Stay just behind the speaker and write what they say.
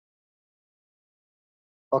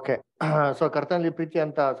Okay. So ಕರ್ತನಲ್ಲಿ ಪ್ರೀತಿ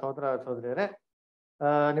ಅಂತ ಸಹೋದರ ಸಹೋದರಿಯರೇ,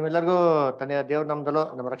 ನಿಮ್ಮೆಲ್ಲರಿಗೂ ದೇವ್ರ ನಮ್ದಲು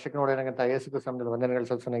ನಮ್ಮ ರಕ್ಷಕ ನೋಡೋಣಂತ ಯೇಸು ಕ್ರಿಸ್ತನಲ್ಲಿ ವಂದನೆಗಳು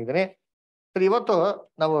ಸಲ್ಲಿಸ್ತಾಗಿದ್ದೀನಿ. ಸರ್, ಇವತ್ತು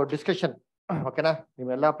ನಾವು ಡಿಸ್ಕಷನ್, ಓಕೆನಾ,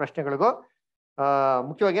 ನಿಮ್ಮೆಲ್ಲ ಪ್ರಶ್ನೆಗಳಿಗೂ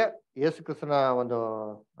ಮುಖ್ಯವಾಗಿ ಯೇಸು ಕ್ರಿಸ್ತನ ಒಂದು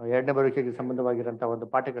ಎರಡನೇ ಬರುವಿಕೆಗೆ ಸಂಬಂಧವಾಗಿರೋಂಥ ಒಂದು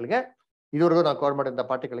ಪಾಠಗಳಿಗೆ, ಇದುವರೆಗೂ ನಾವು ಕವರ್ ಮಾಡಿದಂಥ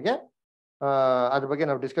ಪಾಠಗಳಿಗೆ ಅದ್ರ ಬಗ್ಗೆ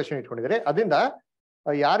ನಾವು ಡಿಸ್ಕಷನ್ ಇಟ್ಕೊಂಡಿದ್ದೀರಿ. ಅದರಿಂದ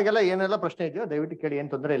ಯಾರಿಗೆಲ್ಲ ಏನೆಲ್ಲ ಪ್ರಶ್ನೆ ಇದೆಯೋ ದಯವಿಟ್ಟು ಕೇಳಿ, ಏನು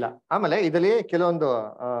ತೊಂದರೆ ಇಲ್ಲ. ಆಮೇಲೆ ಇದರಲ್ಲಿ ಕೆಲವೊಂದು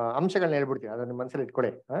ಅಂಶಗಳನ್ನ ಹೇಳ್ಬಿಡ್ತೀವಿ, ಅದನ್ನ ಮನಸ್ಸಲ್ಲಿ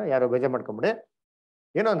ಇಟ್ಕೊಳ್ಳಿ, ಯಾರೋ ಬೇಜಾರು ಮಾಡ್ಕೊಂಬಿಡಿ.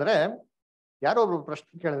 ಏನು ಅಂದ್ರೆ, ಯಾರೋ ಒಬ್ರು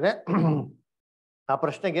ಪ್ರಶ್ನೆ ಕೇಳಿದ್ರೆ ಆ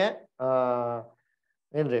ಪ್ರಶ್ನೆಗೆ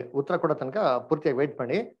ಏನ್ರಿ ಉತ್ತರ ಕೊಡೋ ತನಕ ಪೂರ್ತಿಯಾಗಿ ವೆಯ್ಟ್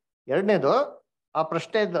ಮಾಡಿ. ಎರಡನೇದು, ಆ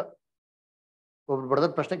ಪ್ರಶ್ನೆದ ಒಬ್ರು ಬಡದ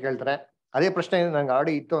ಪ್ರಶ್ನೆ ಕೇಳ್ತಾರೆ, ಅದೇ ಪ್ರಶ್ನೆ ನಂಗೆ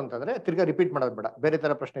ಆಲ್ರೆಡಿ ಇತ್ತು ಅಂತಂದ್ರೆ ತಿರ್ಗಾ ರಿಪೀಟ್ ಮಾಡೋದು ಬೇಡ, ಬೇರೆ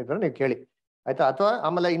ತರ ಪ್ರಶ್ನೆ ಇದ್ರೆ ನೀವು ಕೇಳಿ, ಆಯ್ತಾ? ಅಥವಾ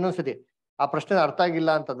ಆಮೇಲೆ ಇನ್ನೊಂದ್ಸತಿ ಆ ಪ್ರಶ್ನೆ ಅರ್ಥ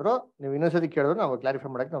ಆಗಿಲ್ಲ ಅಂತಂದ್ರು ನೀವು ಇನ್ನೊಂದ್ಸತಿ ಕೇಳಿದ್ರು ನಾವು ಕ್ಲಾರಿಫೈ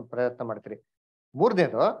ಮಾಡಕ್ಕೆ ನಾವು ಪ್ರಯತ್ನ ಮಾಡ್ತೀರಿ.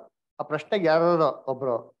 ಮೂರನೇದು, ಆ ಪ್ರಶ್ನೆಗೆ ಯಾರು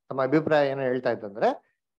ಒಬ್ರು ತಮ್ಮ ಅಭಿಪ್ರಾಯ ಏನೋ ಹೇಳ್ತಾ ಇತ್ತಂದ್ರೆ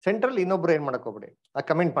ಸೆಂಟ್ರಲ್ ಇನ್ನೊಬ್ರು ಏನ್ ಮಾಡಕ್ ಹೋಗ್ಬಿಡಿ, ಆ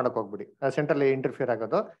ಕಮೆಂಟ್ ಮಾಡಕ್ ಹೋಗ್ಬಿಡಿ, ಸೆಂಟ್ರಲ್ ಇಂಟರ್ಫಿಯರ್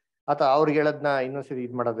ಆಗೋದು ಅಥವಾ ಅವ್ರಿಗೆ ಹೇಳೋದನ್ನ ಇನ್ನೊಂದ್ಸತಿ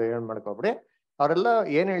ಇದು ಮಾಡೋದು ಏನ್ ಮಾಡಕ್ ಹೋಗ್ಬಿಡಿ. ಅವರೆಲ್ಲ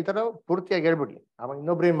ಏನ್ ಹೇಳ್ತಾರೋ ಪೂರ್ತಿಯಾಗಿ ಹೇಳ್ಬಿಡ್ಲಿ, ಆವಾಗ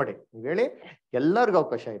ಇನ್ನೊಬ್ರು ಏನ್ ಮಾಡಿ ನೀವು ಹೇಳಿ. ಎಲ್ಲರಿಗೂ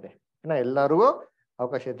ಅವಕಾಶ ಇದೆ, ಓಕೆನಾ? ಎಲ್ಲರಿಗೂ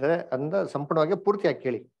ಅವಕಾಶ ಇರ್ತದೆ ಅಂದ ಸಂಪೂರ್ಣವಾಗಿ ಪೂರ್ತಿಯಾಗಿ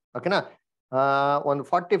ಕೇಳಿ, ಓಕೆನಾ? ಒಂದು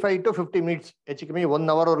 45 to 50 minutes, ಹೆಚ್ಚು ಕಮ್ಮಿ 1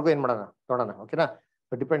 hour ವರೆಗೂ ಏನ್ ಮಾಡೋಣ ನೋಡೋಣ, ಓಕೆನಾ?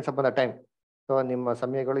 So depends upon the time. So ನಿಮ್ಮ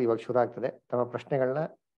ಸಮಯಗಳು ಇವಾಗ ಶುರು ಆಗ್ತದೆ, ತಮ್ಮ ಪ್ರಶ್ನೆಗಳನ್ನ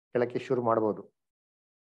ಕೇಳಕ್ಕೆ ಶುರು ಮಾಡ್ಬೋದು.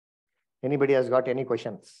 Anybody has got any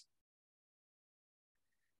questions?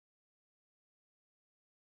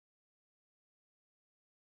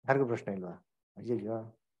 ಯಾರಿಗೂ ಪ್ರಶ್ನೆ ಇಲ್ವಾ? ಅಯ್ಯೋ,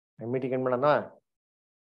 ಮೀಟಿಂಗ್ ಏನ್ ಮಾಡೋಣ?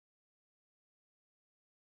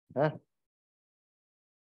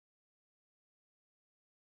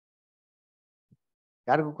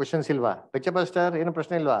 ಯಾರಿಗೂ ಕ್ವಶನ್ಸ್ ಇಲ್ವಾ? ಪಾಸ್ಟರ್, ಏನು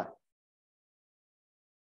ಪ್ರಶ್ನೆ ಇಲ್ವಾ?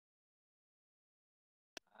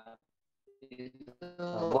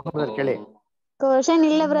 ಕೇಳಿ. ಕ್ವಶನ್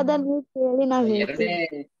ಇಲ್ಲ ಬ್ರದರ್, ನೀವು ಕೇಳಿ. ನಾವು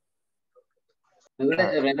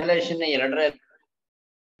ರೆವಲ್ಯೂಷನ್ 2:10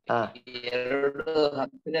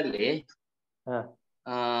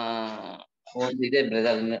 ಒಂದು ಇದೆ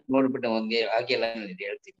ಬ್ರದರ್, ನೋಡ್ಬಿಟ್ಟು ಒಂದೇ ಹಾಗೆಲ್ಲ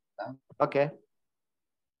ಹೇಳ್ತೀನಿ. ಓಕೆ,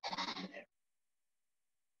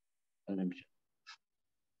 ಒಂದು ನಿಮಿಷ.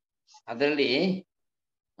 ಅದರಲ್ಲಿ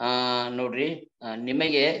ನೋಡ್ರಿ,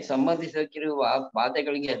 ನಿಮಗೆ ಸಂಬಂಧಿಸಿರುವ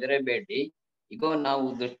ಬಾಧೆಗಳಿಗೆ ಹೆದರಬೇಡಿ. ಈಗ ನಾವು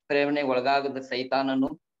ದುಷ್ಪ್ರೇರಣೆ ಒಳಗಾಗದ ಸೈತಾನನು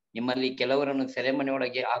ನಿಮ್ಮಲ್ಲಿ ಕೆಲವರನ್ನು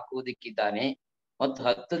ಸೆರೆಮನೆಯೊಳಗೆ ಹಾಕುವುದಕ್ಕಿದ್ದಾನೆ ಮತ್ತು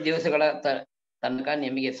 10 ದಿವಸಗಳ ತನಕ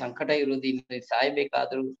ನಿಮಗೆ ಸಂಕಟ ಇರುವುದು.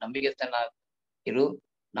 ಸಾಯಬೇಕಾದ್ರೂ ನಂಬಿಕೆಸ್ತನಾಗಿರು,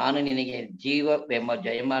 ನಾನು ನಿನಗೆ ಜೀವ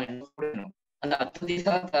ಜಯಮಾನ ಕೊಡುವೆನು. ಅಂದ್ರೆ 10 ದಿವಸ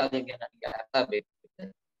ನನಗೆ ಅರ್ಥ ಬೇಕು.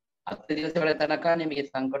 10 ದಿವಸಗಳ ತನಕ ನಿಮಗೆ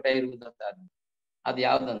ಸಂಕಟ ಇರುವುದಂತ ಅದು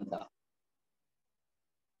ಯಾವ್ದಂತ?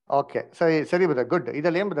 ಓಕೆ, ಸರಿ ಸರಿ ಬದ, ಗುಡ್.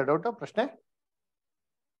 ಇದಲ್ಲಿ ಏನ್ ಬದ ಡೌಟ್ ಪ್ರಶ್ನೆ?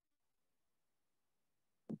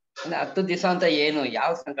 10 ದಿವಸ ಅಂತ ಏನು,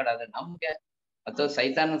 ಯಾವ ಸಂಕಟ? ಅದ ನಮ್ಗೆ ಅಥವಾ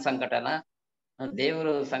ಸೈತಾನ ಸಂಕಟನ,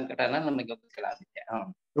 ದೇವರು ಸಂಕಟನ ನಮಗೆ ಗೊತ್ತಿಲ್ಲ.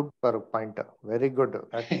 Super point, very good.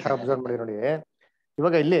 Observe ಮಾಡಿ ನೋಡಿ.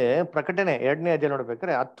 ಇವಾಗ ಇಲ್ಲಿ ಪ್ರಕಟಣೆ 2ನೇ ಅಧ್ಯಾಯ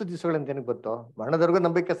ನೋಡ್ಬೇಕಾದ್ರೆ 10 ದಿವಸಗಳಂತ ಏನಕ್ಕೆ ಗೊತ್ತು? ಮರಣದವರೆಗೂ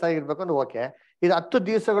ನಂಬಿಕೆ ಸಹ ಇರ್ಬೇಕು ಅಂದ್ರೆ ಓಕೆ. ಇದು 10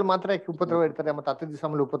 ದಿವಸಗಳು ಮಾತ್ರ ಉಪದ್ರವ ಇರ್ತಾರೆ, ಮತ್ತೆ 10 ದಿವಸ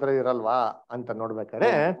ಆಮೇಲೆ ಉಪದ್ರವ ಇರಲ್ವಾ ಅಂತ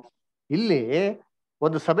ನೋಡ್ಬೇಕಾದ್ರೆ ಇಲ್ಲಿ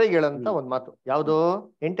ಒಂದು ಸಭೆಗೆ ಹೇಳಂತ ಒಂದ್ ಮಾತು ಯಾವುದು?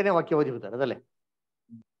 8ನೇ ವಾಕ್ಯ ಓದಿಬಿಡ್ತಾರೆ ಅದಲ್ಲೇ.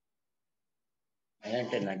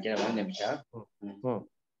 1 ನಿಮಿಷ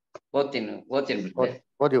ಓದ್ತೀನಿ.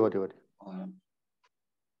 ಓದಿ ಓದಿ ಓದಿ.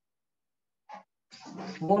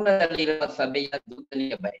 ಮೂಲದಲ್ಲಿರುವ ಸಭೆಯ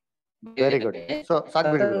ದೂತನಿಗೆ ಬರೆ. Very good. So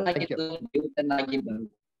ಸಾಕ್ಬಿಡಿ,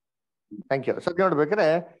 thank you. ಸದ್ಯ ನೋಡ್ಬೇಕಾದ್ರೆ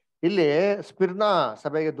ಇಲ್ಲಿ ಸ್ಮಿರ್ನಾ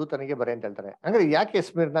ಸಭೆಗೆ ದೂತನಿಗೆ ಬರೆ ಅಂತ ಹೇಳ್ತಾರೆ. ಅಂದ್ರೆ ಯಾಕೆ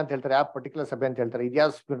ಸ್ಮಿರ್ನಾ ಅಂತ ಹೇಳ್ತಾರೆ, ಯಾವ ಪರ್ಟಿಕ್ಯುಲರ್ ಸಭೆ ಅಂತ ಹೇಳ್ತಾರೆ?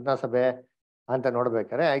 ಇದ್ಯಾವ ಸ್ಮಿರ್ನಾ ಸಭೆ ಅಂತ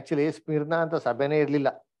ನೋಡ್ಬೇಕಾರೆ ಆಕ್ಚುಲಿ ಸ್ಮಿರ್ನಾ ಅಂತ ಸಭೆನೇ ಇರ್ಲಿಲ್ಲ.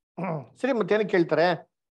 ಸರಿ, ಮತ್ತೇನಕ್ಕೆ ಕೇಳ್ತಾರೆ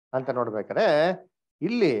ಅಂತ ನೋಡ್ಬೇಕಾರೆ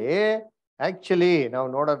ಇಲ್ಲಿ ಆಕ್ಚುಲಿ ನಾವು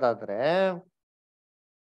ನೋಡೋದಾದ್ರೆ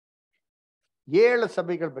 7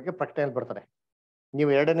 ಸಭೆಗಳ ಬಗ್ಗೆ ಪ್ರಕಟಣೆಯಲ್ಲಿ ಬರ್ತಾರೆ. ನೀವು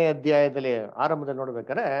 2ನೇ ಅಧ್ಯಾಯದಲ್ಲಿ ಆರಂಭದಲ್ಲಿ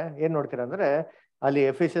ನೋಡ್ಬೇಕಾದ್ರೆ ಏನ್ ನೋಡ್ತೀರಾ ಅಂದ್ರೆ ಅಲ್ಲಿ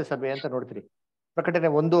ಎಫೆಸಸ್ ಸಭೆ ಅಂತ ನೋಡ್ತೀರಿ. ಪ್ರಕಟಣೆ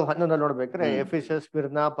 1:11 ನೋಡ್ಬೇಕಾದ್ರೆ ಎಫೆಸಸ್,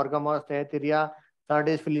 ಸ್ಮಿರ್ನಾ, ಪರ್ಗಮಸ್, ಥಿಯತಿರಾ,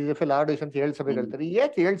 ಸಾರ್ಡಿಸ್, ಫಿಲಡೆಲ್ಫಿಯಾ, ಲಾವೊದಿಕೀಯ ಅಂತ 7 ಸಭೆಗಳು ಹೇಳ್ತಾರೆ.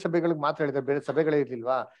 ಯಾಕೆ 7 ಸಭೆಗಳಿಗೆ ಮಾತ್ರ ಹೇಳ್ತಾರೆ? ಬೇರೆ ಸಭೆಗಳೇ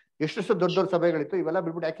ಇರ್ಲಿಲ್ವಾ? ಎಷ್ಟು ದೊಡ್ಡ ದೊಡ್ಡ ಸಭೆಗಳಿತ್ತು, ಇವೆಲ್ಲ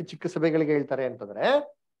ಬಿಟ್ಬಿಟ್ಟು ಯಾಕೆ ಚಿಕ್ಕ ಸಭೆಗಳಿಗೆ ಹೇಳ್ತಾರೆ ಅಂತಂದ್ರೆ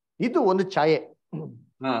ಇದು ಒಂದು ಛಾಯೆ.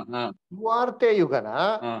 ಸುವಾರ್ತೆ ಯುಗನ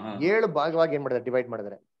 7 ಭಾಗವಾಗಿ ಏನ್ ಮಾಡಿದ್ದಾರೆ, ಡಿವೈಡ್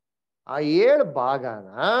ಮಾಡಿದ್ದಾರೆ. ಆ 7 ಭಾಗನ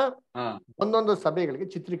ಒಂದೊಂದು ಸಭೆಗಳಿಗೆ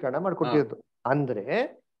ಚಿತ್ರೀಕರಣ ಮಾಡಿಕೊಟ್ಟಿರೋದು. ಅಂದ್ರೆ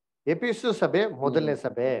ಎಫೆಸಸ್ ಸಭೆ ಮೊದಲನೇ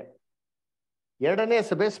ಸಭೆ, 2ನೇ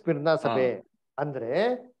ಸಭೆ ಸ್ಮಿರ್ನಾ ಸಭೆ. ಅಂದ್ರೆ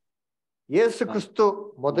ಯೇಸು ಕ್ರಿಸ್ತು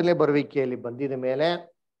ಮೊದಲನೇ ಬರುವಿಕೆಯಲ್ಲಿ ಬಂದಿದ ಮೇಲೆ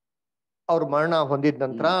ಅವ್ರ ಮರಣ ಹೊಂದಿದ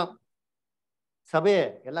ನಂತರ ಸಭೆ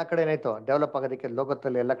ಎಲ್ಲಾ ಕಡೆ ಏನಾಯ್ತು, ಡೆವಲಪ್ ಆಗೋದಕ್ಕೆ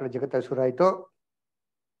ಲೋಕದಲ್ಲಿ ಎಲ್ಲಾ ಕಡೆ ಜಗತ್ತಲ್ಲಿ ಶುರು ಆಯ್ತು.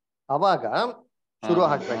 ಅವಾಗ ಶುರು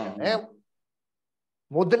ಆಗ್ಬೇಕಾದ್ರೆ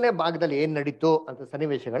ಮೊದಲನೇ ಭಾಗದಲ್ಲಿ ಏನ್ ನಡೀತು ಅಂತ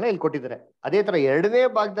ಸನ್ನಿವೇಶಗಳನ್ನ ಇಲ್ಲಿ ಕೊಟ್ಟಿದ್ದಾರೆ. ಅದೇ ತರ ಎರಡನೇ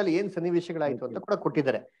ಭಾಗದಲ್ಲಿ ಏನ್ ಸನ್ನಿವೇಶಗಳಾಯ್ತು ಅಂತ ಕೂಡ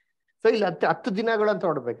ಕೊಟ್ಟಿದ್ದಾರೆ. ಸೊ ಇಲ್ಲಿ 10 ದಿನಗಳು ಅಂತ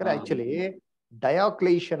ನೋಡ್ಬೇಕಾದ್ರೆ ಆಕ್ಚುಲಿ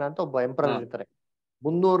ಡಯಾಕ್ಲೇಷನ್ ಅಂತ ಒಬ್ಬ ಎಂಪರರ್ ಇರ್ತಾರೆ.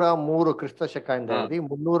 303 ಕ್ರಿಸ್ತ ಶಕ ಇಂದ ಹಿಡಿದು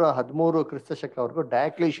 313 ಕ್ರಿಸ್ತ ಶಕವರೆಗೂ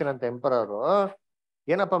ಡಯಾಕ್ಲೇಷನ್ ಅಂತ ಎಂಪರರ್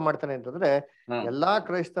ಏನಪ್ಪಾ ಮಾಡ್ತಾನೆ ಅಂತಂದ್ರೆ ಎಲ್ಲಾ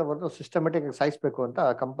ಕ್ರೈಸ್ತವರನ್ನು ಸಿಸ್ಟಮೆಟಿಕ್ ಆಗಿ ಸಾಯಿಸ್ಬೇಕು ಅಂತ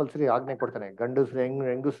ಕಂಪಲ್ಸರಿ ಆಜ್ಞೆ ಕೊಡ್ತಾನೆ. ಗಂಡಸ್ರು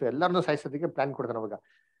ಹೆಂಗಸ್ರು ಎಲ್ಲರನ್ನೂ ಸಾಯಿಸೋದಕ್ಕೆ ಪ್ಲಾನ್ ಕೊಡ್ತಾನೆ.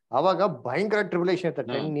 ಅವಾಗ ಭಯಂಕರ ಟ್ರಿಬ್ಯುಲೇಷನ್ ಇರ್ತದೆ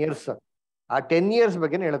 10 years. ಆ 10 years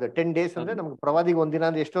ಬಗ್ಗೆ ಹೇಳೋದು. 10 days ಅಂದ್ರೆ ನಮ್ಗೆ ಪ್ರವಾದಿಗೆ ಒಂದಿನ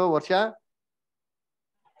ಅಂದ್ರೆ ಎಷ್ಟೋ ವರ್ಷ?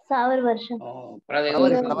 1000 ವರ್ಷ.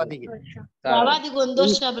 ಪ್ರವಾದಿಗೆ 1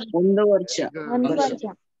 ವರ್ಷ.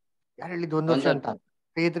 ಯಾರು ಹೇಳಿದ್ದು 1 ವರ್ಷ ಅಂತ?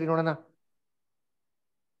 ಕೈತ್ರಿ ನೋಡೋಣ.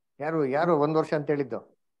 ಯಾರು 1 ವರ್ಷ ಅಂತ ಹೇಳಿದ್ದು?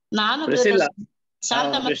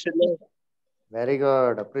 ವೆರಿ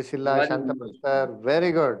ಗುಡ್ ಪ್ರಿಸಿಲ್ಲಾ, ಶಾಂತ ಸರ್,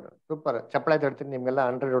 ವೆರಿ ಗುಡ್, ಸೂಪರ್. ಚಪ್ಪಳ ತಡ್ತೀನಿ ನಿಮ್ಗೆಲ್ಲ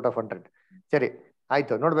 100 out of 100. ಸರಿ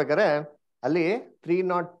ಆಯ್ತು. ನೋಡ್ಬೇಕಾರೆ ಅಲ್ಲಿ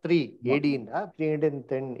 303 AD ಇಂದ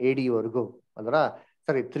 310 AD ವರೆಗೂ ಅಂದ್ರ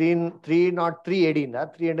ಸಾರಿ 303 AD ಇಂದ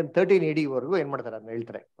 313 AD ವರೆಗೂ ಏನ್ ಮಾಡ್ತಾರೆ ಅದನ್ನ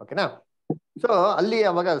ಹೇಳ್ತಾರೆ. ಓಕೆನಾ? ಸೊ ಅಲ್ಲಿ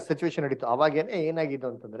ಅವಾಗ ಸಿಚುವೇಶನ್ ನಡೀತು. ಅವಾಗೇನೆ ಏನಾಗಿದ್ದು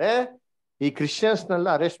ಅಂತಂದ್ರೆ ಈ ಕ್ರಿಶ್ಚಿಯನ್ಸ್ ನೆಲ್ಲ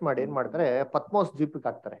ಅರೆಸ್ಟ್ ಮಾಡಿ ಏನ್ ಮಾಡ್ತಾರೆ, ಪತ್ಮೋಸ್ ದ್ವೀಪಕ್ಕೆ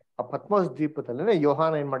ಹಾಕ್ತಾರೆ. ಆ ಪತ್ಮೋಸ್ ದ್ವೀಪದಲ್ಲಿ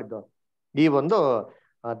ಯೋಹಾನ ಏನ್ ಮಾಡಿದ್ದು, ಈ ಒಂದು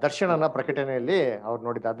ದರ್ಶನನ ಪ್ರಕಟಣೆಯಲ್ಲಿ ಅವ್ರು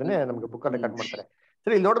ನೋಡಿದ ಅದನ್ನೇ ನಮ್ಗೆ ಬುಕ್ಕಲ್ಲಿ ಕಟ್ ಮಾಡ್ತಾರೆ.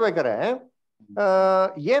 ಸರಿ, ಇಲ್ಲಿ ನೋಡ್ಬೇಕಾರೆ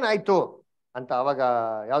ಏನಾಯ್ತು ಅಂತ ಅವಾಗ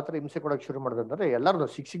ಯಾವ ತರ ಹಿಂಸೆ ಕೊಡಕ್ ಶುರು ಮಾಡಿದ್ರು ಅಂದ್ರೆ ಎಲ್ಲಾರು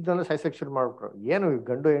ಸಿಕ್ಸಿಕ್ದಲ್ಲೂ ಸಾಯ್ಸಕ್ ಶುರು ಮಾಡ್ಬಿಟ್ರು. ಏನು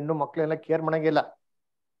ಗಂಡು ಹೆಣ್ಣು ಮಕ್ಳೆಲ್ಲ ಕೇರ್ ಮಾಡಂಗಿಲ್ಲ.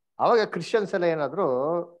 ಅವಾಗ ಕ್ರಿಶ್ಚಿಯನ್ಸ್ ಎಲ್ಲ ಏನಾದ್ರು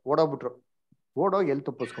ಓಡೋಗ್ಬಿಟ್ರು. ಓಡೋಗಿ ಎಲ್ಲಿ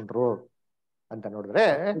ತಪ್ಪಿಸ್ಕೊಂಡ್ರು ಅಂತ ನೋಡಿದ್ರೆ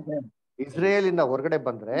ಇಸ್ರೇಲಿಂದ ಹೊರಗಡೆ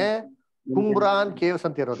ಬಂದ್ರೆ ಕುಮ್ರಾನ್ ಕೇವ್ಸ್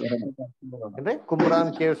ಅಂತ ಇರೋದು. ಅಂದ್ರೆ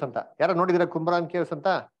ಕುಮ್ರಾನ್ ಕೇವ್ಸ್ ಅಂತ ಯಾರ ನೋಡಿದಿರ? ಕುಮ್ರಾನ್ ಕೇವ್ಸ್ ಅಂತ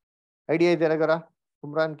ಐಡಿಯಾ ಇದೆ ಯಾರಿಗಾರ?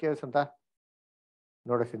 ಕುಮ್ರಾನ್ ಕೇವ್ಸ್ ಅಂತ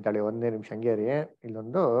ನೋಡಿಸಿಂತಾಳಿ. ಒಂದೇ ನಿಮಿಷ ಹಂಗೆ ರೀ,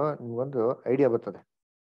 ಇಲ್ಲೊಂದು ನಿಮ್ಗೊಂದು ಐಡಿಯಾ ಬರ್ತದೆ.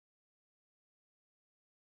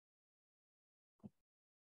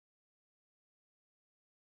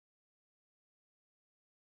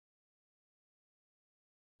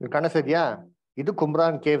 ಕಾಣಿಸ್ತಿದ್ಯಾ? ಇದು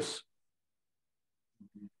ಕುಮ್ರಾನ್ ಕೇವ್ಸ್.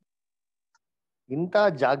 ಇಂಥ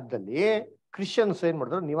ಜಾಗದಲ್ಲಿ ಕ್ರಿಶ್ಚಿಯನ್ಸ್ ಏನ್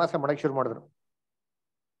ಮಾಡಿದ್ರು, ನಿವಾಸ ಮಾಡಕ್ ಶುರು ಮಾಡಿದ್ರು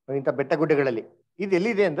ಇಂಥ ಬೆಟ್ಟ ಗುಡ್ಡೆಗಳಲ್ಲಿ. ಇದು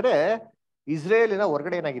ಎಲ್ಲಿದೆ ಅಂದ್ರೆ ಇಸ್ರೇಲಿನ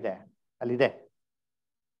ಹೊರಗಡೆ ಏನಾಗಿದೆ ಅಲ್ಲಿದೆ.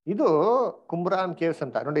 ಇದು ಕುಮ್ರಾನ್ ಕೇವ್ಸ್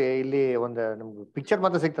ಅಂತ ನೋಡಿ. ಇಲ್ಲಿ ಒಂದು ನಮ್ಗೆ ಪಿಕ್ಚರ್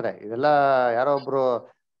ಮಾತ್ರ ಸಿಗ್ತಾರೆ. ಇದೆಲ್ಲ ಯಾರೋ ಒಬ್ರು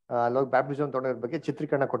ಅಲ್ಲೋಗಿ ಬ್ಯಾಪ್ಟಿಸಮ್ ತೊಗೊಂಡಿರೋ ಬಗ್ಗೆ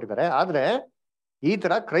ಚಿತ್ರೀಕರಣ ಕೊಟ್ಟಿದ್ದಾರೆ. ಆದ್ರೆ ಈ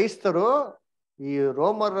ತರ ಕ್ರೈಸ್ತರು ಈ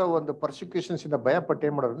ರೋಮರ್ ಒಂದು ಪರ್ಸಿಕ್ಯೂಷನ್ಸ್ ಇಂದ ಭಯ ಪಟ್ಟು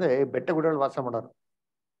ಏನ್ ಮಾಡೋರು ಅಂದ್ರೆ ಬೆಟ್ಟ ಗುಡ್ಡೆಗಳಲ್ಲಿ ವಾಸ ಮಾಡೋರು,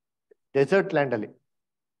 ಡೆಸರ್ಟ್ ಲ್ಯಾಂಡ್ ಅಲ್ಲಿ.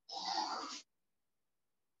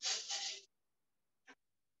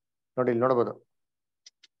 ನೋಡಿ ಇಲ್ಲಿ ನೋಡ್ಬೋದು.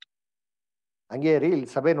 ಹಂಗೆ ರೀ ಇಲ್ಲಿ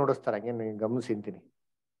ಸಭೆ ನೋಡಿಸ್ತಾರೆ, ಹಂಗೆ ನೀವು ಗಮನಿಸಿ ಅಂತೀನಿ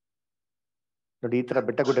ನೋಡಿ. ಈ ತರ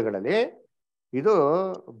ಬೆಟ್ಟ ಗುಡ್ಡಗಳಲ್ಲಿ ಇದು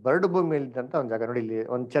ಬರಡು ಭೂಮಿ ಇದ್ದಂತ ಒಂದು ಜಾಗ. ನೋಡಿ ಇಲ್ಲಿ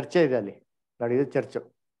ಒಂದು ಚರ್ಚೆ ಇದೆ ಅಲ್ಲಿ ನೋಡಿ, ಇದು ಚರ್ಚ್.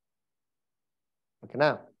 ಓಕೆನಾ?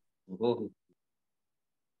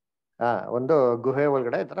 ಒಂದು ಗುಹೆ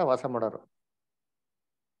ಒಳಗಡೆ ಈ ತರ ವಾಸ ಮಾಡೋರು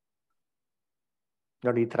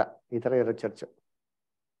ನೋಡಿ. ಈ ತರ ಇರೋ ಚರ್ಚ್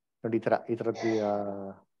ನೋಡಿ. ಈ ತರದ್ದು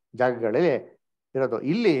ಜಾಗಗಳಲ್ಲಿ ಇರೋದು.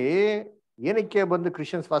 ಇಲ್ಲಿ ಏನಕ್ಕೆ ಬಂದು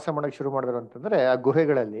ಕ್ರಿಶ್ಚಿಯನ್ಸ್ ವಾಸ ಮಾಡಕ್ ಶುರು ಮಾಡಿದ್ರು ಅಂತಂದ್ರೆ ಆ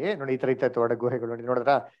ಗುಹೆಗಳಲ್ಲಿ ನೋಡಿ. ಈ ತರ ಇರ್ತಾ ಇತ್ತು ಒಡೆ ಗುಹೆಗಳು ನೋಡಿ.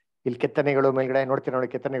 ನೋಡಿದ್ರ ಇಲ್ಲಿ ಕೆತ್ತನೆಗಳು ಮೇಲ್ಗಡೆ ನೋಡ್ತೀರ ನೋಡಿ,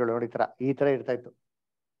 ಕೆತ್ತನೆಗಳು ನೋಡಿ. ಈ ತರ ಇರ್ತಾ ಇತ್ತು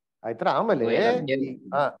ಆಯ್ತರ. ಆಮೇಲೆ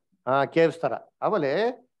ಕೇವ್ಸ್ ತರ. ಆಮೇಲೆ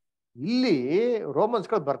ಇಲ್ಲಿ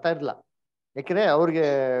ರೋಮನ್ಸ್ಗಳು ಬರ್ತಾ ಇರ್ಲಿಲ್ಲ. ಯಾಕೆಂದ್ರೆ ಅವ್ರಿಗೆ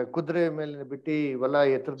ಕುದುರೆ ಮೇಲೆ ಬಿಟ್ಟು ಇವೆಲ್ಲ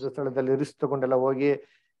ಎತ್ತರದ ಸ್ಥಳದಲ್ಲಿ ರಿಸ್ಕ್ ತಗೊಂಡೆಲ್ಲ ಹೋಗಿ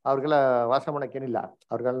ಅವ್ರಿಗೆಲ್ಲ ವಾಸ ಮಾಡಕ್ ಏನಿಲ್ಲ.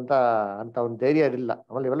 ಅವ್ರಿಗಂತ ಒಂದು ಧೈರ್ಯ ಇರಲಿಲ್ಲ.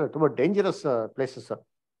 ಆಮೇಲೆ ಇವೆಲ್ಲ ತುಂಬಾ ಡೇಂಜರಸ್ ಪ್ಲೇಸಸ್.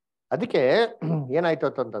 ಅದಕ್ಕೆ ಏನಾಯ್ತು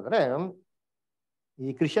ಅಂತಂದ್ರೆ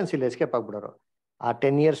ಈ ಕ್ರಿಶ್ಚಿಯನ್ಸ್ ಇಲ್ಲಿ ಎಸ್ಕೇಪ್ ಆಗ್ಬಿಡೋರು. ಆ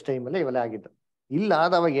 10 years ಟೈಮಲ್ಲಿ ಇವೆಲ್ಲ ಆಗಿದ್ದು. ಇಲ್ಲ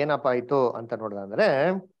ಆದವಾಗ ಏನಪ್ಪ ಆಯ್ತು ಅಂತ ನೋಡಿದ್ರೆ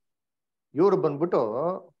ಇವ್ರು ಬಂದ್ಬಿಟ್ಟು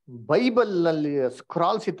ಬೈಬಲ್ ಅಲ್ಲಿ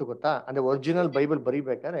ಸ್ಕ್ರಾಲ್ಸ್ ಇತ್ತು ಗೊತ್ತಾ? ಅಂದ್ರೆ ಒರಿಜಿನಲ್ ಬೈಬಲ್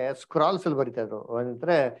ಬರಿಬೇಕಾದ್ರೆ ಸ್ಕ್ರಾಲ್ಸ್ ಅಲ್ಲಿ ಬರಿತಾ ಇದ್ರು.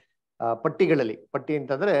 ಅಂದ್ರೆ ಪಟ್ಟಿಗಳಲ್ಲಿ. ಪಟ್ಟಿ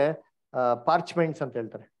ಅಂತಂದ್ರೆ ಪಾರ್ಚ್ಮೆಂಟ್ಸ್ ಅಂತ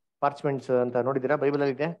ಹೇಳ್ತಾರೆ. ಪಾರ್ಚ್ಮೆಂಟ್ಸ್ ಅಂತ ನೋಡಿದೀರಾ? ಬೈಬಲ್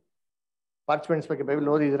ಅಲ್ಲಿ ಇದೆ ಪಾರ್ಚ್ಮೆಂಟ್ಸ್ ಬಗ್ಗೆ. ಬೈಬಲ್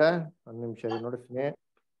ಓದಿದಿರಾ? ಒಂದು ನಿಮಿಷ ನೋಡಿಸ್ತೀನಿ.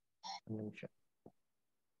 ಒಂದು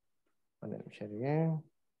ನಿಮಿಷ ರೀ.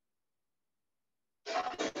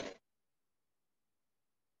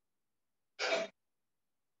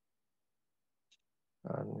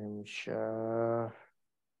 ಒಂದು ನಿಮಿಷ.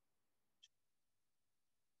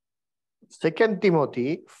 2 Timothy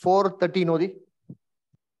 4:13 ಓದಿ.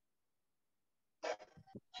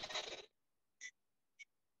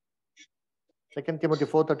 2 Timothy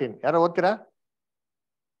 4:13 ಯಾರೋ ಓದ್ತೀರಾ?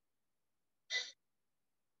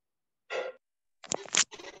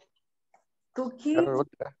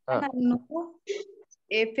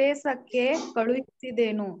 ಎಫೆಸಕ್ಕೆ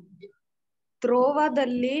ಕಳುಹಿಸಿದೆನು.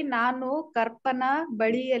 ತ್ರೋವದಲ್ಲಿ ನಾನು ಕರ್ಪನ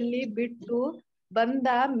ಬಳಿಯಲ್ಲಿ ಬಿಟ್ಟು ಬಂದ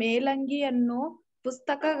ಮೇಲಂಗಿಯನ್ನು,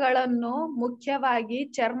 ಪುಸ್ತಕಗಳನ್ನು, ಮುಖ್ಯವಾಗಿ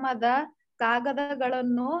ಚರ್ಮದ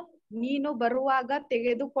ಕಾಗದಗಳನ್ನು ನೀನು ಬರುವಾಗ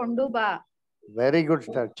ತೆಗೆದುಕೊಂಡು ಬಾ. Very good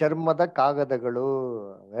star. ಚರ್ಮದ ಕಾಗದಗಳು.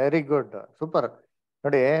 Very good, super.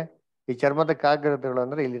 ನೋಡಿ, ಈ ಚರ್ಮದ ಕಾಗದಗಳು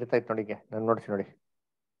ಅಂದ್ರೆ ಇಲ್ಲಿ ಇರ್ತಾ ಇತ್ತು ನೋಡಿ, ನಾನು ನೋಡ್ತೀನಿ ನೋಡಿ,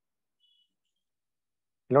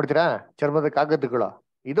 ನೋಡ್ತೀರಾ? ಚರ್ಮದ ಕಾಗದಗಳು,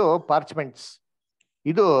 ಇದು ಪಾರ್ಚ್ಮೆಂಟ್ಸ್.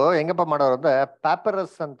 ಇದು ಹೆಂಗಪ್ಪ ಮಾಡೋರು ಅಂದ್ರೆ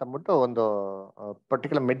ಪ್ಯಾಪರಸ್ ಅಂತ ಅಂದ್ಬಿಟ್ಟು ಒಂದು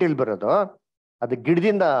ಪರ್ಟಿಕ್ಯುಲರ್ ಮೆಟೀರಿಯಲ್ ಬರೋದು, ಅದು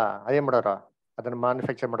ಗಿಡದಿಂದ ಅದೇನ್ ಮಾಡೋರು, ಅದನ್ನ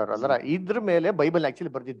ಮ್ಯಾನುಫ್ಯಾಕ್ಚರ್ ಮಾಡೋರು ಅಲ್ರ. ಇದ್ರ ಮೇಲೆ ಬೈಬಲ್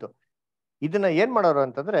ಆಕ್ಚುಲಿ ಬರ್ದಿದ್ದು. ಇದನ್ನ ಏನ್ ಮಾಡೋರು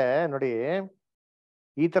ಅಂತಂದ್ರೆ ನೋಡಿ,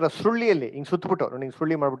 ಈ ತರ ಸುಳ್ಳಿಯಲ್ಲಿ ಹಿಂಗ್ ಸುತ್ತಬಿಟ್ಟು ನೋಡಿ, ಹಿಂಗ್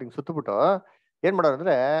ಸುಳ್ಳಿ ಮಾಡ್ಬಿಟ್ಟು ಹಿಂಗ್ ಸುತ್ತಬಿಟ್ಟು ಏನ್ ಮಾಡೋರು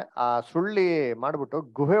ಅಂದ್ರೆ ಆ ಸುಳ್ಳಿ ಮಾಡ್ಬಿಟ್ಟು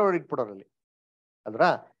ಗುಹೆ ಒಳಗಿಟ್ಬಿಡೋರು ಅಲ್ಲಿ ಅಲ್ರ.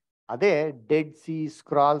 ಅದೇ ಡೆಡ್ ಸಿ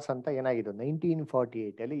ಸ್ಕ್ರಾಲ್ಸ್ ಅಂತ ಏನಾಗಿದ್ದು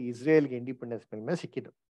 1948 ಅಲ್ಲಿ ಇಸ್ರೇಲ್ಗೆ ಇಂಡಿಪೆಂಡೆನ್ಸ್ ಮೇಲೆ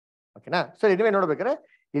ಸಿಕ್ಕಿದ್ದು. ಓಕೆನಾ? ಸೊ ಇದುವೇ ನೋಡ್ಬೇಕಾದ್ರೆ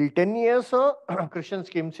ಇಲ್ಲಿ 10 years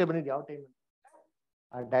ಕ್ರಿಶ್ಚಿಯನ್ಸ್ಗೆ ಹಿಂಸೆ ಬಂದಿದ್ದು ಯಾವ ಟೈಮ್?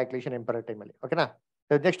 ಡಯಾಕ್ಲೇಷನ್ ಎಂಪರರ್ ಟೈಮಲ್ಲಿ. ಓಕೆನಾ?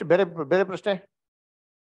 ನೆಕ್ಸ್ಟ್ ಬೇರೆ ಬೇರೆ ಪ್ರಶ್ನೆ?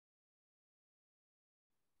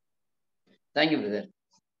 ಥ್ಯಾಂಕ್ ಯು ಬ್ರದರ್,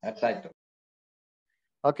 ಅರ್ಥ ಆಯ್ತು.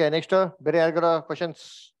 ಓಕೆ, ನೆಕ್ಸ್ಟ್ ಬೇರೆ ಯಾರಿಗಾರ ಕ್ವಶನ್ಸ್?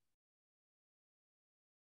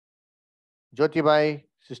 ಜ್ಯೋತಿಬಾಯಿ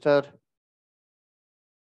ಸಿಸ್ಟರ್,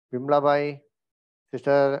 ವಿಮ್ಲಾಬಾಯಿ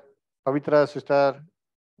ಸಿಸ್ಟರ್, ಪವಿತ್ರ ಸಿಸ್ಟರ್,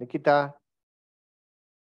 ನಿಖಿತಾ,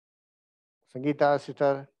 ಸಂಗೀತಾ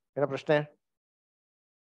ಸಿಸ್ಟರ್, ಏನೋ ಪ್ರಶ್ನೆ?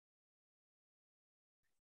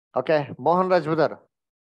 Okay, Mohan Raj brother,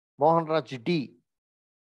 Mohan Raj D,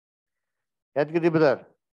 Yadgir brother,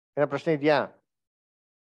 ಏನೋ ಪ್ರಶ್ನೆ ಇದೆಯಾ?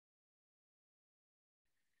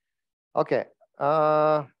 Okay,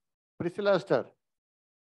 ಪ್ರಿಸಿಲಾ sister.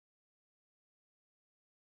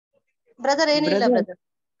 ಬ್ರದರ್ ಏನಿಲ್ಲ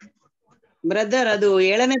ಬ್ರದರ್, ಅದು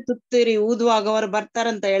 7ನೇ ತುತ್ತೂರಿ ಊದುವಾಗ ಅವರು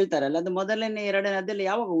ಬರ್ತಾರಂತ ಹೇಳ್ತಾರಲ್ಲ, ಅದು ಮೊದಲನೇ 2ನೇ ಅದೆಲ್ಲ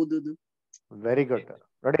ಯಾವಾಗ ಊದುದು? Very good.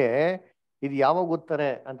 ನೋಡಿ, ಇದು ಯಾವಾಗ ಓದ್ತಾರೆ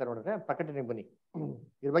ಅಂತ ನೋಡಿದ್ರೆ ಪ್ರಕಟಣೆಗೆ ಬನ್ನಿ,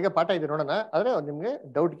 ಇದ್ರ ಬಗ್ಗೆ ಪಾಠ ಇದೆ ನೋಡೋಣ. ಆದ್ರೆ ನಿಮ್ಗೆ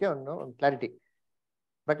ಡೌಟ್ಗೆ ಒಂದು ಕ್ಲಾರಿಟಿ.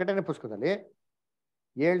 ಪ್ರಕಟಣೆ ಪುಸ್ತಕದಲ್ಲಿ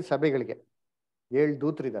 7 ಸಭೆಗಳಿಗೆ 7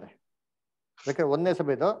 ದೂತರಿದ್ದಾರೆ. ಬೇಕಾದ್ರೆ 1ನೇ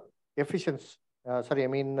ಸಭೆದು Ephesians sorry I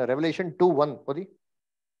mean revolution 2:1 ಓದಿ.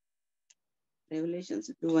 ರೆವಲ್ಯೂಷನ್ಸ್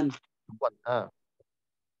 2:1. ಹಾ,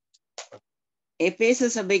 ಎಫೆಸ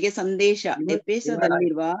ಸಭೆಗೆ ಸಂದೇಶ.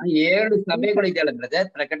 ಎಫೆಸದಲ್ಲಿರುವ 7 ಸಭೆಗಳು ಇದೆಯಲ್ಲ ಬ್ರದರ್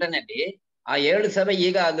ಪ್ರಕಟಣೆಯಲ್ಲಿ, ಆ 7 ಸಭೆ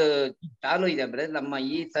ಈಗ ಅದು ಚಾಲು ಇದೆ ಬ್ರದರ್. ನಮ್ಮ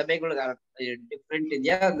ಈ ಸಭೆಗಳು ಡಿಫ್ರೆಂಟ್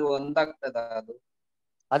ಇದೆಯಾ, ಅದು ಒಂದಾಗ್ತದ? ಅದು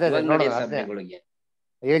ಅದೇ ಇವಾಗ ನೋಡೋಣ, ನಡೆಯೋ ಅದ್ನೇ ಸಭೆಗಳಿಗೆ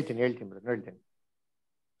ಹೇಳ್ತೀನಿ ಬ್ರದರ್, ಹೇಳ್ತೀನಿ.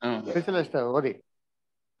 ಪ್ರಿಸಿಲಾ ಸಿಸ್ಟರ್ ಓದಿ.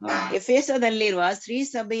 ಎಫೆಸದಲ್ಲಿರುವ ಶ್ರೀ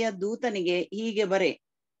ಸಭೆಯ ದೂತನಿಗೆ ಹೀಗೆ ಬರೆ,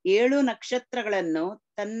 7 ನಕ್ಷತ್ರಗಳನ್ನು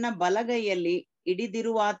ತನ್ನ ಬಲಗೈಯಲ್ಲಿ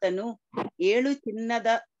ಹಿಡಿದಿರುವಾತನು 7 ಚಿನ್ನದ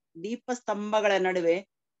ದೀಪಸ್ತಂಭಗಳ ನಡುವೆ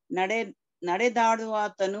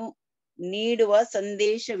ನಡೆದಾಡುವಾತನು ನೀಡುವ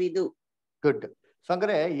ಸಂದೇಶವಿದು. ಗುಡ್. ಸೊ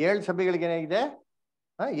ಅಂದ್ರೆ 7 ಸಭೆಗಳಿಗೆ ಏನಾಗಿದೆ?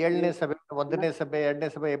 7ನೇ ಸಭೆ, 1ನೇ ಸಭೆ, 2ನೇ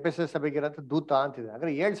ಸಭೆ, ಎಫೆಸಸ್ ಸಭೆಗೆ ಇರೋಂಥ ದೂತ ಅಂತಿದೆ.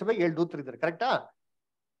 ಅಂದ್ರೆ 7 ಸಭೆಗೆ 7 ದೂತರು ಇದ್ದಾರೆ, ಕರೆಕ್ಟಾ?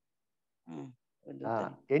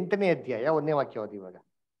 8ನೇ ಅಧ್ಯಾಯ 1ನೇ ವಾಕ್ಯ ಓದಿ ಇವಾಗ.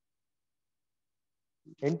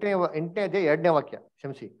 8ನೇ ಅಧ್ಯಾಯ 2ನೇ ವಾಕ್ಯ,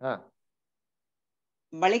 ಕ್ಷಮಿಸಿ.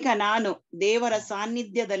 ಬಳಿಕ ನಾನು ದೇವರ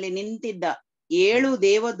ಸಾನ್ನಿಧ್ಯದಲ್ಲಿ ನಿಂತಿದ್ದ 7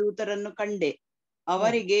 ದೇವದೂತರನ್ನು ಕಂಡೆ,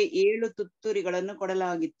 ಅವರಿಗೆ 7 ತುತ್ತೂರಿಗಳನ್ನು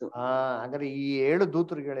ಕೊಡಲಾಗಿತ್ತು. ಅಂದ್ರೆ ಈ 7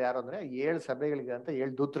 ದೂತರುಗಳು ಯಾರು ಅಂದ್ರೆ 7 ಸಭೆಗಳಿಗೆ ಅಂತ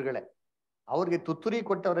 7 ದೂತರುಗಳೇ. ಅವ್ರಿಗೆ ತುತ್ತೂರಿ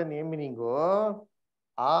ಕೊಟ್ಟವ್ರ ನೇಮಿನಿಂಗು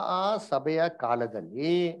ಆ ಸಭೆಯ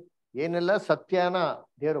ಕಾಲದಲ್ಲಿ ಏನೆಲ್ಲ ಸತ್ಯನ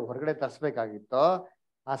ದೇವರು ಹೊರಗಡೆ ತರಿಸ್ಬೇಕಾಗಿತ್ತೋ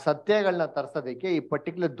ಆ ಸತ್ಯಗಳನ್ನ ತರ್ಸೋದಕ್ಕೆ ಈ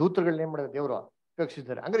ಪರ್ಟಿಕ್ಯುಲರ್ ದೂತರುಗಳನ್ನ ಏನ್ ಮಾಡಿದ್ರೆ ದೇವರು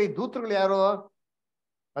ಉಪಯೋಗಿಸಿದ್ದಾರೆ. ಅಂದ್ರೆ ಈ ದೂತರುಗಳು ಯಾರು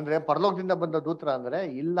ಅಂದ್ರೆ ಪರಲೋಕದಿಂದ ಬಂದ ದೂತರ ಅಂದ್ರೆ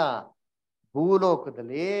ಇಲ್ಲ,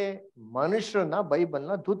 ಭೂಲೋಕದಲ್ಲಿ ಮನುಷ್ಯರನ್ನ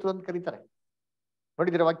ಬೈಬಲ್ನ ದೂತರು ಅಂತ ಕರೀತಾರೆ.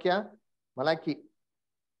 ನೋಡಿದಿರ ವಾಕ್ಯ ಮಲಾಕಿ,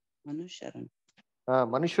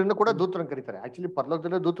 ಮನುಷ್ಯರನ್ನು ಕೂಡ ದೂತರನ್ನು ಕರೀತಾರೆ. ಆಕ್ಚುಲಿ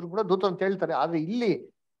ಪರಲೋಕದಲ್ಲಿ ದೂತರು ಕೂಡ ದೂತ ಅಂತ ಹೇಳ್ತಾರೆ, ಆದ್ರೆ ಇಲ್ಲಿ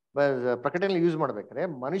ಪ್ರಕಟಣೆಯಲ್ಲಿ ಯೂಸ್ ಮಾಡ್ಬೇಕಾದ್ರೆ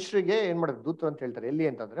ಮನುಷ್ಯರಿಗೆ ಏನ್ ಮಾಡಿದ್ರು ದೂತರು ಅಂತ ಹೇಳ್ತಾರೆ. ಎಲ್ಲಿ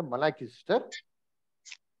ಅಂತಂದ್ರೆ ಮಲಾಕಿ ಸಿಸ್ಟರ್,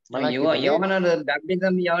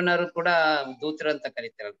 ಬ್ಯಾಪ್ಟಿಸಮ್ ಯವನರು ಕೂಡ ದೂತರು ಅಂತ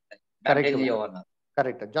ಕರೀತಾರೆ.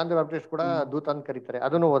 ಕರೆಕ್ಟ್. ಜಾನ್ ದ ಬ್ಯಾಪ್ಟಿಸ್ಟ್ ಕೂಡ ದೂತ ಅಂತ ಕರೀತಾರೆ,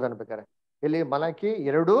 ಅದನ್ನು ಓದೋಣ ಬೇಕಾರೆ. ಇಲ್ಲಿ ಮಲಾಕಿ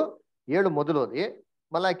 2:7 ಮೊದಲು ಓದಿ,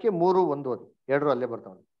 ಮಲಾಕಿ 3:1 ಓದಿ. 2 ಅಲ್ಲೇ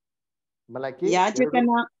ಬರ್ತಾವ. ಮಲಾಕಿ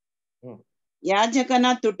ಯಾಜಕನ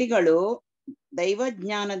ತುಟಿಗಳು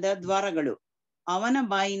ದೈವಜ್ಞಾನದ ದ್ವಾರಗಳು, ಅವನ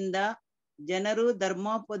ಬಾಯಿಂದ ಜನರು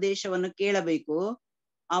ಧರ್ಮೋಪದೇಶವನ್ನು ಕೇಳಬೇಕು.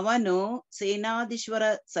 ಅವನು ಸೇನಾಧೀಶ್ವರ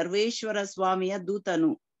ಸರ್ವೇಶ್ವರ ಸ್ವಾಮಿಯ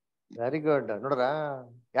ದೂತನು. Very good. ನೋಡ್ರ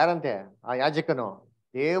ಯಾರಂತೆ ಆ ಯಾಜಕನು?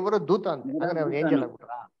 ದೇವರ ದೂತ ಅಂತೆ. ಅಂದ್ರೆ ಅವ್ನು ಏಂಜಲ್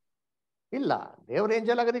ಆಗ್ಬಿಟ್ರ? ಇಲ್ಲ, ದೇವ್ರ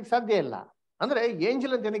ಏಂಜಲ್ ಆಗೋದಕ್ಕೆ ಸಾಧ್ಯ ಇಲ್ಲ. ಅಂದ್ರೆ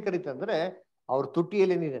ಏಂಜಲ್ ಅಂತ ಏನಕ್ಕೆ ಕರೀತಾರೆ ಅಂದ್ರೆ ಅವ್ರ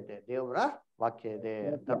ತುಟಿಯಲ್ಲಿ ಏನಿದೆ? ದೇವರ ವಾಕ್ಯ ಇದೆ,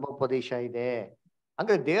 ಧರ್ಮೋಪದೇಶ ಇದೆ.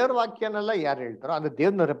 ಅಂದ್ರೆ ದೇವ್ರ ವಾಕ್ಯನೆಲ್ಲ ಯಾರು ಹೇಳ್ತಾರೋ ಅಂದ್ರೆ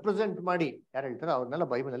ದೇವ್ರನ್ನ ರೆಪ್ರೆಸೆಂಟ್ ಮಾಡಿ ಯಾರು ಹೇಳ್ತಾರೋ ಅವ್ರನ್ನೆಲ್ಲ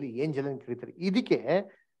ಬೈಬಲ್ ಅಲ್ಲಿ ಏಂಜಲ್ ಅಂತ ಕರೀತಾರೆ. ಇದಕ್ಕೆ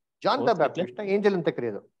ಜಾನ್ ದ ಬ್ಯಾಪ್ಟಿಸ್ಟ್ ನ ಏಂಜಲ್ ಅಂತ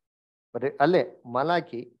ಕರೆಯೋದು. ಅಲ್ಲೇ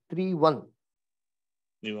ಮಲಾಕಿ 3:1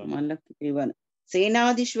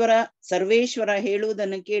 ಸೇನಾಧೀಶ್ವರ ಸರ್ವೇಶ್ವರ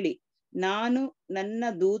ಹೇಳುವುದನ್ನು ಕೇಳಿ ನಾನು ನನ್ನ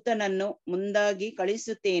ದೂತನನ್ನು ಮುಂದಾಗಿ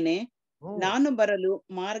ಕಳಿಸುತ್ತೇನೆ. ನಾನು ಬರಲು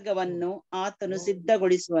ಮಾರ್ಗವನ್ನು ಆತನು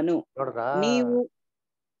ಸಿದ್ಧಗೊಳಿಸುವನು. ನೋಡ್ರಾ, ನೀವು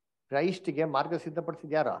ಕ್ರೈಸ್ಟ್ಗೆ ಮಾರ್ಗ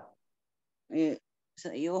ಸಿದ್ಧಪಡಿಸಿದ್ಯಾರ?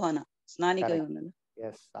 ಯೋಹಾನ, ಸ್ನಾನಿಕ ಯೋಹಾನ.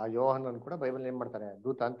 ಎಸ್, ಆ ಯೋಹಾನನ್ ಕೂಡ ಬೈಬಲ್ ಏನ್ ಮಾಡ್ತಾರೆ,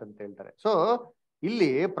 ದೂತ ಅಂತ ಹೇಳ್ತಾರೆ. ಸೊ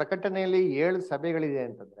ಇಲ್ಲಿ ಪ್ರಕಟಣೆಯಲ್ಲಿ 7 ಸಭೆಗಳಿದೆ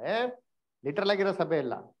ಅಂತಂದ್ರೆ ಲಿಟರಲ್ ಆಗಿರೋ ಸಭೆ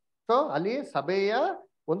ಇಲ್ಲ. ಸೊ ಅಲ್ಲಿ ಸಭೆಯ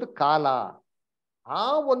ಒಂದು ಕಾಲ, ಆ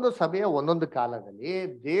ಒಂದು ಸಭೆಯ ಒಂದೊಂದು ಕಾಲದಲ್ಲಿ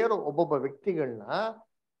ದೇವರು ಒಬ್ಬೊಬ್ಬ ವ್ಯಕ್ತಿಗಳನ್ನ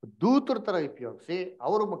ದೂತರ ತರ ಉಪಯೋಗಿಸಿ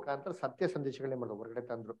ಅವ್ರ ಮುಖಾಂತರ ಸತ್ಯ ಸಂದೇಶಗಳನ್ನ ಮಾಡೋದು ಹೊರಗಡೆ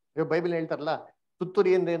ತಂದ್ರು. ಇವಾಗ ಬೈಬಲ್ ಹೇಳ್ತಾರಲ್ಲ,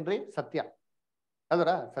 ತುತ್ತೂರಿ ಅಂದೇನ್ರಿ ಸತ್ಯ ಅಲ್ರ,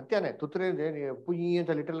 ಸತ್ಯನೇ. ತುತ್ತೂರಿ ಅಂದ್ರೆ ಪುಯಿ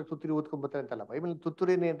ಅಂತ ಲಿಟರಲ್ ತುತ್ತೂರಿ ಊದ್ಕೊಂಡ್ಬರ್ತಾರೆ ಅಂತಲ್ಲ, ಬೈಬಲ್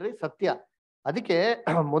ತುತ್ತೂರಿ ಏನ್ರಿ ಸತ್ಯ. ಅದಕ್ಕೆ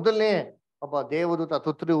ಮೊದಲನೇ ಒಬ್ಬ ದೇವದೂತ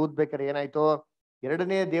ತುತ್ತೂರಿ ಊದ್ಬೇಕಾರೆ ಏನಾಯ್ತು,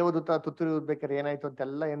 ಎರಡನೇ ದೇವದೂತ ತುತ್ತೂರಿ ಊದ್ಬೇಕಾರೆ ಏನಾಯ್ತು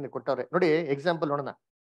ಅಂತೆಲ್ಲ ಏನ್ ಕೊಟ್ಟವ್ರೆ ನೋಡಿ. ಎಕ್ಸಾಂಪಲ್ ನೋಡೋಣ,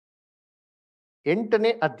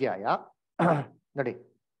 8ನೇ ಅಧ್ಯಾಯ ನೋಡಿ,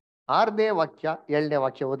 6ನೇ ವಾಕ್ಯ 7ನೇ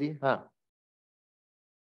ವಾಕ್ಯ ಓದಿ.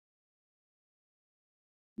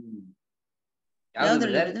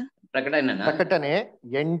 ಪ್ರಕಟಣೆ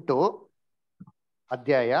 8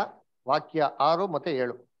 ಅಧ್ಯಾಯ ವಾಕ್ಯ 6 ಮತ್ತೆ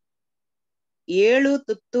 7. 7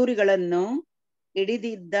 ತುತ್ತೂರಿಗಳನ್ನು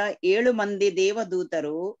ಹಿಡಿದಿದ್ದ 7 ಮಂದಿ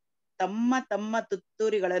ದೇವದೂತರು ತಮ್ಮ ತಮ್ಮ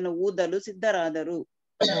ತುತ್ತೂರಿಗಳನ್ನು ಊದಲು ಸಿದ್ಧರಾದರು.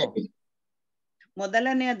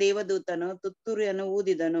 ಮೊದಲನೆಯ ದೇವದೂತನು ತುತ್ತೂರಿಯನ್ನು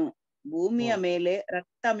ಊದಿದನು. ಭೂಮಿಯ ಮೇಲೆ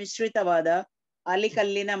ರಕ್ತ ಮಿಶ್ರಿತವಾದ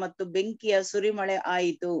ಆಲಿಕಲ್ಲಿನ ಮತ್ತು ಬೆಂಕಿಯ ಸುರಿಮಳೆ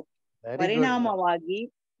ಆಯಿತು. ಪರಿಣಾಮವಾಗಿ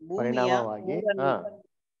ಭೂಮಿಯ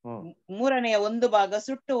ಮೂರನೆಯ ಒಂದು ಭಾಗ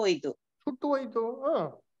ಸುಟ್ಟು ಹೋಯಿತು.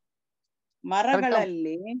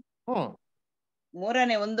 ಮರಗಳಲ್ಲಿ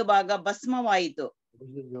ಮೂರನೇ ಒಂದು ಭಾಗ ಭಸ್ಮವಾಯಿತು.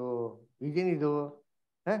 ಇದೇನಿದು?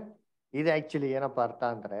 ಇದು ಆಕ್ಚುಲಿ ಏನಪ್ಪ ಅರ್ಥ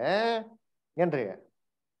ಅಂದ್ರೆ ಏನ್ರಿ,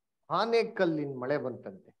 ಆನೆಕಲ್ಲಿನ ಮಳೆ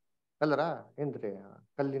ಬಂತಂತೆ ಅಲ್ಲರ, ಏನ್ರಿ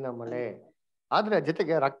ಕಲ್ಲಿನ ಮಳೆ, ಆದ್ರೆ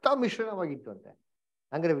ಜೊತೆಗೆ ರಕ್ತ ಮಿಶ್ರಣವಾಗಿತ್ತು ಅಂತೆ.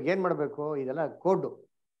 ಹಂಗಾರೆ ಏನ್ ಮಾಡ್ಬೇಕು, ಇದೆಲ್ಲ ಕೋಡ್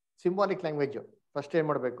ಸಿಂಬಾಲಿಕ್ ಲ್ಯಾಂಗ್ವೇಜ್. ಫಸ್ಟ್ ಏನ್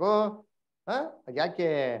ಮಾಡ್ಬೇಕು, ಯಾಕೆ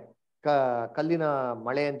ಕಲ್ಲಿನ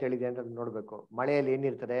ಮಳೆ ಅಂತ ಹೇಳಿದೆ ಅಂತ ನೋಡ್ಬೇಕು. ಮಳೆಯಲ್ಲಿ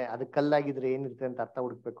ಏನಿರ್ತದೆ, ಅದು ಕಲ್ಲಾಗಿದ್ರೆ ಏನಿರ್ತದೆ ಅಂತ ಅರ್ಥ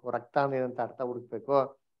ಹುಡುಕ್ಬೇಕು, ರಕ್ತ ಏನಂತ ಅರ್ಥ ಹುಡುಕ್ಬೇಕು.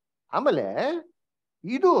 ಆಮೇಲೆ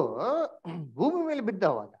ಇದು ಭೂಮಿ ಮೇಲೆ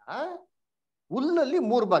ಬಿದ್ದವಾಗ ಹುಲ್ಲಲ್ಲಿ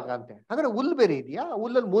 3 ಭಾಗ ಅಂತೆ. ಅಂದ್ರೆ ಹುಲ್ಲು ಬೇರೆ ಇದೆಯಾ,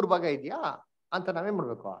 ಹುಲ್ಲಲ್ಲಿ 3 ಭಾಗ ಇದೆಯಾ ಅಂತ ನಾವೇನ್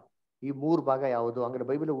ಮಾಡ್ಬೇಕು, ಈ 3 ಭಾಗ ಯಾವುದು ಅಂದ್ರೆ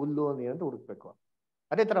ಬೈಬಲ್ ಹುಲ್ಲು ಅಂತ ಹುಡುಕ್ಬೇಕು.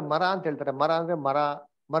 ಅದೇ ತರ ಮರ ಅಂತ ಹೇಳ್ತಾರೆ, ಮರ ಅಂದ್ರೆ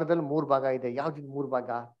ಮರದಲ್ಲಿ 3 ಭಾಗ ಇದೆ. ಯಾವ್ದು 3 ಭಾಗ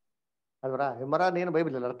ಅಲ್ವರ? ಮರ ಏನು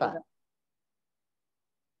ಬೈಬಲ್ ಅಲ್ಲಿ ಅರ್ಥ?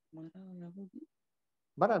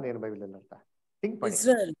 ಮರ ಏನು ಬೈಬಲ್ ಅಲ್ಲಿ ಅರ್ಥ? ಥಿಂಕ್ ಮಾಡಿ.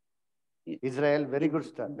 Israel, very good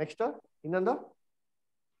star. Next ಇನ್ನೊಂದು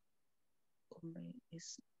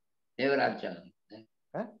ದೇವರಾಜ್ಯ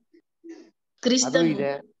ಅದು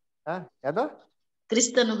ಇದೆ. ಯಾವ್ದು?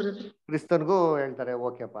 ಕ್ರಿಸ್ತನ್ಗೂ ಹೇಳ್ತಾರೆ.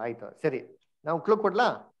 ಓಕೆಪ್ಪ, ಆಯ್ತು, ಸರಿ. ನಾವು ಕ್ಲೂ ಕೊಡ್ಲಾ?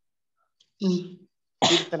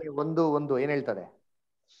 ಕೀರ್ತನೆ 1:1 ಏನ್ ಹೇಳ್ತಾರೆ?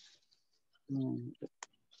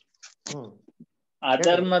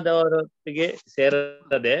 ಅಧರ್ಮದವರೊಟ್ಟಿಗೆ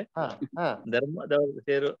ಸೇರದೆ ಧರ್ಮದವರು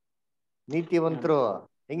ಸೇರು. ನೀತಿವಂತರು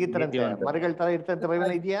ಹೆಂಗಿರ್ತಾರಂತೆ? ಮರಗಳ ತರ ಇರ್ತಾರಂತೆ.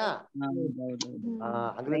 ಬೈಬಲ್ ಇದೆಯಾ?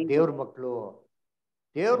 ಅಂದ್ರೆ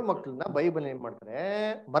ದೇವ್ರ ಮಕ್ಳನ್ನ ಬೈಬಲ್ ಏನ್ ಮಾಡ್ತಾರೆ,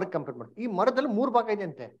 ಮರ ಕಂಪೇರ್ ಮಾಡ್ತಾರೆ. ಈ ಮರದಲ್ಲಿ 3 ಭಾಗ ಇದೆ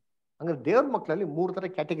ಅಂತೆ. ಹಂಗಾರೆ ದೇವ್ರ ಮಕ್ಳಲ್ಲಿ 3 ತರ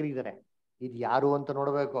ಕ್ಯಾಟಗರಿ ಇದಾರೆ. ಇದು ಯಾರು ಅಂತ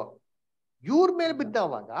ನೋಡ್ಬೇಕು. ಇವ್ರ ಮೇಲೆ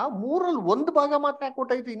ಬಿದ್ದವಾಗ 3ರಲ್ಲಿ 1 ಭಾಗ ಮಾತ್ರ ಯಾಕೆ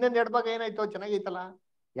ಕೊಟ್ಟಾಯ್ತು, ಇನ್ನೊಂದ್ 2 ಭಾಗ ಏನಾಯ್ತು? ಚೆನ್ನಾಗೈತಲ್ಲ,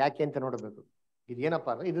 ಯಾಕೆ ಅಂತ ನೋಡ್ಬೇಕು. ಇದೇನಪ್ಪ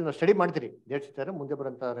ಅಂದ್ರೆ ಇದನ್ನ ಸ್ಟಡಿ ಮಾಡ್ತೀರಿ ದೇವ್ರ ಮುಂದೆ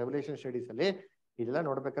ಬರೋಂತ ರೆವಲ್ಯೂಷನ್ ಸ್ಟಡೀಸ್ ಅಲ್ಲಿ ಇದೆಲ್ಲ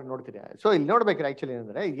ನೋಡ್ಬೇಕಾದ್ರೆ ನೋಡ್ತೀರಿ. ಸೊ ಇಲ್ಲಿ ನೋಡ್ಬೇಕಾದ್ರೆ ಆಕ್ಚುಲಿ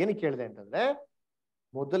ಏನಂದ್ರೆ ಏನಕ್ಕೆ ಹೇಳಿದೆ ಅಂತಂದ್ರೆ,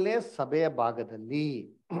 ಮೊದಲನೇ ಸಭೆಯ ಭಾಗದಲ್ಲಿ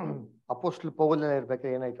ಅಪೋಸ್ಟಲ್ ಪೌಲ್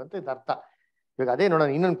ಇರ್ಬೇಕಾದ್ರೆ ಏನಾಯ್ತು ಅಂತ ಇದು ಅರ್ಥ. ಇವಾಗ ಅದೇ ನೋಡೋಣ,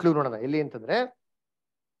 ಇನ್ನೊಂದು ಕ್ಲೂ ನೋಡೋಣ. ಎಲ್ಲಿ ಅಂತಂದ್ರೆ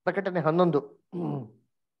ಪ್ರಕಟಣೆ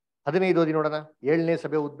 11:15 ಓದಿ ನೋಡೋಣ. 7ನೇ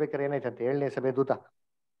ಸಭೆ ಉದ್ಬೇಕಾರೆ ಏನಾಯ್ತಂತೆ? 7ನೇ ಸಭೆ ದೂತ,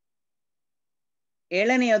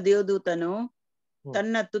 7ನೆಯ ದೇವದೂತನು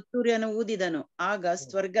ತನ್ನ ತುತ್ತೂರಿಯನ್ನು ಊದಿದನು. ಆಗ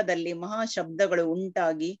ಸ್ವರ್ಗದಲ್ಲಿ ಮಹಾ ಶಬ್ದಗಳು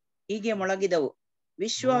ಉಂಟಾಗಿ ಹೀಗೆ ಮೊಳಗಿದವು: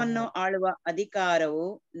 ವಿಶ್ವವನ್ನು ಆಳುವ ಅಧಿಕಾರವು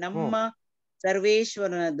ನಮ್ಮ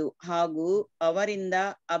ಸರ್ವೇಶ್ವರನದು ಹಾಗೂ ಅವರಿಂದ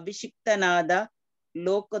ಅಭಿಷಿಕ್ತನಾದ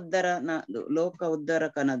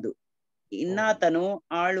ಲೋಕೋದ್ಧಾರಕನದು. ಇನ್ನಾತನು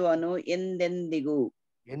ಆಳುವನು ಎಂದೆಂದಿಗೂ.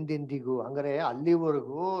 ಹಂಗಾರೆ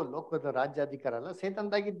ಅಲ್ಲಿವರೆಗೂ ಲೋಕದ ರಾಜ್ಯಾಧಿಕಾರ ಎಲ್ಲ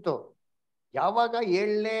ಸೇತಂದಾಗಿತ್ತು. ಯಾವಾಗ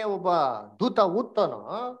 7ನೇ ಒಬ್ಬ ದೂತ ಊದ್ತಾನೋ,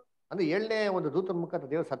 ಅಂದ್ರೆ 7ನೇ ಒಂದು ದೂತನ ಮುಖಾಂತರ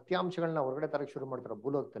ದೇವ್ರ ಸತ್ಯಾಂಶಗಳನ್ನ ಹೊರಗಡೆ ತರಕ್ ಶುರು ಮಾಡ್ತಾರ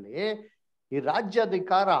ಭೂಲೋಕದಲ್ಲಿ. ಈ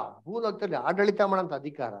ರಾಜ್ಯಾಧಿಕಾರ, ಭೂಲೋಕದಲ್ಲಿ ಆಡಳಿತ ಮಾಡೋಂಥ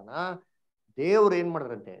ಅಧಿಕಾರನ ದೇವ್ರು ಏನ್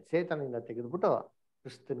ಮಾಡಿದ್ರಂತೆ, ಸೇತನಿಂದ ತೆಗೆದ್ಬಿಟ್ಟು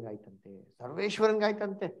ಕ್ರಿಸ್ತನ್ಗಾಯ್ತಂತೆ,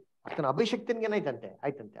 ಸರ್ವೇಶ್ವರನ್ಗಾಯ್ತಂತೆ, ಆತನ ಅಭಿಷಕ್ತನ್ಗೆ ಏನಾಯ್ತಂತೆ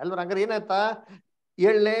ಆಯ್ತಂತೆ ಅಲ್ವ. ಹಂಗಾರೆ ಏನಾಯ್ತಾ,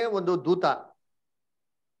 7ನೇ ಒಂದು ದೂತ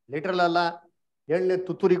ಲಿಟ್ರಲ್ ಅಲ್ಲ, 7ನೇ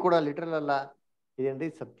ತುತ್ತೂರಿ ಕೂಡ ಲಿಟ್ರಲ್ ಅಲ್ಲ. ಇದೇನ್ರಿ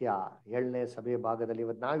ಸತ್ಯ. 7ನೇ ಸಭೆ ಭಾಗದಲ್ಲಿ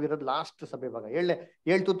ಇವತ್ತು ನಾವಿರೋದು ಲಾಸ್ಟ್ ಸಭೆ ಭಾಗ.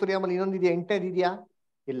 7 ತುತ್ತೂರಿ ಆಮೇಲೆ ಇನ್ನೊಂದು ಇದೆಯಾ? 8ನೇದು ಇದೆಯಾ?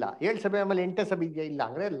 ಇಲ್ಲ. 7 ಸಭೆ ಆಮೇಲೆ 8ನೇ ಸಭೆ ಇದೆಯಾ? ಇಲ್ಲ.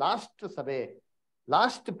 ಅಂದ್ರೆ ಲಾಸ್ಟ್ ಸಭೆ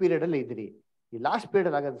ಲಾಸ್ಟ್ ಪೀರಿಯಡ್ ಅಲ್ಲಿ ಇದ್ದೀರಿ. ಈ ಲಾಸ್ಟ್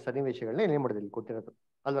ಪೀರಿಯಡ್ ಆಗದ ಸನ್ನಿವೇಶಗಳನ್ನ ಏನ್ ಮಾಡಿದ್ರು ಇಲ್ಲಿ ಕೊಟ್ಟಿರೋದು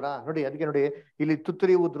ಅಲ್ವರ. ನೋಡಿ ಅದಕ್ಕೆ ನೋಡಿ ಇಲ್ಲಿ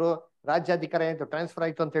ತುತ್ತೂರಿ ಊದ್ರು, ರಾಜ್ಯಾಧಿಕಾರ ಆಯ್ತು, ಟ್ರಾನ್ಸ್ಫರ್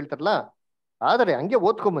ಆಯ್ತು ಅಂತ ಹೇಳ್ತಾರಲ್ಲ. ಆದರೆ ಹಂಗೆ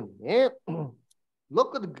ಓದ್ಕೊಂಬನ್ನಿ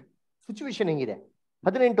ಲೋಕದ ಸಿಚುವೇಶನ್ ಹೆಂಗಿದೆ.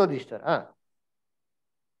 18 ಓದಿ ಇಷ್ಟ.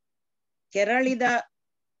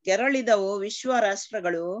 ಕೆರಳಿದವು ವಿಶ್ವ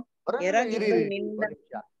ರಾಷ್ಟ್ರಗಳು, ಎರಗಿದ್ದು ನಿನ್ನ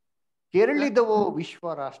ಕೆರಳಿದವು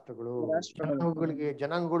ವಿಶ್ವ ರಾಷ್ಟ್ರಗಳು,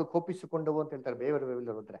 ಜನಾಂಗಗಳು ಕೋಪಿಸಿಕೊಂಡವು ಅಂತ ಹೇಳ್ತಾರೆ ಬೇರೆ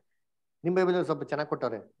ಬೈಬಲ್ ಹೋದ್ರೆ. ನಿಮ್ ಬೈಬಲ್ ಸ್ವಲ್ಪ ಚೆನ್ನಾಗಿ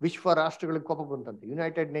ಕೊಟ್ಟವ್ರೆ. ವಿಶ್ವ ರಾಷ್ಟ್ರಗಳಿಗೆ ಕೋಪ ಬಂತಂತೆ,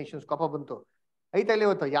 ಯುನೈಟೆಡ್ ನೇಷನ್ಸ್ ಕೋಪ ಬಂತು. ಐತಾ ಇಲ್ಲಿ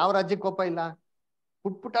ಇವತ್ತು ಯಾವ ರಾಜ್ಯಕ್ಕೆ ಕೋಪ ಇಲ್ಲ?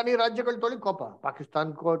 ಪುಟ್ಪುಟಾಣಿ ರಾಜ್ಯಗಳು ತೊಳಿ ಕೋಪ,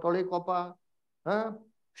 ಪಾಕಿಸ್ತಾನ್ ತೊಳಿ ಕೋಪ,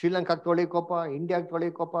 ಶ್ರೀಲಂಕಾಕ್ ತೊಳಿ ಕೋಪ, ಇಂಡಿಯಾಗ್ ತೊಳಿ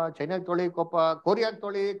ಕೋಪ, ಚೈನಾಗ್ ತೊಳಿ ಕೋಪ, ಕೊರಿಯಾಗ್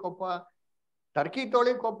ತೊಳಿ ಕೋಪ, ಟರ್ಕಿ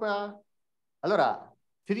ತೊಳಿ ಕೋಪ ಅಲ್ಲರ,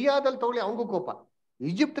 ಸಿರಿಯಾದಲ್ಲಿ ತಗೊಳ್ಳಿ ಅವಂಗೂ ಕೋಪ,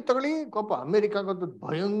 ಈಜಿಪ್ಟ್ ತಗೊಳ್ಳಿ ಕೋಪ, ಅಮೆರಿಕಾಗಂತೂ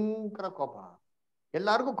ಭಯಂಕರ ಕೋಪ,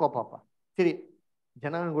 ಎಲ್ಲಾರ್ಗೂ ಕೋಪಪ್ಪ. ಸರಿ,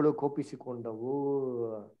 ಜನಾಂಗಗಳು ಕೋಪಿಸಿಕೊಂಡವು.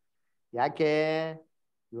 ಯಾಕೆ?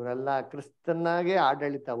 ಇವರೆಲ್ಲ ಕ್ರಿಸ್ತನಾಗೆ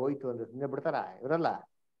ಆಡಳಿತ ಹೋಯ್ತು ಅಂದ್ರೆ ಸುಮ್ಮನೆ ಬಿಡ್ತಾರ? ಇವರೆಲ್ಲ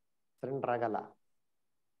ಸರೆಂಡರ್ ಆಗಲ್ಲ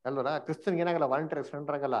ಅಲ್ವರ. ಕ್ರಿಸ್ತನ್ಗೆ ಏನಾಗಲ್ಲ, ವಾಲಂಟಿಯರ್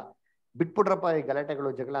ಸರೆಂಡರ್ ಆಗಲ್ಲ. ಬಿಟ್ಬಿಟ್ರಪ್ಪ ಈ ಗಲಾಟೆಗಳು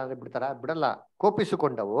ಜಗಳ ಅಂದ್ರೆ ಬಿಡ್ತಾರ? ಬಿಡಲ್ಲ.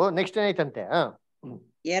 ಕೋಪಿಸಿಕೊಂಡವು. ನೆಕ್ಸ್ಟ್ ಏನಾಯ್ತಂತೆ?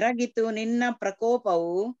 ಎರಗಿತು ನಿನ್ನ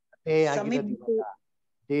ಪ್ರಕೋಪವು,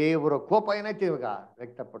 ದೇವರ ಕೋಪ ಏನಾಯ್ತು ಇವಾಗ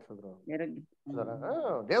ವ್ಯಕ್ತಪಡಿಸಿದ್ರು.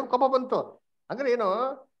 ದೇವ್ರ ಕೋಪ ಬಂತು ಅಂದ್ರೆ ಏನು?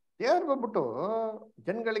 ದೇವ್ರು ಬಂದ್ಬಿಟ್ಟು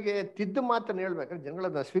ಜನಗಳಿಗೆ ತಿದ್ದು ಮಾತನ್ನ ಹೇಳ್ಬೇಕಾದ್ರೆ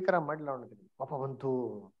ಜನಗಳನ್ನ ಸ್ವೀಕಾರ ಮಾಡಿಲ್ಲ. ಅವನಿಗೆ ಕೋಪ ಬಂತು.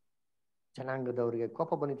 ಜನಾಂಗದವ್ರಿಗೆ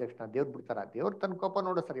ಕೋಪ ಬಂದಿದ ತಕ್ಷಣ ದೇವ್ರು ಬಿಡ್ತಾರ? ದೇವ್ರ ತನ್ನ ಕೋಪ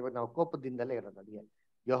ನೋಡು ಸರ್. ಇವಾಗ ನಾವು ಕೋಪದಿಂದಲೇ ಇರೋದು. ಅದೇ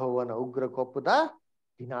ಯೆಹೋವನ ಉಗ್ರ ಕೋಪದ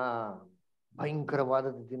ದಿನ, ಭಯಂಕರವಾದ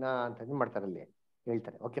ದಿನ ಅಂತ ಏನ್ ಮಾಡ್ತಾರೆ ಅಲ್ಲಿ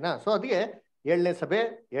ಹೇಳ್ತಾರೆ. ಓಕೆನಾ? ಸೊ ಅದಕ್ಕೆ 7ನೇ ಸಭೆ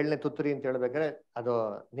 7ನೇ ತುತ್ತೂರಿ ಅಂತ ಹೇಳ್ಬೇಕಾದ್ರೆ ಅದು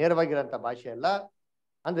ನೇರವಾಗಿರೋಂಥ ಭಾಷೆ ಅಲ್ಲ.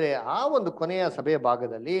 ಅಂದ್ರೆ ಆ ಒಂದು ಕೊನೆಯ ಸಭೆಯ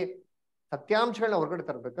ಭಾಗದಲ್ಲಿ ಸತ್ಯಾಂಶಗಳನ್ನ ಹೊರಗಡೆ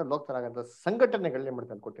ತರಬೇಕಾದ್ರೆ ಲೋಕತರಾಗಂತ ಸಂಘಟನೆಗಳನ್ನ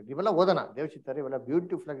ಮಾಡ್ತಾರೆ ಕೊಟ್ಟಿದ್ದು. ಇವೆಲ್ಲ ಓದೋಣ, ದೇವಚಿತ್ತಾರೆ, ಇವೆಲ್ಲ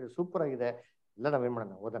ಬ್ಯೂಟಿಫುಲ್ ಆಗಿದೆ, ಸೂಪರ್ ಆಗಿದೆ. ಎಲ್ಲ ನಾವೇನ್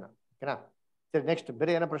ಮಾಡೋಣ, ಓದೋಣ. ಓಕೆನಾ? ಸರಿ, ನೆಕ್ಸ್ಟ್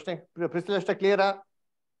ಬೇರೆ ಏನೋ ಪ್ರಶ್ನೆ? ಪ್ರಿಸ್ಲ್ ಅಷ್ಟೇ ಕ್ಲಿಯರಾ?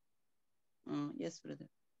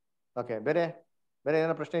 ಓಕೆ, ಬೇರೆ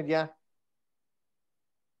ಏನೋ ಪ್ರಶ್ನೆ ಇದೆಯಾ?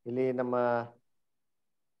 ಇಲ್ಲಿ ನಮ್ಮ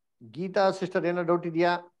ಗೀತಾ ಸಿಸ್ಟರ್ ಏನೋ ಡೌಟ್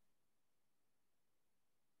ಇದೆಯಾ?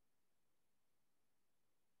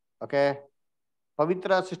 ಓಕೆ,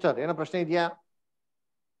 ಪವಿತ್ರ ಸಿಸ್ಟರ್ ಏನೋ ಪ್ರಶ್ನೆ ಇದೆಯಾ?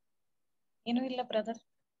 ಏನೂ ಇಲ್ಲ ಬ್ರದರ್.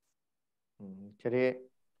 ಸರಿ,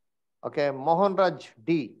 okay. Mohan Raj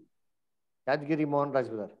D, Yadgir Mohan Raj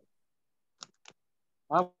brother.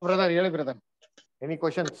 Brother ಹೇಳಿ ಬ್ರದರ್. Any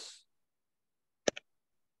questions?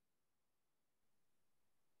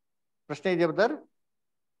 ಪ್ರಶ್ನೆ ಇದೆಯಾ ಬ್ರದರ್?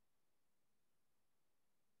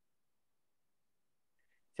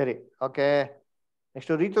 ಸರಿ, ಓಕೆ.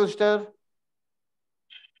 Next Ritu sister.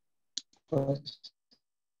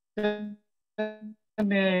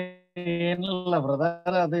 ಏನಿಲ್ಲ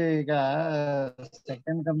ಬ್ರದರ್, ಅದು ಈಗ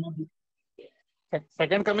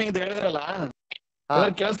ಸೆಕೆಂಡ್ ಕಮಿಂಗ್ ಹೇಳಿದ್ರಲ್ಲ,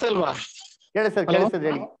 ಕೇಳಿಸ್ತಾ ಇಲ್ವಾ? ಕೇಳಿಸ್ತದೆ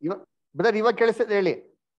ಹೇಳಿ ಬ್ರದರ್, ಇವಾಗ ಕೇಳಿಸ್ತದೆ ಹೇಳಿ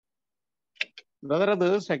ಬ್ರದರ್. ಅದು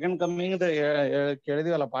ಸೆಕೆಂಡ್ ಕಮಿಂಗ್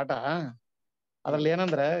ಕೇಳಿದೀವಲ್ಲ ಪಾಠ, ಅದ್ರಲ್ಲಿ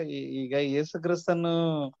ಏನಂದ್ರೆ ಈಗ ಯೇಸು ಕ್ರಿಸ್ತನು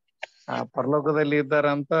ಪರಲೋಕದಲ್ಲಿ ಇದ್ದಾರ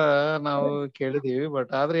ಅಂತ ನಾವು ಕೇಳಿದೀವಿ.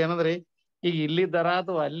 ಬಟ್ ಆದ್ರೆ ಏನಂದ್ರೆ ಈಗ ಇಲ್ಲಿದ್ದಾರ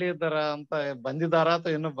ಅಥವಾ ಅಲ್ಲಿ ಇದ್ದಾರ ಅಂತ, ಬಂದಿದ್ದಾರ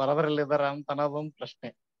ಅಥವಾ ಇನ್ನು ಬರೋದ್ರಲ್ಲಿದ್ದಾರ ಅಂತ ಅನ್ನೋದೊಂದು ಪ್ರಶ್ನೆ.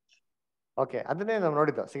 ಓಕೆ, ಅದನ್ನೇ ನಾವು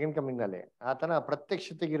ನೋಡಿದ್ದು ಸೆಕೆಂಡ್ ಕಮಿಂಗ್ ನಲ್ಲಿ. ಆತನ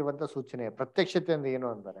ಪ್ರತ್ಯಕ್ಷತೆಗಿರುವಂತ ಸೂಚನೆ. ಪ್ರತ್ಯಕ್ಷತೆ ಅಂದ್ರೆ ಏನು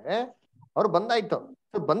ಅಂದರೆ ಅವ್ರು ಬಂದಾಯ್ತು.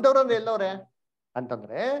 ಬಂದವ್ರಂದ್ರೆ ಎಲ್ಲವ್ರೆ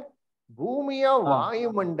ಅಂತಂದ್ರೆ ಭೂಮಿಯ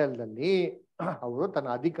ವಾಯುಮಂಡಲದಲ್ಲಿ ಅವರು ತನ್ನ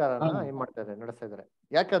ಅಧಿಕಾರನ ಏನ್ ಮಾಡ್ತಾ ಇದ್ದಾರೆ, ನಡೆಸ್ತಾ ಇದಾರೆ.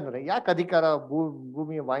 ಯಾಕೆ ಅಧಿಕಾರ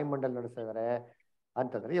ಭೂಮಿಯ ವಾಯುಮಂಡಲ ನಡೆಸ್ತಾ ಇದಾರೆ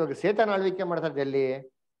ಅಂತಂದ್ರೆ, ಇವಾಗ ಸೇತನ ಆಳ್ವಿಕೆ ಮಾಡ್ತಾ ಇದ್ದಾರೆ ಎಲ್ಲಿ?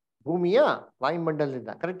 ಭೂಮಿಯ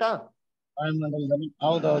ವಾಯುಮಂಡಲದಿಂದ. ಕರೆಕ್ಟಾ?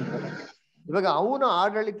 ಹೌದೌದು. ಇವಾಗ ಅವನ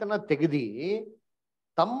ಆಡಳಿತನ ತೆಗೆದಿ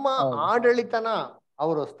ತಮ್ಮ ಆಡಳಿತನ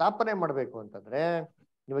ಅವರು ಸ್ಥಾಪನೆ ಮಾಡ್ಬೇಕು ಅಂತಂದ್ರೆ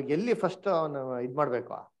ಇವಾಗ ಎಲ್ಲಿ ಫಸ್ಟ್ ಅವನ ಇದ್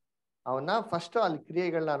ಮಾಡ್ಬೇಕು, ಅವನ್ನ ಫಸ್ಟ್ ಅಲ್ಲಿ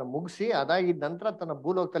ಕ್ರಿಯೆಗಳನ್ನ ಮುಗಿಸಿ ಅದಾಗಿದ್ದ ನಂತರ ತನ್ನ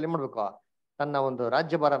ಭೂಲೋಕದಲ್ಲಿ ಮಾಡ್ಬೇಕು, ತನ್ನ ಒಂದು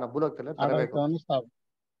ರಾಜ್ಯಭಾರನ ಭೂಲೋಕದಲ್ಲಿ ತರಬೇಕು.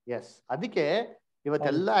 ಎಸ್, ಅದಕ್ಕೆ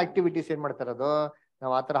ಇವತ್ತೆಲ್ಲಾ ಆಕ್ಟಿವಿಟೀಸ್ ಏನ್ ಮಾಡ್ತಾ ಇರೋದು,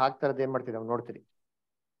 ನಾವ್ ಆತರ ಹಾಕ್ತಾ ಇರೋದು ಏನ್ ಮಾಡ್ತೀವಿ ನಾವು ನೋಡ್ತೀರಿ.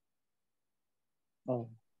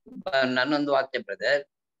 ನನ್ನೊಂದು ವಾಕ್ಯ ಬ್ರದರ್,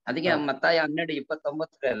 ಅದಕ್ಕೆ ಮತ್ತಾಯ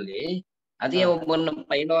 12:29 ಅದೇ ಒಬ್ಬನು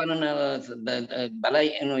ಪೈಲವಾನನ ಬಲ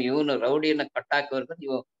ಇವನು ರೌಡಿಯನ್ನ ಕಟ್ಟಾಕಿವರೆಗೂ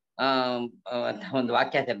ನೀವು ಒಂದು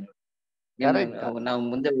ವಾಕ್ಯ ನಾವು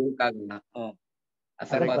ಮುಂದೆ ಹೋಗಕ್ಕಾಗಲ್ಲ.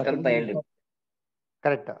 ಹೇಳಿ.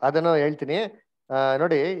 ಕರೆಕ್ಟ್, ಅದನ್ನು ಹೇಳ್ತೀನಿ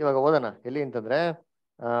ನೋಡಿ. ಇವಾಗ ಓದೋಣ ಎಲ್ಲಿ ಅಂತಂದ್ರೆ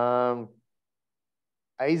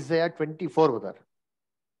ಐಸಯ 24 ಬುಧರ್.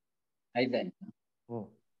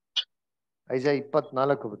 ಐಸಯ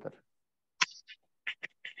 24 ಬುಧರ್.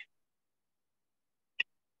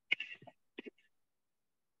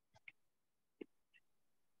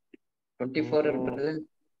 24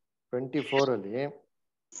 ಅಲ್ಲಿ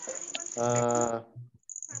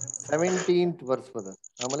 17th ವರ್ಸ್ ಬುಧರ್.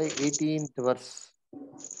 ಆಮೇಲೆ 18th ವರ್ಸ್.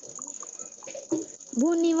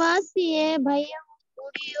 ಭೂನಿವಾಸಿಯೇ, ಭಯವು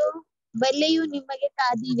ಗುಡಿಯು ಬಲೆಯು ನಿಮಗೆ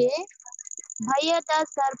ಕಾದಿವೆ. ಭಯದ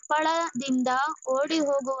ಸರ್ಪಳದಿಂದ ಓಡಿ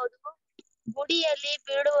ಹೋಗುವನು ಗುಡಿಯಲ್ಲಿ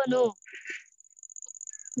ಬೀಳುವನು.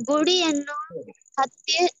 ಗುಡಿಯನ್ನು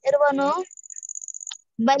ಹತ್ತಿ ಇರುವನು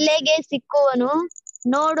ಬಲೆಗೆ ಸಿಕ್ಕುವನು.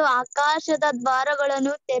 ನೋಡು, ಆಕಾಶದ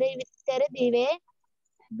ದ್ವಾರಗಳನ್ನು ತೆರೆದಿವೆ,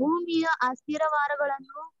 ಭೂಮಿಯ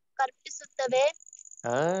ಅಸ್ಥಿರವಾರಗಳನ್ನು ಕಲ್ಪಿಸುತ್ತವೆ.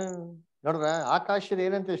 ನೋಡ್ರ, ಆಕಾಶದ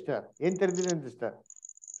ಏನಂತ ಇಷ್ಟ, ಏನ್ ತೆರೆದಿದೆ ಅಂತ ಇಷ್ಟ.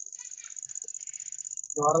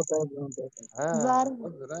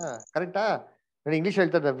 ಕರೆಕ್ಟಾ? ಇಂಗ್ಲಿಷ್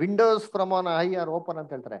ಹೇಳ್ತಾರೆ Windows from on high R open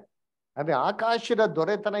ಅಂತ ಹೇಳ್ತಾರೆ. ಅದೇ ಆಕಾಶದ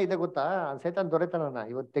ದೊರೆತನ ಇದೆ ಗೊತ್ತಾ, ಸೈತಾನ್ ದೊರೆತನನ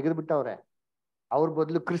ಇವತ್ತು ತೆಗೆದು ಬಿಟ್ಟವ್ರೆ. ಅವ್ರ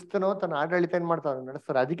ಬದಲು ಕ್ರಿಸ್ತನೋ ತನ್ನ ಆಡಳಿತ ಏನ್ ಮಾಡ್ತಾರೆ,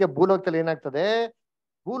 ನಡೆಸ್ತಾರೆ. ಅದಕ್ಕೆ ಭೂಲೋಕದಲ್ಲಿ ಏನಾಗ್ತದೆ,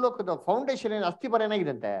 ಭೂಲೋಕದ ಫೌಂಡೇಶನ್ ಏನ್ ಅಸ್ಥಿಪರ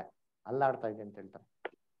ಏನಾಗಿದೆ ಅಂತೆ, ಅಲ್ಲಾಡ್ತಾ ಇದೆ ಅಂತ ಹೇಳ್ತಾರೆ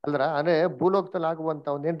ಅಲ್ರ. ಅಂದ್ರೆ ಭೂಲೋಕದಲ್ಲಿ ಆಗುವಂತ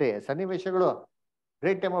ಒಂದೇನ್ರಿ ಸನ್ನಿವೇಶಗಳು,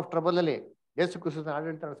 ಗ್ರೇಟ್ ಟೈಮ್ ಆಫ್ ಟ್ರಬಲ್ ಅಲ್ಲಿ ಯೇಸು ಕ್ರಿಸ್ತನ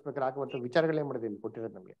ಆಡಳಿತ ನಡೆಸ್ಬೇಕಾದ್ರೆ ಆಗುವಂತ ವಿಚಾರಗಳು ಏನ್ ಮಾಡಿದೆ ಇಲ್ಲಿ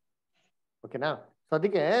ಕೊಟ್ಟಿರೋದು ನಮ್ಗೆ. ಓಕೆನಾ? ಸೊ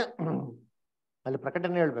ಅದಕ್ಕೆ ಅಲ್ಲಿ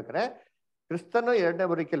ಪ್ರಕಟಣೆ ಹೇಳ್ಬೇಕಾರೆ ಕ್ರಿಸ್ತನು ಎರಡನೇ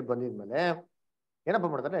ಬರಿಕೆಯಲ್ಲಿ ಬಂದಿದ್ಮೇಲೆ ಏನಪ್ಪ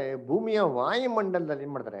ಮಾಡ್ತಾರೆ, ಭೂಮಿಯ ವಾಯುಮಂಡಲದಲ್ಲಿ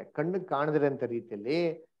ಏನ್ ಮಾಡ್ತಾರೆ, ಕಣ್ಣಿಗೆ ಕಾಣದಿರೋಂಥ ರೀತಿಯಲ್ಲಿ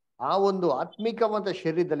ಆ ಒಂದು ಆತ್ಮಿಕವಂತ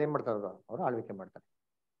ಶರೀರದಲ್ಲಿ ಏನ್ ಮಾಡ್ತಾರೆ ಅವರು ಆಳ್ವಿಕೆ ಮಾಡ್ತಾರೆ.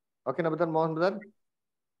 ಓಕೆನಾ brother Mohan brother?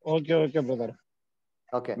 Okay okay brother.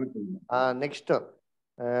 Okay, next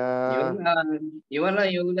ಇವನ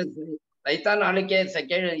ಸೈತಾನ್ ಆಳ್ವಿಕೆ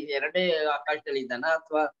ಸೆಕೆಂಡ್ ಎರಡೇ ಆಕಾಶದಲ್ಲಿ ಇದ್ದಾನ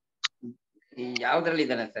ಅಥವಾ ಯಾವ್ದ್ರಲ್ಲಿ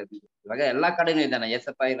ಇದ್ದಾನೆ ಸರ್? ಇವಾಗ ಎಲ್ಲಾ ಕಡೆನೂ ಇದ್ದಾನ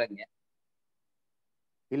ಏಸಪ್ಪ ಇರಂಗೆ?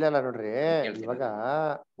 ಇಲ್ಲ ನೋಡ್ರಿ, ಇವಾಗ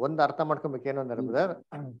ಒಂದ್ ಅರ್ಥ ಮಾಡ್ಕೊಬೇಕು ಏನು ಅಂದ್ರೆ ಬ್ರದರ್,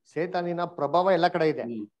 ಸೈತಾನಿನ ಪ್ರಭಾವ ಎಲ್ಲಾ ಕಡೆ ಇದೆ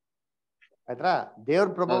ಆಯ್ತಾ, ದೇವ್ರ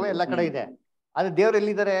ಪ್ರಭಾವ ಎಲ್ಲಾ ಕಡೆ ಇದೆ. ಆದ್ರೆ ದೇವ್ರು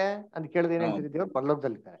ಎಲ್ಲಿದ್ದಾರೆ ಅಂತ ಕೇಳಿದ್ರೆ ಏನ್ ಹೇಳ್ತೀರಿ, ದೇವ್ರು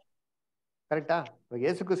ಪರಲೋಕದಲ್ಲಿದ್ದಾರೆ. ಕರೆಕ್ಟಾ? ಇವಾಗ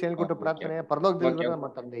ಯೇಸು ಕ್ರಿಸ್ತ ಹೇಳ್ಕೊಟ್ಟು ಪ್ರಾರ್ಥನೆ ಪರಲೋಕದಲ್ಲಿ ನಮ್ಮ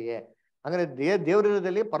ತಂದೆಯೇ, ಅಂದ್ರೆ ದೇವ್ರ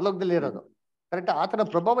ಇರೋದಲ್ಲಿ ಪರಲೋಕದಲ್ಲಿ ಇರೋದು. ಕರೆಕ್ಟಾ? ಆತನ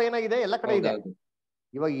ಪ್ರಭಾವ ಏನಾಗಿದೆ, ಎಲ್ಲಾ ಕಡೆ ಇದೆ.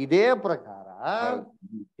 ಇವಾಗ ಇದೇ ಪ್ರಕಾರ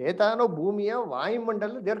ಸೈತಾನು ಭೂಮಿಯ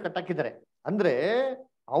ವಾಯುಮಂಡಲ ದೇವ್ರು ಕಟ್ಟಾಕಿದ್ದಾರೆ. ಅಂದ್ರೆ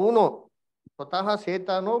ಅವನು ಸ್ವತಃ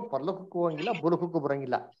ಸೈತಾನು ಪರಲೋಕಕ್ಕೂ ಹೋಗಂಗಿಲ್ಲ, ಭೂಲೋಕಕ್ಕೂ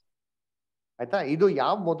ಬರಂಗಿಲ್ಲ. ಆಯ್ತಾ? ಇದು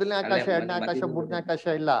ಯಾವ ಮೊದಲನೇ ಆಕಾಶ, ಎರಡನೇ ಆಕಾಶ, ಮೂರನೇ ಆಕಾಶ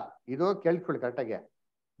ಇಲ್ಲ. ಇದು ಕೇಳ್ಕೊಳ್ಳಿ ಕರೆಕ್ಟಾಗಿ.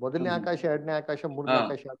 ಮೊದಲನೇ ಆಕಾಶ, ಎರಡನೇ ಆಕಾಶ, ಮೂರನೇ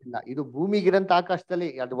ಆಕಾಶ ಇಲ್ಲ. ಇದು ಭೂಮಿಗಿರಂತ ಆಕಾಶದಲ್ಲಿ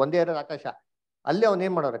ಅದು ಒಂದೇ ಇರೋದು ಆಕಾಶ. ಅಲ್ಲೇ ಅವನ್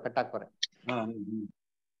ಏನ್ ಮಾಡೋರೆ, ಕಟ್ಟಾಕ್ತಾರೆ.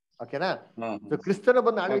 ಓಕೆನಾ? ಕ್ರಿಸ್ತನ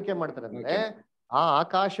ಬಂದು ಆಳ್ವಿಕೆ ಮಾಡ್ತಾರೆ ಅಂದ್ರೆ ಆ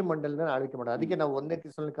ಆಕಾಶ ಮಂಡಲನ ಆಳ್ವಿಕೆ ಮಾಡೋದು. ಅದಕ್ಕೆ ನಾವು 1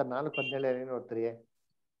 Thessalonians 4:17 ಏನ್ ನೋಡ್ತೀರಿ,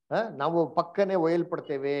 ನಾವು ಪಕ್ಕನೆ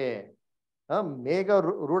ಒಯ್ಯಲ್ಪಡ್ತೇವೆ, ಮೇಘ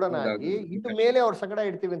ರೂಢನಾಗಿ ಇನ್ನು ಮೇಲೆ ಅವ್ರ ಸಂಗಡ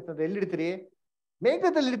ಇಡ್ತೀವಿ ಅಂತಂದ್ರೆ ಎಲ್ಲಿ ಇಡ್ತೀರಿ,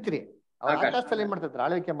 ಮೇಘದಲ್ಲಿ ಇಡ್ತೀರಿ. ಅವ್ರ ಆಕಾಶದಲ್ಲಿ ಏನ್ ಮಾಡ್ತಿರ್ತಾರೆ,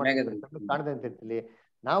 ಆಳ್ವಿಕೆ ಮಾಡ್ತಿರ್ತಾರೆ, ಕಾಣದೆ ಅಂತ ಇರ್ತೀವಿ.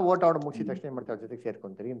 ನಾವು ಓಟ ಆಡ ಮುಗಿಸಿದ ತಕ್ಷಣ ಏನ್ ಮಾಡ್ತೀವಿ, ಅವ್ರ ಜೊತೆಗೆ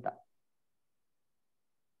ಸೇರ್ಕೊಂತೀರಿ ಅಂತ.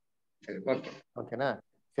 ಓಕೆನಾ?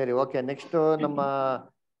 ಸರಿ, ಓಕೆ. ನೆಕ್ಸ್ಟ್ ನಮ್ಮ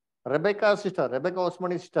ರೆಬೆಕಾ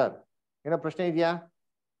ಓಸ್ಮನಿ ಸಿಸ್ಟರ್, ಏನೋ ಪ್ರಶ್ನೆ ಇದೆಯಾ?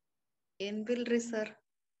 ಏನ್ ಬಿಲ್ರಿ sir.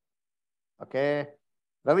 Okay,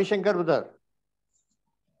 Ravishankar brother.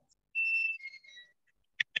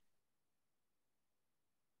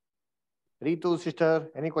 Ritu sister,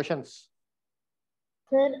 any questions?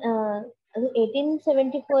 Sir, ಅದು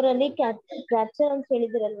 1874 ಅಲ್ಲಿ ಕ್ಯಾಪ್ಚರ್ ಅಂತ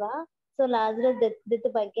ಹೇಳಿದಿರಲ್ವಾ, ಸೊ ಲಾಜರಸ್ ಡೆತ್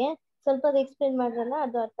ಬಗ್ಗೆ ಸ್ವಲ್ಪ ಎಕ್ಸ್ಪ್ಲೇನ್ ಮಾಡ್ರಲ್ಲ,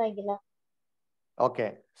 ಅದು ಅರ್ಥ ಆಗಿಲ್ಲ. ಓಕೆ,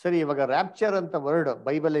 ಸರಿ. ಇವಾಗ ರ್ಯಾಪ್ಚರ್ ಅಂತ ವರ್ಡ್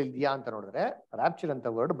ಬೈಬಲ್ ಇದೆಯಾ ಅಂತ ನೋಡಿದ್ರೆ ರ್ಯಾಪ್ಚರ್ ಅಂತ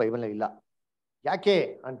ವರ್ಡ್ ಬೈಬಲ್ ಇಲ್ಲ. ಯಾಕೆ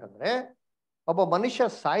ಅಂತಂದ್ರೆ ಒಬ್ಬ ಮನುಷ್ಯ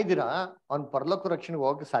ಸಾಯ್ದಿರ ಅವ್ನ ಪರಲೋಕ ರಕ್ಷಣೆಗೆ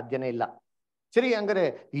ಹೋಗಕ್ಕೆ ಸಾಧ್ಯನೇ ಇಲ್ಲ. ಸರಿ, ಹಂಗಾರೆ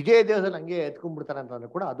ಇದೇ ದೇಹದಲ್ಲಿ ಹಂಗೆ ಎತ್ಕೊಂಡ್ಬಿಡ್ತಾನೆ ಅಂತಂದ್ರೆ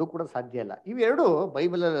ಕೂಡ ಅದು ಕೂಡ ಸಾಧ್ಯ ಇಲ್ಲ. ಇವೆರಡು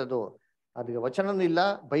ಬೈಬಲ್ ಅದಕ್ಕೆ ವಚನನೂ ಇಲ್ಲ,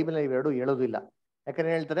 ಬೈಬಲ್ ಇವೆರಡು ಹೇಳೋದು ಇಲ್ಲ.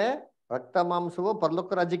 ಯಾಕಂದ್ರೆ ಹೇಳ್ತಾರೆ, ರಕ್ತ ಮಾಂಸವು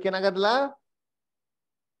ಪರಲೋಕ ರಾಜ್ಯಕ್ಕೆ ಏನಾಗೋದಿಲ್ಲ,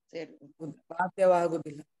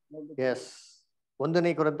 ಪ್ರಾಪ್ಯವಾಗುವುದಿಲ್ಲ. ಎಸ್,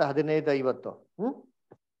 1 ಕೊರಿಂಥ 15:50.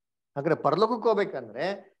 ಹಾಗಾದ್ರೆ ಪರಲೋಕಕ್ಕೆ ಹೋಗ್ಬೇಕಂದ್ರೆ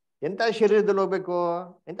ಎಂತ ಶರೀರದಲ್ಲಿ ಹೋಗ್ಬೇಕು,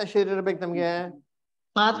 ಎಂತ ಶರೀರ ಇರ್ಬೇಕು ನಮ್ಗೆ,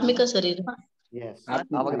 ಆತ್ಮಿಕ ಶರೀರ. ಎಸ್.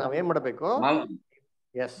 ಅವಾಗ ನಾವೇನ್ ಮಾಡ್ಬೇಕು,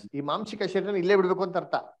 ಎಸ್, ಈ ಮಾಂಸಿಕ ಶರೀರ ಇಲ್ಲೇ ಬಿಡ್ಬೇಕು ಅಂತ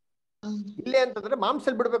ಅರ್ಥ. ಇಲ್ಲೇ ಅಂತಂದ್ರೆ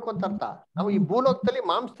ಮಾಂಸದಲ್ಲಿ ಬಿಡ್ಬೇಕು ಅಂತ ಅರ್ಥ. ನಾವು ಈ ಭೂಲೋಕದಲ್ಲಿ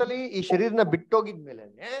ಮಾಂಸದಲ್ಲಿ ಈ ಶರೀರನ ಬಿಟ್ಟೋಗಿದ್ಮೇಲೆ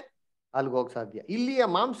ಅಲ್ಲಿಗೆ ಹೋಗಕ್ ಸಾಧ್ಯ. ಇಲ್ಲಿ ಆ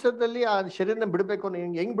ಮಾಂಸದಲ್ಲಿ ಆ ಶರೀರನ ಬಿಡ್ಬೇಕು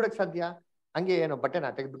ಹೆಂಗ್ ಬಿಡಕ್ ಸಾಧ್ಯ? ಹಂಗೆ ಏನೋ ಬಟ್ಟೆನ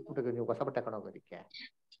ತೆಗೆದು ಬಿಟ್ಬಿಟ್ಟು ನೀವು ಹೊಸ ಬಟ್ಟೆ ಹಾಕೊಂಡು ಹೋಗೋದಿಕ್ಕೆ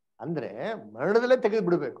ಅಂದ್ರೆ ಮರಣದಲ್ಲೇ ತೆಗೆದು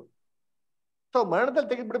ಬಿಡ್ಬೇಕು. ಸೊ ಮರಣದಲ್ಲಿ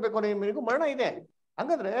ತೆಗೆದು ಬಿಡ್ಬೇಕು ಅನ್ನೋ ನಿಮಗೂ ಮರಣ ಇದೆ.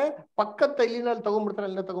 ಹಂಗಂದ್ರೆ ಪಕ್ಕದ ಇಲ್ಲಿನಲ್ಲಿ ತಗೊಂಡ್ಬಿಡ್ತಾರೆ,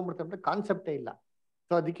 ಅಲ್ಲಿನ ತಗೊಂಡ್ಬಿಡ್ತಾರೆ ಅಂದ್ರೆ ಕಾನ್ಸೆಪ್ಟೇ ಇಲ್ಲ.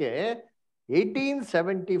 ಸೊ ಅದಕ್ಕೆ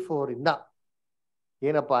 1874 ಇಂದ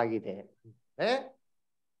ಏನಪ್ಪಾ ಆಗಿದೆ ಅಂದ್ರೆ,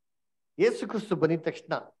 ಯೇಸು ಕ್ರಿಸ್ತು ಬಂದಿದ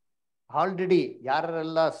ತಕ್ಷಣ ಆಲ್ರೆಡಿ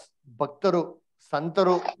ಯಾರೆಲ್ಲ ಭಕ್ತರು,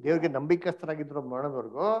 ಸಂತರು, ದೇವರಿಗೆ ನಂಬಿಕಸ್ಥರಾಗಿದ್ರು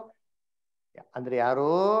ಮರಣದವರೆಗೂ, ಅಂದ್ರೆ ಯಾರು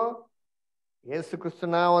ಯೇಸು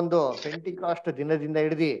ಕ್ರಿಸ್ತನ ಒಂದು ಪೆಂಟಿಕಾಸ್ಟ್ ದಿನದಿಂದ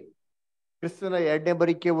ಹಿಡಿದು ಕ್ರಿಸ್ತನ ಎರಡನೇ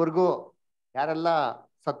ಬರಿಕೆವರೆಗೂ ಯಾರೆಲ್ಲ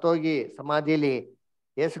ಸತ್ತೋಗಿ ಸಮಾಧಿಯಲ್ಲಿ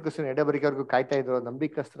ಯೇಸು ಕ್ರಿಸ್ತನ ಎರಡನೇ ಬರಿಕೆವರೆಗೂ ಕಾಯ್ತಾ ಇದ್ರು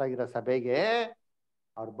ನಂಬಿಕಸ್ಥರಾಗಿರೋ ಸಭೆಗೆ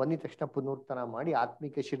ಅವ್ರು ಬಂದಿದ ತಕ್ಷಣ ಪುನರುತ್ಥಾನ ಮಾಡಿ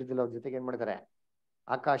ಆತ್ಮಿಕ ಶರೀರದಲ್ಲಿ ಅವ್ರ ಜೊತೆಗೆ ಏನ್ ಮಾಡಿದ್ದಾರೆ,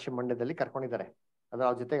 ಆಕಾಶ ಮಂಡಲದಲ್ಲಿ ಕರ್ಕೊಂಡಿದ್ದಾರೆ, ಅದ್ರ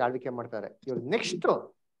ಅವ್ರ ಜೊತೆಗೆ ಆಳ್ವಿಕೆ ಮಾಡ್ತಾರೆ. ಇವ್ರು ನೆಕ್ಸ್ಟ್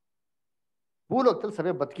ಭೂಲೋಕದಲ್ಲಿ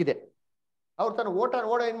ಸಭೆ ಬದುಕಿದೆ. ಅವ್ರು ತನ್ನ ಓಡ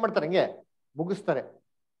ಏನ್ ಮಾಡ್ತಾರೆ, ಹಂಗೆ ಮುಗಿಸ್ತಾರೆ.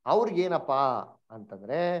 ಅವ್ರಿಗೇನಪ್ಪಾ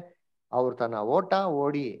ಅಂತಂದ್ರೆ, ಅವ್ರು ತನ್ನ ಓಟ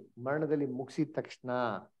ಓಡಿ ಮರಣದಲ್ಲಿ ಮುಗಿಸಿದ ತಕ್ಷಣ,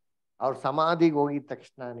 ಅವ್ರ ಸಮಾಧಿಗೆ ಹೋಗಿದ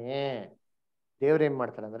ತಕ್ಷಣನೇ ದೇವ್ರೇನ್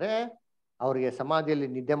ಮಾಡ್ತಾರೆ ಅಂದ್ರೆ, ಅವ್ರಿಗೆ ಸಮಾಧಿಯಲ್ಲಿ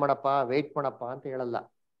ನಿದ್ದೆ ಮಾಡಪ್ಪ, ವೆಯ್ಟ್ ಮಾಡಪ್ಪ ಅಂತ ಹೇಳಲ್ಲ.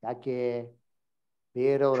 ಯಾಕೆ?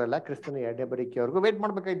 ಬೇರೆಯವರೆಲ್ಲ ಕ್ರಿಸ್ತನ ಎರಡನೇ ಬರಿಕೆವರೆಗೂ ವೆಯ್ಟ್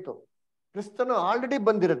ಮಾಡ್ಬೇಕಾಯ್ತು. ಕ್ರಿಸ್ತನು ಆಲ್ರೆಡಿ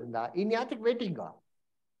ಬಂದಿರೋದ್ರಿಂದ ಇನ್ಯಾತಕ್ಕೆ ವೇಟಿಂಗ್?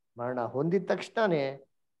 ಮರಣ ಹೊಂದಿದ ತಕ್ಷಣನೇ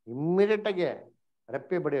ಇಮ್ಮಿಡಿಯೇಟ್ ಆಗಿ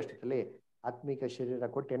ರೆಪ್ಪೆ ಬಡಿಯೋಷ್ಟರಲ್ಲಿ ಆತ್ಮಿಕ ಶರೀರ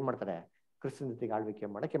ಕೊಟ್ಟು ಏನ್ ಮಾಡ್ತಾರೆ, ಕ್ರಿಸ್ತನ ಜೊತೆಗೆ ಆಳ್ವಿಕೆ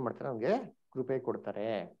ಮಾಡಕ್ಕೆ ಏನ್ ಮಾಡ್ತಾರೆ, ಅವ್ನಿಗೆ ಕೃಪೆ ಕೊಡ್ತಾರೆ.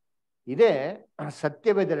 ಇದೇ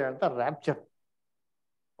ಸತ್ಯವೇದಲ್ಲಿ ಅಂತ ರ್ಯಾಪ್ಚರ್.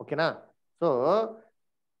 ಓಕೆನಾ? ಸೊ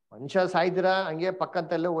ಮನುಷ್ಯ ಸಾಯ್ದಿರ ಹಂಗೆ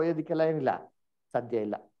ಪಕ್ಕಂತೆಲ್ಲ ಒಯ್ಯೋದಕ್ಕೆಲ್ಲ ಏನಿಲ್ಲ, ಸಾಧ್ಯ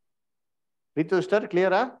ಇಲ್ಲ. ಪ್ರೀತು ಸಿಸ್ಟರ್,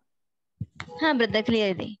 ಕ್ಲಿಯರಾ? ಹಾ ಬ್ರದರ್,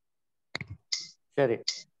 ಕ್ಲಿಯರ್ ಇದೆ. ಸರಿ,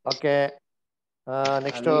 ಓಕೆ.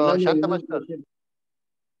 Next Shanthamma sister.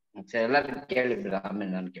 ಎಲ್ಲರೂ ಕೇಳಿದ್ರ,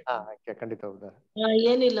 ಆಮೇಲೆ ನಾನು ಹಾ, ಖಂಡಿತ ಬ್ರದರ್.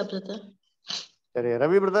 ಏನಿಲ್ಲ ಬ್ರದರ್. ಸರಿ,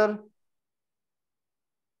 Ravi brother.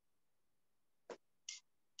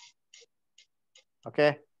 Okay.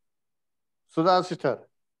 Sudha sister,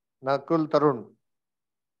 Nakul Tarun.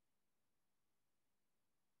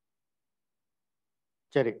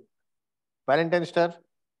 ಸರಿ, ವ್ಯಾಲೆಂಟೈನ್ ಸ್ಟಾರ್.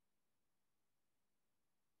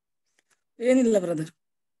 ಏನಿಲ್ಲ ಬ್ರದರ್.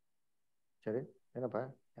 ಸರಿ, ಏನಪ್ಪ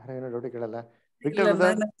ಯಾರೋ ಏನೋ ಡೌಟಿ ಕೇಳಲ್ಲ. ಇಲ್ಲ, ವಿಕ್ಟರ್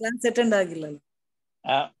ಬ್ರದರ್. ನಾನು ಕ್ಲಾಸ್ ಅಟೆಂಡ್ ಆಗಿಲ್ಲ.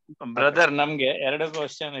 ಬ್ರದರ್, ನಮ್ಗೆ 2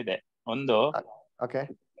 ಕ್ವಶನ್ ಇದೆ. ಒಂದು, ಓಕೆ,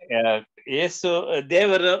 ಯೇಸು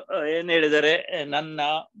ದೇವರು ಏನ್ ಹೇಳಿದರೆ, ನನ್ನ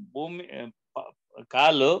ಭೂಮಿ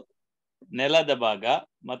ಕಾಲು ನೆಲದ ಭಾಗ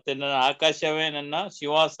ಮತ್ತೆ ನನ್ನ ಆಕಾಶವೇ ನನ್ನ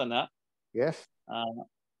ಸಿಂಹಾಸನ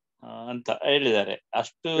ಅಂತ ಹೇಳಿದ್ದಾರೆ.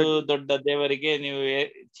 ಅಷ್ಟು ದೊಡ್ಡ ದೇವರಿಗೆ ನೀವು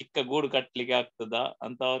ಚಿಕ್ಕ ಗೂಡು ಕಟ್ಲಿಕ್ಕೆ ಆಗ್ತದಾ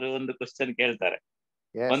ಅಂತ ಅವರು ಒಂದು ಕ್ವಶನ್ ಕೇಳ್ತಾರೆ.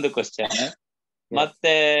 ಒಂದು ಕ್ವಶನ್.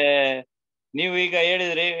 ಮತ್ತೆ ನೀವು ಈಗ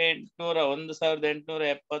ಹೇಳಿದ್ರಿ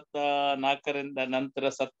 1874ರಿಂದ ನಂತರ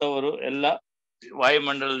ಸತ್ತವರು ಎಲ್ಲ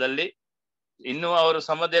ವಾಯುಮಂಡಲದಲ್ಲಿ, ಇನ್ನೂ ಅವರು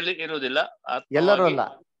ಸಮಾಧಿಯಲ್ಲಿ ಇರುವುದಿಲ್ಲ. ಎಲ್ಲರೂ ಅಲ್ಲ,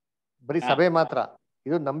 ಬರೀ ಸಭೆ ಮಾತ್ರ.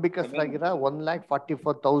 ಇದು ನಂಬಿಕಸ್ಥರಾಗಿರ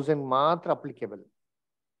 1,44,000 ಮಾತ್ರ ಅಪ್ಲಿಕೇಬಲ್.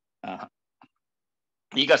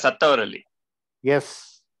 ಈಗ ಸತ್ತವರಲ್ಲಿ ಎಸ್,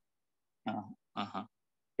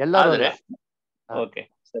 ಎಲ್ಲರೂ. ಓಕೆ,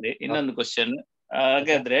 ಸರಿ. ಇನ್ನೊಂದು ಕ್ವಶನ್.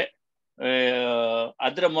 ಹಾಗಾದ್ರೆ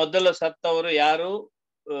ಅದ್ರ ಮೊದಲು ಸತ್ತವರು ಯಾರು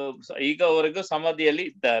ಈಗವರೆಗೂ ಸಮಾಧಿಯಲ್ಲಿ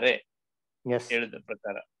ಇದ್ದಾರೆ ಹೇಳಿದ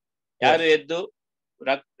ಪ್ರಕಾರ? ಯಾರು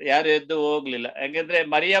ಎದ್ದು ಹೋಗ್ಲಿಲ್ಲ. ಯಾಕಂದ್ರೆ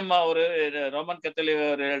ಮರಿಯಮ್ಮ ಅವರು, ರೋಮನ್ ಕೆಥೋಲಿಕ್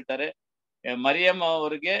ಅವರು ಹೇಳ್ತಾರೆ, ಮರಿಯಮ್ಮ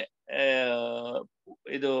ಅವ್ರಿಗೆ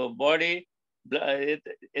ಇದು ಬಾಡಿ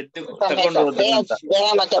ಎದ್ದು ತಗೊಂಡು ಹೋದಂತ.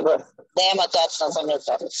 ಎಂತಂದ್ರೆ ದೇಹ ಮತ್ತು ಆತ್ಮ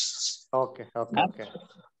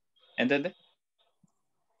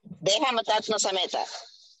ಸಮೇತ.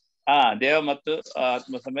 ದೇಹ ಮತ್ತು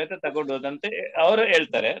ಆತ್ಮ ಸಮೇತ ತಗೊಂಡು ಹೋದಂತೆ ಅವರು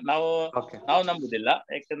ಹೇಳ್ತಾರೆ. ನಾವು ನಂಬುದಿಲ್ಲ.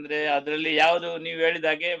 ಯಾಕಂದ್ರೆ ಅದ್ರಲ್ಲಿ ಯಾವ್ದು ನೀವು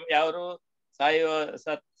ಹೇಳಿದಾಗೆ ಯಾರು ಸಾಯುವ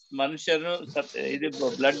ಮನುಷ್ಯರು ಇದು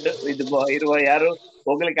ಬ್ಲಡ್ ಇದು ಇರುವ ಯಾರು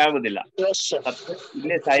ಹೋಗ್ಲಿಕ್ಕೆ ಆಗುದಿಲ್ಲ,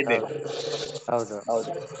 ಇಲ್ಲೇ ಸಾಯ್ಬೇಕು. ಹೌದು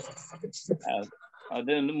ಹೌದು.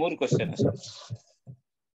 ಅದೊಂದು 3 ಕ್ವಶನ್ ಅಷ್ಟೇ.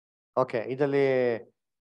 ಓಕೆ, ಇದರಲ್ಲಿ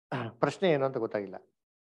ಪ್ರಶ್ನೆ ಏನು ಅಂತ ಗೊತ್ತಾಗಿಲ್ಲ.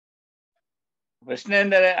 ಪ್ರಶ್ನೆ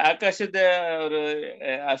ಎಂದರೆ, ಆಕಾಶದ ಅವರು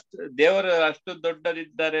ದೇವರು ಅಷ್ಟು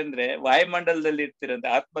ದೊಡ್ಡದಿದ್ದಾರೆ ಅಂದ್ರೆ ವಾಯುಮಂಡಲದಲ್ಲಿ ಇರ್ತಿರಂತೆ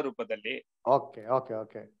ಆತ್ಮ ರೂಪದಲ್ಲಿ. ಓಕೆ ಓಕೆ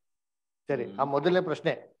ಓಕೆ, ಸರಿ. ಆ ಮೊದಲನೇ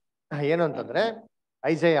ಪ್ರಶ್ನೆ ಏನು ಅಂತಂದ್ರೆ,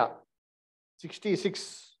 ಐಸೈಯಾ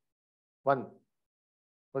 66:1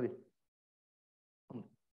 ಓದಿ.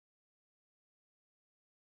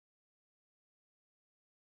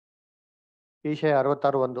 ಈಶಯ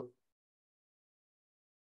 66:1.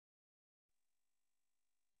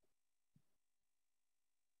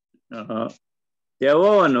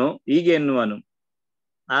 ಯೆಹೋವನು ಹೀಗೆ ಎನ್ನುವನು,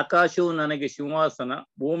 ಆಕಾಶವು ನನಗೆ ಸಿಂಹಾಸನ,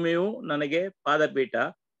 ಭೂಮಿಯು ನನಗೆ ಪಾದಪೀಠ.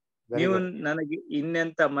 ನೀವು ನನಗೆ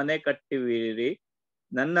ಇನ್ನೆಂತ ಮನೆ ಕಟ್ಟುವಿರಿ?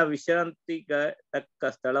 ನನ್ನ ವಿಶ್ರಾಂತಿಗೆ ತಕ್ಕ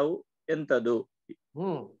ಸ್ಥಳವು ಎಂತದು?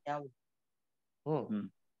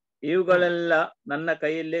 ಇವುಗಳೆಲ್ಲ ನನ್ನ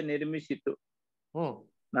ಕೈಯಲ್ಲೇ ನಿರ್ಮಿಸಿತು.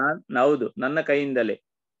 ಹೌದು, ನನ್ನ ಕೈಯಿಂದಲೇ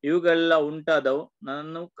ಇವುಗಳೆಲ್ಲ ಉಂಟಾದವು.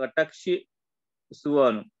 ನನ್ನನ್ನು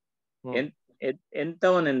ಕಟಾಕ್ಷಿಸುವನು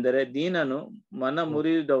ಎಂತವನೆಂದರೆ, ದೀನನು, ಮನ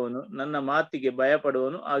ಮುರಿದವನು, ನನ್ನ ಮಾತಿಗೆ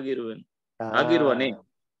ಭಯಪಡುವನು ಆಗಿರುವನೇ.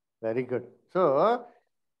 Very good. ಸೊ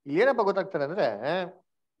ಏನಪ್ಪ ಗೊತ್ತಾಗ್ತಾರೆ ಅಂದ್ರೆ,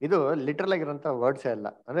 ಇದು ಲಿಟರಲ್ ಆಗಿರೋಂಥ ವರ್ಡ್ಸೇ ಅಲ್ಲ.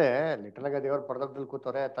 ಅಂದ್ರೆ ಲಿಟರಲ್ ಆಗಿ ದೇವ್ರ ಪರಲೋಕದಲ್ಲಿ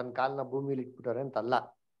ಕೂತವ್ರೆ, ತನ್ನ ಕಾಲನ್ನ ಭೂಮಿಲಿ ಇಟ್ಬಿಟ್ಟವ್ರೆ ಅಂತಲ್ಲ.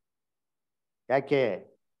 ಯಾಕೆ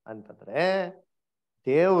ಅಂತಂದ್ರೆ,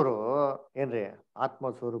 ದೇವರು ಏನ್ರಿ ಆತ್ಮ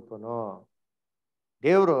ಸ್ವರೂಪನು.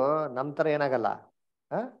 ದೇವರು ನಮ್ ತರ ಏನಾಗಲ್ಲ,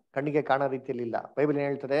 ಕಣ್ಣಿಗೆ ಕಾಣೋ ರೀತಿಯಲ್ಲಿ ಇಲ್ಲ. ಬೈಬಲ್ ಏನ್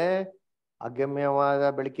ಹೇಳ್ತಾರೆ? ಅಗಮ್ಯವಾದ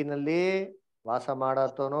ಬೆಳಕಿನಲ್ಲಿ ವಾಸ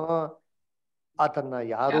ಮಾಡತೋನು, ಆತನ್ನ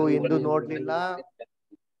ಯಾರು ಎಂದು ನೋಡ್ಲಿಲ್ಲ,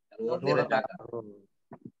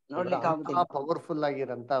 ನೋಡ್ಲಿಕ್ಕೆ ಆಗುದಿಲ್ಲ. ಪವರ್ಫುಲ್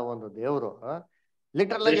ಆಗಿರಂತ ಒಂದು ದೇವ್ರು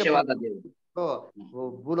ಲಿಟ್ರಲ್ ಆಗಿ ಅದೃಶ್ಯವಾದ ದೇವರು.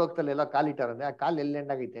 ಭೂಲೋಕದಲ್ಲಿ ಎಲ್ಲ ಕಾಲಿಟ್ಟಾರಂದ್ರೆ ಆ ಕಾಲ್ ಎಲ್ಲಿ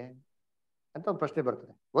ಎಂಡ್ ಆಗೈತೆ ಅಂತ ಒಂದು ಪ್ರಶ್ನೆ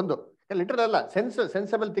ಬರ್ತದೆ. ಒಂದು ಲಿಟರಲ್ ಅಲ್ಲ,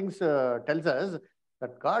 ಸೆನ್ಸಬಲ್ things tells us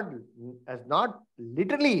that god has not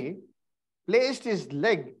literally placed his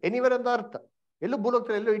leg anywhere on the earth. ಎಲ್ಲೂ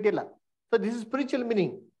ಭೂಲೋಕದಲ್ಲಿ ಎಲ್ಲೂ ಇಟ್ಟಿಲ್ಲ. So this is spiritual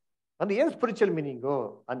meaning. ಅಂದ್ರೆ ಏನ್ ಸ್ಪಿರಿಚುವಲ್ ಮೀನಿಂಗು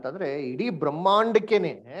ಅಂತಂದ್ರೆ ಇಡೀ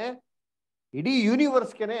ಬ್ರಹ್ಮಾಂಡಕ್ಕೇನೆ, ಇಡೀ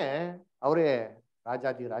ಯೂನಿವರ್ಸ್ಗೆನೆ ಅವರೇ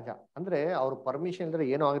ರಾಜಾದಿ ರಾಜ. ಅಂದ್ರೆ ಅವ್ರ ಪರ್ಮಿಷನ್ ಇಲ್ಲದ್ರೆ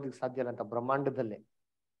ಏನೂ ಆಗೋದಕ್ಕೆ ಸಾಧ್ಯ ಇಲ್ಲ ಅಂತ ಬ್ರಹ್ಮಾಂಡದಲ್ಲೇ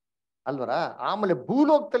ಅಲ್ವರ. ಆಮೇಲೆ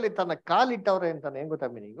ಭೂಲೋಕದಲ್ಲಿ ತನ್ನ ಕಾಲಿಟ್ಟವ್ರೆ ಅಂತಾನೆ ಏನ್ ಗೊತ್ತಾ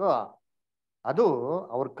ಮೀನಿಂಗು? ಅದು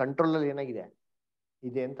ಅವ್ರ ಕಂಟ್ರೋಲ್ ಅಲ್ಲಿ ಏನಾಗಿದೆ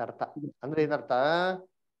ಇದೆ ಅಂತ ಅರ್ಥ. ಅಂದ್ರೆ ಏನರ್ಥ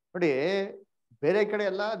ನೋಡಿ, ಬೇರೆ ಕಡೆ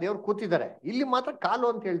ಎಲ್ಲ ದೇವ್ರು ಕೂತಿದ್ದಾರೆ, ಇಲ್ಲಿ ಮಾತ್ರ ಕಾಲು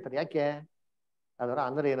ಅಂತ ಹೇಳ್ತಾರೆ. ಯಾಕೆ ಅದರ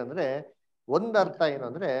ಅಂದ್ರೆ ಏನಂದ್ರೆ ಒಂದರ್ಥ ಏನು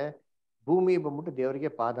ಅಂದ್ರೆ ಭೂಮಿ ಬಂದ್ಬಿಟ್ಟು ದೇವರಿಗೆ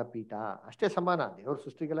ಪಾದಪೀಠ ಅಷ್ಟೇ ಸಮಾನ. ದೇವ್ರ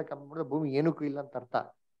ಸೃಷ್ಟಿಗೆಲ್ಲ ಕಂಡು ಭೂಮಿ ಏನಕ್ಕೂ ಇಲ್ಲ ಅಂತ ಅರ್ಥ.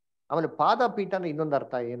 ಆಮೇಲೆ ಪಾದಪೀಠನ ಇನ್ನೊಂದು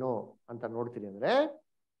ಅರ್ಥ ಏನು ಅಂತ ನೋಡ್ತೀರಿ ಅಂದ್ರೆ,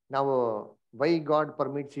 ನಾವು ವೈ ಗಾಡ್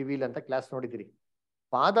ಪರ್ಮಿಟ್ ಸಿವಿಲ್ ಅಂತ ಕ್ಲಾಸ್ ನೋಡಿದಿರಿ.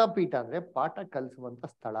 ಪಾದಪೀಠ ಅಂದ್ರೆ ಪಾಠ ಕಲಿಸುವಂತ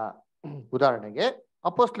ಸ್ಥಳ. ಉದಾಹರಣೆಗೆ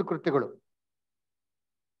ಅಪೊಸ್ತಲ ಕೃತ್ಯಗಳು,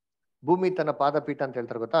 ಭೂಮಿ ತನ್ನ ಪಾದಪೀಠ ಅಂತ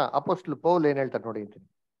ಹೇಳ್ತಾರೆ ಗೊತ್ತಾ? ಅಪೊಸ್ತಲ ಪೌಲ್ ಏನ್ ಹೇಳ್ತಾರೆ ನೋಡಿ ಅಂತೀನಿ.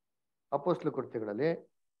 ಅಪೊಸ್ತಲ ಕೃತ್ಯಗಳಲ್ಲಿ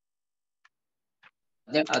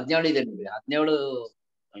 17 ಇದೆ ನೋಡಿ, 17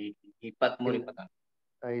 23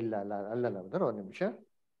 24. ಇಲ್ಲ ಅಲ್ಲ ಅಲ್ಲಲ್ಲ ಬ್ರದರ್, ಒಂದ್ ನಿಮಿಷ.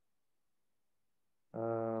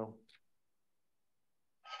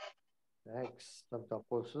 Acts of the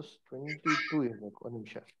Apostles 22 ಇರ್ಬೇಕು, ಒಂದ್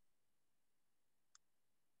ನಿಮಿಷ.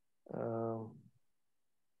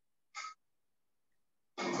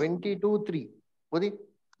 22:3 ಓದಿ.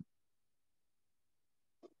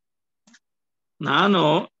 ನಾನು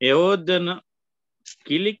ಯೆಹೂದನ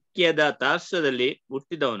ಕಿಲಿಕ್ಯದ ತಾರ್ಸದಲ್ಲಿ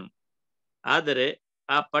ಹುಟ್ಟಿದವನು, ಆದರೆ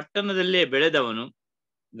ಆ ಪಟ್ಟಣದಲ್ಲೇ ಬೆಳೆದವನು.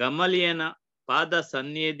 ಗಮಲಿಯನ ಪಾದ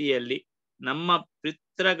ಸನ್ನಿಧಿಯಲ್ಲಿ ನಮ್ಮ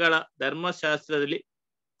ಪಿತೃಗಳ ಧರ್ಮಶಾಸ್ತ್ರದಲ್ಲಿ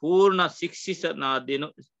ಪೂರ್ಣ ಶಿಕ್ಷಿಸನಾದೆನು.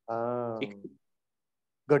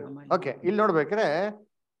 ಗುಡ್. ಓಕೆ, ಇಲ್ಲಿ ನೋಡ್ಬೇಕಾದ್ರೆ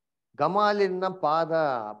ಗಮಾಲಿನ ಪಾದ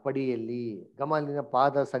ಪಡಿಯಲ್ಲಿ, ಗಮಾಲಿನ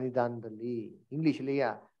ಪಾದ ಸನ್ನಿಧಾನದಲ್ಲಿ, ಇಂಗ್ಲಿಷಲ್ಲಿ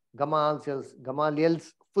ಗಮಾಲಿಯಲ್ಸ್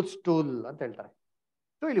ಫುಟ್ ಸ್ಟೂಲ್ ಅಂತ ಹೇಳ್ತಾರೆ.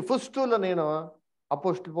 ಸೊ ಇಲ್ಲಿ foot stool ಅನ್ನೇನು?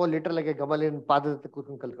 Apostle Paul literal ಆಗಿ ಗಮಾಲಿಯನ್ ಪಾದದ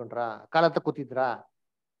ಕೂತ್ಕೊಂಡು ಕಲ್ತ್ಕೊಂಡ್ರ, ಕಾಲತ್ತ ಕೂತಿದ್ರಾ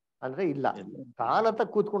ಅಂದ್ರೆ ಇಲ್ಲ. ಕಾಲತ್ತ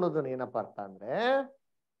ಕೂತ್ಕೊಂಡೋದನ್ನ ಏನಪ್ಪಾ ಅರ್ಥ ಅಂದ್ರೆ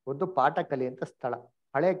ಒಂದು ಪಾಠ ಕಲಿಯಂತ ಸ್ಥಳ.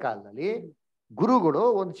 ಹಳೆ ಕಾಲದಲ್ಲಿ ಗುರುಗಳು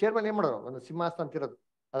ಒಂದು ಚೇರ್ ಮೇಲೆ ಏನ್ ಮಾಡೋರು, ಒಂದು ಸಿಂಹಾಸನ ಅಂತಿರೋದು,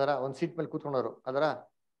 ಅದರ ಒಂದು ಸೀಟ್ ಮೇಲೆ ಕೂತ್ಕೊಂಡವ್ರು. ಅದರ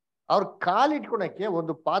ಅವ್ರ ಕಾಲಿಟ್ಕೊಳಕ್ಕೆ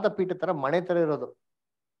ಒಂದು ಪಾದಪೀಠ ತರ ಮನೆ ತರ ಇರೋದು.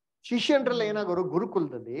 ಶಿಷ್ಯನ್ರೆಲ್ಲ ಏನಾಗೋರು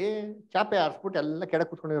ಗುರುಕುಲದಲ್ಲಿ ಚಾಪೆ ಆರಿಸ್ಬಿಟ್ಟು ಎಲ್ಲ ಕೆಳ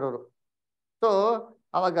ಕೂತ್ಕೊಂಡಿರೋರು. ಸೊ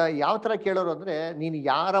ಅವಾಗ ಯಾವ ತರ ಕೇಳೋರು ಅಂದ್ರೆ, ನೀನು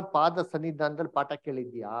ಯಾರ ಪಾದ ಸನ್ನಿಧಾನದಲ್ಲಿ ಪಾಠ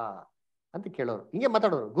ಕೇಳಿದ್ಯಾ ಅಂತ ಕೇಳೋರು. ಹಿಂಗೆ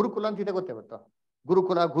ಮಾತಾಡೋರು. ಗುರುಕುಲ ಅಂತ ಇದೆ ಗೊತ್ತೇ ಗೊತ್ತು?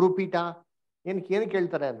 ಗುರುಕುಲ, ಗುರುಪೀಠ ಏನು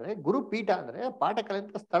ಕೇಳ್ತಾರೆ ಅಂದ್ರೆ, ಗುರುಪೀಠ ಅಂದ್ರೆ ಪಾಠ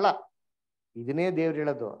ಕಲಿಯಂತ ಸ್ಥಳ. ಇದನ್ನೇ ದೇವ್ರು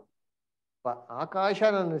ಹೇಳೋದು, ಆಕಾಶ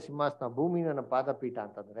ನನ್ನ ಸಿಂಹಾಸನ, ಭೂಮಿ ನನ್ನ ಪಾದಪೀಠ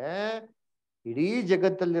ಅಂತಂದ್ರೆ ಇಡೀ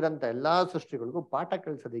ಜಗತ್ತಲ್ಲಿರಂತ ಎಲ್ಲಾ ಸೃಷ್ಟಿಗಳಿಗೂ ಪಾಠ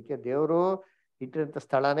ಕಲಿಸೋದಕ್ಕೆ ದೇವರು ಇಟ್ಟಿರಂತ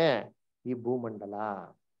ಸ್ಥಳನೇ ಈ ಭೂಮಂಡಲ.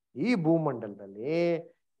 ಈ ಭೂಮಂಡಲದಲ್ಲಿ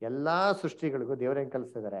ಎಲ್ಲಾ ಸೃಷ್ಟಿಗಳಿಗೂ ದೇವರೇನ್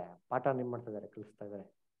ಕಲಿಸ್ತಾ ಇದಾರೆ? ಪಾಠ ಮಾಡ್ತಾ ಇದಾರೆ, ಕಲಿಸ್ತಾ ಇದಾರೆ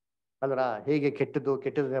ಅಲ್ರ. ಹೇಗೆ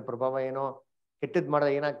ಕೆಟ್ಟದ ಪ್ರಭಾವ ಏನೋ, ಕೆಟ್ಟದ್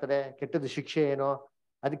ಮಾಡಿದ್ರೆ ಏನಾಗ್ತದೆ, ಕೆಟ್ಟದ ಶಿಕ್ಷೆ ಏನೋ,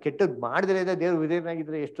 ಅದು ಕೆಟ್ಟದ್ ಮಾಡಿದ್ರೆ ದೇವ್ರು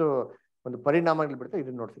ವಿಧೇಯನಾಗಿದ್ರೆ ಎಷ್ಟು ಒಂದು ಪರಿಣಾಮಗಳು ಬಿಡುತ್ತೆ,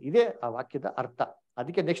 ಇದನ್ನ ನೋಡ್ತೀವಿ. ಇದೇ ಆ ವಾಕ್ಯದ ಅರ್ಥ.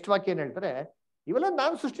 ಅದಕ್ಕೆ ನೆಕ್ಸ್ಟ್ ವಾಕ್ಯ ಏನ್ ಹೇಳ್ತಾರೆ? ಇವೆಲ್ಲ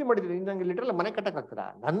ನಾನು ಸೃಷ್ಟಿ ಮಾಡಿದ್ದೀನಿ, ನಂಗೆ ಲಿಟ್ರಲ್ ಮನೆ ಕಟ್ಟಕ್ ಆಗ್ತದ?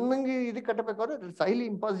 ನನ್ಗೆ ಇದು ಕಟ್ಟಬೇಕಾದ್ರೆ it's highly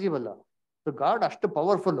impossible. So god ಅಷ್ಟು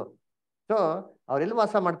ಪವರ್ಫುಲ್. ಸೊ ಅವ್ರೆಲ್ಲಿ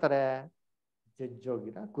ವಾಸ ಮಾಡ್ತಾರೆ?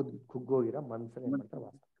 ಜಜ್ಜೋಗಿರ ಕುಗ್ಗೋಗಿರ ಮನ್ಸನ್ನ ಏನ್ ಮಾಡ್ತಾರೆ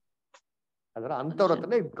ವಾಸ. ಅದರ ಅಂತವ್ರ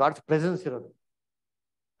ಹತ್ರನೇ ಗಾಡ್ಸ್ ಪ್ರೆಸೆನ್ಸ್ ಇರೋದು.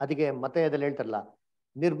 ಅದಕ್ಕೆ ಮತಯದಲ್ಲಿ ಹೇಳ್ತಾರಲ್ಲ,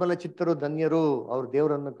 ನಿರ್ಮಲ ಚಿತ್ತರು ಧನ್ಯರು, ಅವ್ರ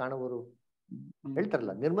ದೇವರನ್ನು ಕಾಣುವರು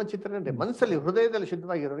ಹೇಳ್ತಾರಲ್ಲ. ನಿರ್ಮಲ ಚಿತ್ರ ಅಂದ್ರೆ ಮನಸ್ಸಲ್ಲಿ, ಹೃದಯದಲ್ಲಿ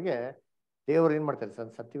ಶುದ್ಧವಾಗಿರೋರಿಗೆ ದೇವರು ಏನ್ ಮಾಡ್ತಾರೆ?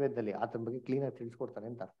 ಸತ್ಯವೇದದಲ್ಲಿ ಆತನ ಬಗ್ಗೆ ಕ್ಲೀನ್ ಆಗಿ ತಿಳಿಸ್ಕೊಡ್ತಾನೆ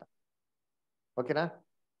ಅಂತ ಅರ್ಥ. ಓಕೆನಾ?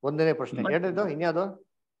 ಒಂದನೇ ಪ್ರಶ್ನೆ. ಎರಡನೇದು ಇನ್ಯಾವುದು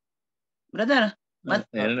ಬ್ರದರ್?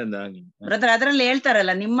 ಬ್ರದರ್ ಅದರಲ್ಲಿ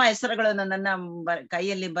ಹೇಳ್ತಾರಲ್ಲ, ನಿಮ್ಮ ಹೆಸರುಗಳನ್ನು ನನ್ನ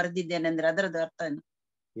ಕೈಯಲ್ಲಿ ಬರೆದಿದ್ದೇನೆ ಅಂದ್ರೆ ಅದರದ್ದು ಅರ್ಥ ಏನು?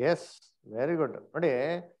 S, very good. ನೋಡಿ,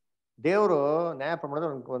 ದೇವರು ನ್ಯಾಯ ಪ್ರಮಾಣದ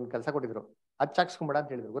ಒಂದ್ ಕೆಲಸ ಕೊಟ್ಟಿದ್ರು, ಹಚ್ಚಾಕ್ಸ್ಕೊಂಬೇಡ ಅಂತ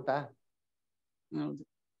ಹೇಳಿದ್ರು, ಗೊತ್ತಾ?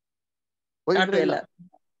 ಅವೆಲ್ಲ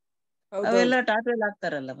ಟಾಟು ಎಲ್ಲ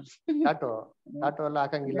ಹಾಕ್ತಾರಲ್ಲ. ಟಾಟು ಎಲ್ಲ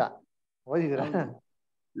ಹಾಕಂಗಿಲ್ಲ. ಓದಿದ್ರ?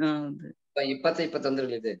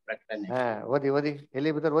 20-21 ಇದೆ ಪ್ರಕಟಣೆ. ಓದಿ ಎಲ್ಲಿ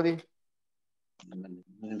ಬಿದ್ದಾರ? ಓದಿ.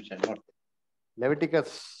 ನಿಮಿಷ ನೋಡ್ತೀನಿ.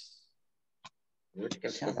 ಲೆವಿಟಿಕಸ್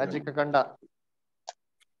ಯಾಜಕ ಕಾಂಡ,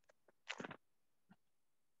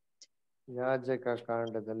 ಯಾಜಕ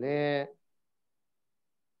ಕಾಂಡದಲ್ಲಿ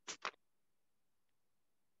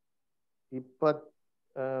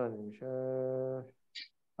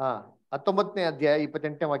 19ನೇ ಅಧ್ಯಾಯ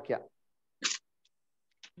 28ನೇ ವಾಕ್ಯ.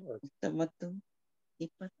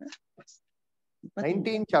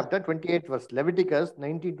 19 chapter 28 verse. Leviticus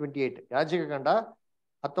 19:28. ಯಾಜಕಕಾಂಡ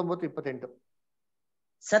 19:28.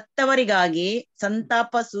 ಸತ್ತವರಿಗಾಗಿ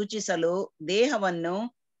ಸಂತಾಪ ಸೂಚಿಸಲು ದೇಹವನ್ನು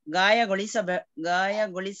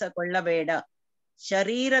ಗಾಯಗೊಳಿಸಿಕೊಳ್ಳಬೇಡ,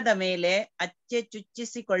 ಶರೀರದ ಮೇಲೆ ಅಚ್ಚೆ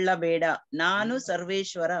ಚುಚ್ಚಿಸಿಕೊಳ್ಳಬೇಡ, ನಾನು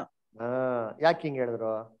ಸರ್ವೇಶ್ವರ. ಯಾಕೆ ಹಿಂಗ್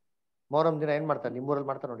ಹೇಳಿದ್ರು? ಮೊಹರಂ ದಿನ ಏನ್ ಮಾಡ್ತಾರೆ? ನಿಮ್ಮೂರಲ್ಲಿ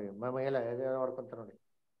ಮಾಡ್ತಾರೆ ನೋಡಿ, ಮೈಯೆಲ್ಲ ಮಾಡ್ಕೊಂತಾರೆ ನೋಡಿ,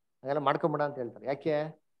 ಹಾಗೆಲ್ಲ ಮಾಡ್ಕೊಂಬೇಡ ಅಂತ ಹೇಳ್ತಾರೆ. ಯಾಕೆ?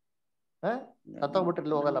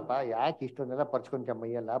 ಸತ್ತೋಗ್ಬಿಟ್ರಲ್ಲಿ ಹೋಗಲ್ಲಪ್ಪ, ಯಾಕೆ ಇಷ್ಟೊಂದೆಲ್ಲ ಪರ್ಚ್ಕೊಂತ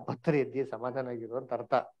ಮೈಯೆಲ್ಲ? ಭತ್ತರಿ ಎದ್ದಿ ಸಮಾಧಾನ ಆಗಿರು ಅಂತ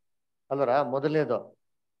ಅರ್ಥ ಅಲ್ವರ? ಮೊದಲನೇದು.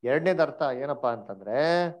 ಎರಡನೇದು ಅರ್ಥ ಏನಪ್ಪಾ ಅಂತಂದ್ರೆ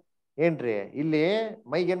ಏನ್ರಿ, ಇಲ್ಲಿ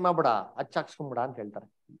ಮೈಗೆ ಏನ್ ಮಾಡ್ಬೇಡ, ಹಚ್ಚಾಕ್ಸ್ಕೊಂಬಿಡ ಅಂತ ಹೇಳ್ತಾರೆ.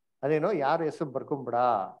 ಅದೇನು, ಯಾರ ಹೆಸರು ಬರ್ಕೊಂಬಿಡ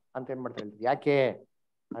ಅಂತ ಏನ್ ಮಾಡ್ತಾರೆ ಹೇಳ್ತಾರೆ. ಯಾಕೆ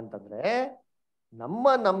ಅಂತಂದ್ರೆ ನಮ್ಮ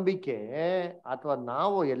ನಂಬಿಕೆ ಅಥವಾ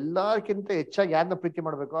ನಾವು ಎಲ್ಲಾರ್ಕಿಂತ ಹೆಚ್ಚಾಗಿ ಯಾರನ್ನ ಪ್ರೀತಿ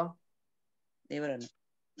ಮಾಡ್ಬೇಕು? ದೇವರನ್ನು.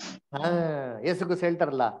 ಯೇಸು ಕ್ರಿಸ್ತ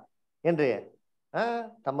ಹೇಳ್ತಾರಲ್ಲ ಏನ್ರಿ,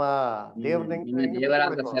 ತಮ್ಮ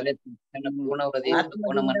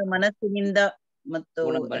ಮನಸ್ಸಿನಿಂದ ಮತ್ತು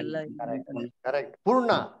ಕರೆಕ್ಟ್,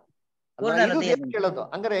 ಪೂರ್ಣ ಕೇಳೋದು.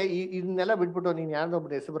 ಹಂಗಾರೆ ಇದನ್ನೆಲ್ಲ ಬಿಟ್ಬಿಟ್ಟು ನೀನ್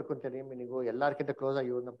ಯಾರನ್ನೊಬ್ರು ಹೆಸರು ಬರ್ಕೊಂತೇನೆ, ನೀವು ಎಲ್ಲಾರ್ಕಿಂತ ಕ್ಲೋಸ್ ಆಗಿ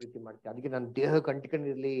ಇವ್ರನ್ನ ಪ್ರೀತಿ ಮಾಡ್ತೀನಿ, ಅದಕ್ಕೆ ನನ್ನ ದೇಹಕ್ಕೆ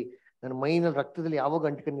ಅಂಟ್ಕೊಂಡಿರ್ಲಿ, ನನ್ನ ಮೈನಲ್ಲಿ ರಕ್ತದಲ್ಲಿ ಯಾವಾಗ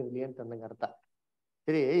ಅಂಟ್ಕೊಂಡಿರ್ಲಿ ಅಂತ ನಂಗೆ ಅರ್ಥ.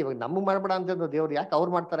 ಸರಿ, ಇವಾಗ ನಮಗ್ ಮಾಡ್ಬೇಡ ಅಂತ ದೇವ್ರು ಯಾಕೆ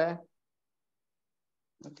ಅವ್ರು ಮಾಡ್ತಾರೆ?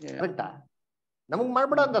 ಕರೆಕ್ಟಾ? ನಮಗ್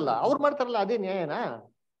ಮಾಡ್ಬೇಡ ಅಂತಲ್ಲ, ಅವ್ರು ಮಾಡ್ತಾರಲ್ಲ, ಅದೇ ನ್ಯಾಯನಾ?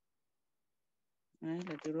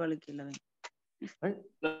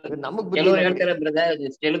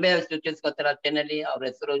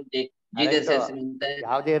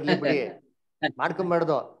 ಯಾವ್ದೇ ಇರ್ಲಿ ಬಿಡಿ,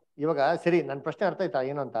 ಮಾಡ್ಕೊಂಬಾರ್ದು. ಇವಾಗ ಸರಿ, ನನ್ ಪ್ರಶ್ನೆ ಅರ್ಥ ಆಯ್ತಾ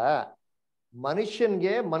ಏನು ಅಂತ?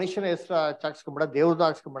 ಮನುಷ್ಯನ್ಗೆ ಮನುಷ್ಯನ ಹೆಸರು ಹಚ್ಚಾಕ್ಸ್ಕೊಂಬೇಡ, ದೇವ್ರದ್ದು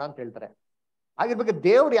ಹಾಕ್ಸ್ಕೊಂಬೇಡ ಅಂತ ಹೇಳ್ತಾರೆ. ಆಗಿರ್ಬೇಕು,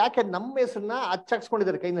 ದೇವ್ರು ಯಾಕೆ ನಮ್ಮ ಹೆಸರನ್ನ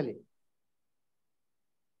ಹಚ್ಚಾಕ್ಸ್ಕೊಂಡಿದ್ದಾರೆ ಕೈನಲ್ಲಿ?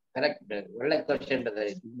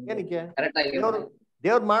 ಏನಕ್ಕೆ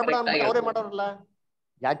ದೇವ್ರು ಮಾಡ್ಬೇಡ ಅಂದ್ಬಿಟ್ಟು ಅವರೇ ಮಾಡೋರಲ್ಲ?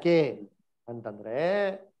 ಯಾಕೆ ಅಂತಂದ್ರೆ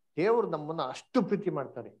ದೇವ್ರು ನಮ್ಮನ್ನ ಅಷ್ಟು ಪ್ರೀತಿ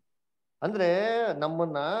ಮಾಡ್ತಾರೆ. ಅಂದ್ರೆ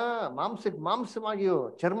ನಮ್ಮನ್ನ ಮಾಂಸಕ್ಕೆ ಮಾಂಸವಾಗಿಯೋ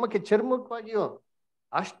ಚರ್ಮಕ್ಕೆ ಚರ್ಮವಾಗಿಯೋ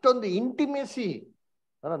ಅಷ್ಟೊಂದು ಇಂಟಿಮೇಸಿ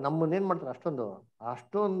ನಮ್ಮನ್ನ ಏನ್ ಮಾಡ್ತಾರೆ,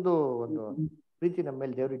 ಅಷ್ಟೊಂದು ಒಂದು ಪ್ರೀತಿ ನಮ್ಮ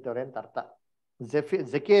ಮೇಲೆ ದೇವ್ರು ಇಟ್ಟವ್ರೆ ಅಂತ ಅರ್ಥ.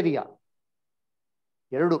 ಜಕೇರಿಯಾ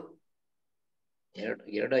 2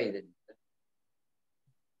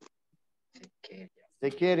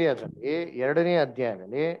 ಜಕೇರಿಯಾದಲ್ಲಿ 2ನೇ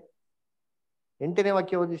ಅಧ್ಯಾಯದಲ್ಲಿ 8ನೇ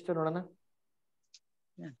ವಾಕ್ಯ ಓದಿಷ್ಟ ನೋಡೋಣ.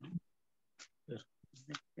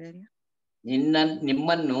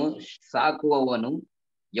 ನಿಮ್ಮನ್ನು ಸಾಕುವವನು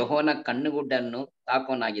ಯೆಹೋವನ ಕಣ್ಣುಗುಡ್ಡನ್ನು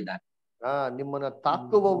ತಾಕೋನಾಗಿದ್ದಾನೆ. ನಿಮ್ಮನ್ನ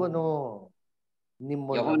ತಾಕುವವನು,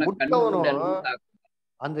 ನಿಮ್ಮನ್ನ ಮುಟ್ಟವನು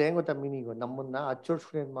ಅಂದ್ರೆ ಹೆಂಗ್ ಗೊತ್ತಾ ಮೀನಿಂಗ್? ನಮ್ಮನ್ನ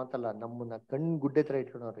ಅಚ್ಚೋಡ್ಸ್ಕೊಂಡು ಮಾತಲ್ಲ, ನಮ್ಮನ್ನ ಗುಡ್ಡೆ ತರ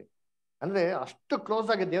ಇಟ್ಕೊಂಡವ್ರಿ. ಅಂದ್ರೆ ಅಷ್ಟು ಕ್ಲೋಸ್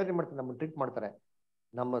ಆಗಿ ದೇವ್ರು ಮಾಡ್ತಾರೆ, ನಮ್ಮನ್ನ ಟ್ರೀಟ್ ಮಾಡ್ತಾರೆ.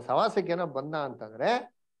 ನಮ್ಮ ಸವಾಸಕ್ಕೆ ಏನೋ ಬಂದ ಅಂತಂದ್ರೆ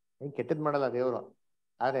ಹೆಂಗ್ ಕೆಟ್ಟದ್ ಮಾಡಲ್ಲ ದೇವ್ರು,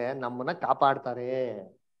 ಆದ್ರೆ ನಮ್ಮನ್ನ ಕಾಪಾಡ್ತಾರೆ.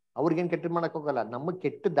 ಅವ್ರಿಗೇನ್ ಕೆಟ್ಟದ್ ಮಾಡಕ್ ಹೋಗಲ್ಲ, ನಮಗ್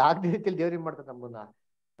ಕೆಟ್ಟದಾಗದ ರೀತಿಯಲ್ಲಿ ದೇವ್ರು ಏನ್ ಮಾಡ್ತಾರೆ,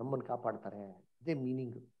 ನಮ್ಮನ್ನ ಕಾಪಾಡ್ತಾರೆ. ಅದೇ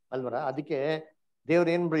ಮೀನಿಂಗ್ ಅಲ್ವರ? ಅದಕ್ಕೆ ದೇವ್ರ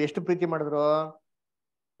ಎಷ್ಟು ಪ್ರೀತಿ ಮಾಡಿದ್ರು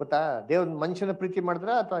ಗೊತ್ತಾ? ದೇವ್ರ ಮನುಷ್ಯನ ಪ್ರೀತಿ ಮಾಡಿದ್ರ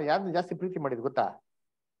ಅಥವಾ ಯಾರನ್ನ ಜಾಸ್ತಿ ಪ್ರೀತಿ ಮಾಡಿದ್ರು ಗೊತ್ತಾ?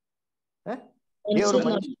 ದೇವ್ರು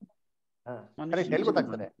ಮನುಷ್ಯ ಕರೆಕ್ಟ್, ಎಲ್ಲಿ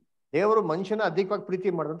ಗೊತ್ತಾಗ್ತದೆ ದೇವರು ಮನುಷ್ಯನ ಅಧಿಕವಾಗಿ ಪ್ರೀತಿ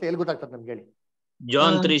ಮಾಡಿದ್ರು ಅಂತ ಎಲ್ಲಿ ಗೊತ್ತಾಗ್ತದೆ ನಮ್ಗೆ ಹೇಳಿ?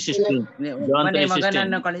 ಜಾನ್ 3:16.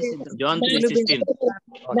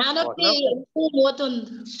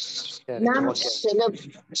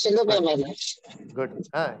 ಗುಡ್.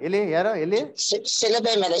 ಎಲ್ಲಿ ಯಾರೋ ಎಲ್ಲಿ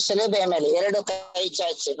ಶಿಲುಬೆ ಮೇಲೆ 2 ಕೈ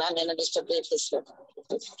ಚಾಚಿ ನಾನು ನಿನ್ನಷ್ಟು ಪ್ರೀತಿಸಬೇಕು.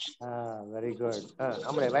 Very good.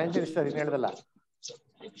 ಆಮೇಲೆ ವ್ಯಾಲೆಂಟೈನ್ಸ್ ಡೇ ಹೇಳಿದಲ್ಲ,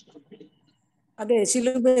 ಅದೇ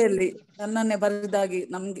ಶಿಲುಬೆಯಲ್ಲಿ ನನ್ನನ್ನೇ ಬರೆದಾಗಿ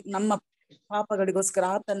ನಮ್ಮ ಪಾಪಗಳಿಗೋಸ್ಕರ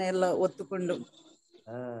ಆತನ ಎಲ್ಲ ಒತ್ತುಕೊಂಡು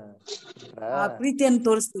ಆ ಪ್ರೀತಿಯನ್ನು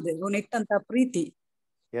ತೋರಿಸ್ತದೆ, ಅವನು ಇಟ್ಟಂತ ಪ್ರೀತಿ.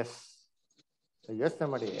 ಎಸ್, ಯೋಚನೆ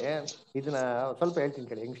ಮಾಡಿ. ಇದನ್ನ ಸ್ವಲ್ಪ ಹೇಳ್ತೀನಿ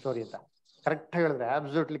ಕೇಳಿ, ಹೆಂಗ್ ಸ್ಟೋರಿ ಅಂತ. ಕರೆಕ್ಟ್ ಆಗಿ ಹೇಳಿದ್ರೆ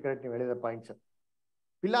ಅಬ್ಸಲ್ಯೂಟ್ಲಿ ಕರೆಕ್ಟ್ ನೀವು ಹೇಳಿದ ಪಾಯಿಂಟ್ಸ್.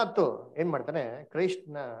 ಪಿಲಾತು ಏನ್ ಮಾಡ್ತಾನೆ,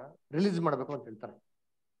 ಕ್ರೈಸ್ಟ್ನ ರಿಲೀಸ್ ಮಾಡ್ಬೇಕು ಅಂತ ಹೇಳ್ತಾರೆ.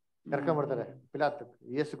 ಕರ್ಕೊಂಡ್ಬರ್ತಾರೆ ಪಿಲಾತ್,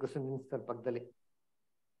 ಯೇಸು ಕ್ರಿಸ್ತ ನಿಲ್ಲಿಸ್ತಾರೆ ಪಕ್ಕದಲ್ಲಿ.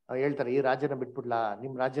 ಹೇಳ್ತಾರೆ, ಈ ರಾಜ್ಯನ ಬಿಟ್ಬಿಡ್ಲಾ,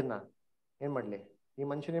 ನಿಮ್ ರಾಜ್ಯನ ಏನ್ ಮಾಡ್ಲಿ, ಈ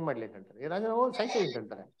ಮನುಷ್ಯನ ಏನ್ ಮಾಡ್ಲಿ ಅಂತ ಹೇಳ್ತಾರೆ. ಈ ರಾಜನ ಸಾಯಿಸಿ ಅಂತ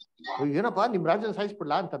ಹೇಳ್ತಾರೆ. ಏನಪ್ಪಾ ನಿಮ್ ರಾಜ್ಯನ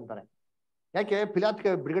ಸಾಯಿಸ್ಬಿಡ್ಲಾ ಅಂತಂತಾರೆ. ಯಾಕೆ? ಪಿಲಾತ್ಗೆ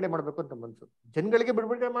ಬಿಡುಗಡೆ ಮಾಡ್ಬೇಕು ಅಂತ ಮನ್ಸು, ಜನಗಳಿಗೆ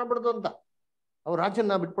ಬಿಡುಗಡೆ ಮಾಡ್ಬಿಡ್ದು ಅಂತ. ಅವ್ರು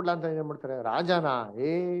ರಾಜನ ಬಿಟ್ಬಿಡ್ಲಾ ಅಂತ ಏನ್ ಮಾಡ್ತಾರೆ, ರಾಜನ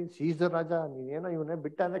ಸೀಸರ್ ರಾಜ ನೀನೇನೋ ಇವನೇ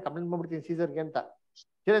ಬಿಟ್ಟ ಅಂದ್ರೆ ಕಂಪ್ಲೇಂಟ್ ಮಾಡ್ಬಿಡ್ತೀನಿ ಸೀಸರ್ಗೆ ಅಂತ.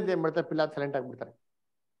 ಏನ್ ಮಾಡ್ತಾರೆ, ಪಿಲಾತ್ ಸೈಲೆಂಟ್ ಆಗ್ಬಿಡ್ತಾರೆ.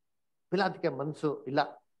 ಪಿಲಾತ್ಗೆ ಮನ್ಸು ಇಲ್ಲ,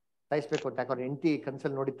 ಸಾಯಿಸ್ಬೇಕು ಅಂತ. ಯಾಕಂದ್ರೆ ಹೆಂಡತಿ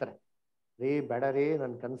ಕನ್ಸಲ್ಲಿ ನೋಡಿರ್ತಾರೆ, ಬೇಡ ರೀ,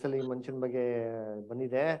 ನನ್ನ ಕನ್ಸಲ್ಲಿ ಈ ಮನುಷ್ಯನ ಬಗ್ಗೆ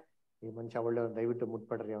ಬಂದಿದೆ, ಈ ಮನುಷ್ಯ ಒಳ್ಳೆ ದಯವಿಟ್ಟು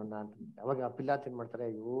ಮುಟ್ಬೇಡ್ರಿ ಅವನ್ನ ಅಂತ. ಅವಾಗ ಪಿಲಾತ್ ಏನ್ ಮಾಡ್ತಾರೆ,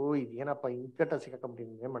 ಅಯ್ಯೋ ಇದೇನಪ್ಪ ಇಂಕಟ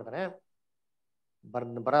ಸಿಕ್ಕಾಕೊಂಬಿಟ್ಟಿನಿ. ಏನ್ ಮಾಡ್ತಾರೆ,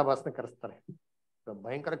 ಬರಾಬಾಸ್ನ ಕರೆಸ್ತಾರೆ.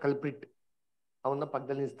 ಭಯಂಕರ ಕಲ್ಪ್ರಿಟ್, ಅವನ್ನ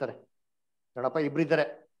ಪಕ್ಕದಲ್ಲಿ ನಿಲ್ಲಿಸ್ತಾರೆ. ನೋಡಪ್ಪ ಇಬ್ರಿದ್ದಾರೆ,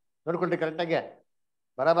 ನೋಡ್ಕೊಳ್ರಿ ಕರೆಕ್ಟಾಗಿ,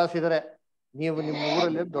 ಬರಾಬಾಸ್ ಇದಾರೆ, ನೀವು ನಿಮ್ಮ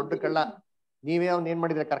ಊರಲ್ಲಿ ದೊಡ್ಡ ಕಳ್ಳ, ನೀವೇ ಅವ್ನ ಏನ್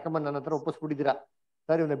ಮಾಡಿದ್ರೆ ಕರ್ಕೊಂಬಂದ್ ನನ್ನ ಹತ್ರ ಒಪ್ಪಿಸ್ಬಿಟ್ಟಿದ್ದೀರಾ,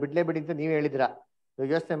 ಸರ್ ಇವನ್ನ ಬಿಡ್ಲೇ ಬಿಡಿ ಅಂತ ನೀವೇ ಹೇಳಿದಿರಾ. ಇವಾಗ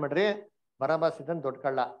ಯೋಚನೆ ಮಾಡ್ರಿ, ಬರಬಾಸ್ ಇದ್ದನ್ ದೊಡ್ಡ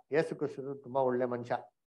ಕಳ್ಳ, ಯೇಸು ಕ್ರಿಸ್ತ ತುಂಬಾ ಒಳ್ಳೆ ಮನುಷ್ಯ,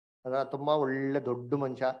 ಅದರ ತುಂಬಾ ಒಳ್ಳೆ ದೊಡ್ಡ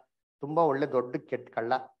ಮನುಷ್ಯ, ತುಂಬಾ ಒಳ್ಳೆ ದೊಡ್ಡ ಕೆಟ್ಟ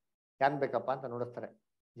ಕಳ್ಳ, ಯಾನ್ ಬೇಕಪ್ಪ ಅಂತ ನೋಡಿಸ್ತಾರೆ.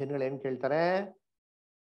 ಜನಗಳು ಏನ್ ಕೇಳ್ತಾರೆ?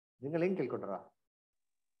 ಜನಗಳು ಏನ್ ಕೇಳ್ಕೊಂಡ್ರ?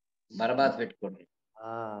 ಬರಬಾಸ್ ಬಿಟ್ಕೊಡ್ರಿ.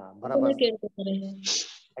 ಬರಬಾಸ್.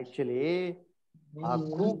 ಆಕ್ಚುಲಿ ಆ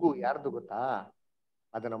ಕೂಗು ಯಾರ್ದು ಗೊತ್ತಾ?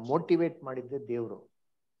 ಅದನ್ನ ಮೋಟಿವೇಟ್ ಮಾಡಿದ್ದೆ ದೇವ್ರು.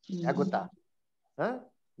 ಯಾಕೆ ಗೊತ್ತಾ?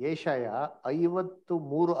 ಯೆಶಾಯ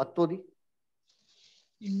 53:10.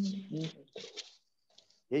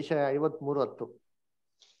 ಯೆಶಾಯ 53:10.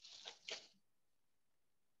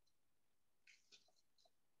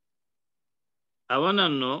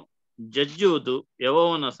 ಅವನನ್ನು ಜಜ್ಜುವುದು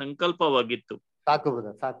ಯೆಹೋವನ ಸಂಕಲ್ಪವಾಗಿತ್ತು. ಸಾಕು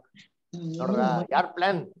ಬ್ರದರ್, ಸಾಕು. ನೋಡ್ರ ಯಾರ್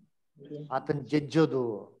ಪ್ಲಾನ್? ಆತನ್ ಜಜ್ಜೋದು.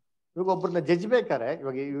 ಇವಾಗ ಒಬ್ಬರನ್ನ ಜಜ್ಬೇಕಾರೆ,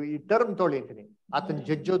 ಇವಾಗ ಈ ಟರ್ಮ್ ತೊಳಿ ಅಂತೀನಿ, ಆತನ್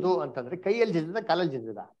ಜಜ್ಜೋದು ಅಂತಂದ್ರೆ ಕೈಯಲ್ಲಿ ಜಜ್ಜದ, ಕಾಲಲ್ಲಿ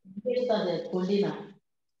ಜಜ್ಜದ?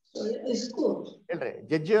 ಹೇಳ್ರಿ,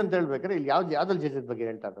 ಜಜ್ಜಿ ಅಂತ ಹೇಳ್ಬೇಕಾರೆ ಇಲ್ಲಿ ಯಾವ್ದ್ರಲ್ಲಿ ಜಜ್ಜದ ಬಗ್ಗೆ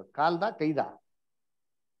ಹೇಳ್ತಾ ಇರೋದು? ಕಾಲ್ದ, ಕೈದ?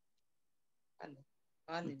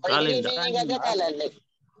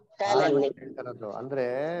 ಹೇಳ್ತಾರದು. ಅಂದ್ರೆ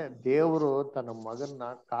ದೇವರು ತನ್ನ ಮಗನ್ನ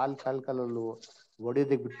ಕಾಲಲ್ಲೂ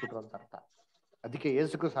ಒಡೆಯೋದಕ್ಕೆ ಬಿಟ್ಬಿಟ್ರು ಅಂತ ಅರ್ಥ. ಅದಕ್ಕೆ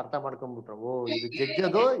ಯೇಸುಕ್ಕು ಅರ್ಥ ಮಾಡ್ಕೊಂಡ್ಬಿಟ್ರು, ಓ ಇದು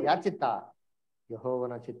ಜಜ್ಜೋದು ಯಾರ್ ಚಿತ್ತ?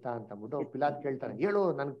 ಯೆಹೋವನ ಚಿತ್ತ ಅಂತ ಅಂದ್ಬಿಟ್ಟು ಪಿಲಾತ್ ಕೇಳ್ತಾನೆ, ಹೇಳು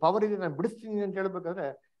ನನ್ಗೆ ಪವರ್ ಇದೆ, ನಾನು ಬಿಡಿಸ್ತೀನಿ ಅಂತ ಹೇಳ್ಬೇಕಾದ್ರೆ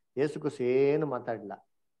ಯೇಸುಕ್ಕು ಏನು ಮಾತಾಡ್ಲಿಲ್ಲ.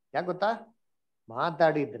 ಯಾಕೆ ಗೊತ್ತಾ?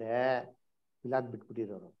 ಮಾತಾಡಿದ್ರೆ ಪಿಲಾತ್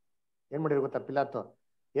ಬಿಟ್ಬಿಟ್ಟಿರೋರು. ಏನ್ ಮಾಡಿರೋ ಗೊತ್ತಾ? ಪಿಲಾತು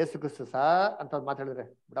ಯೇಸು ಕ್ರಿಸ್ತು ಸಾ ಅಂತ ಮಾತಾಡಿದ್ರೆ,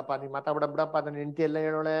 ಬಿಡಪ್ಪ ನೀ ಬಿಡಪ್ಪ, ನನ್ನ ಹೆಂಡತಿ ಎಲ್ಲ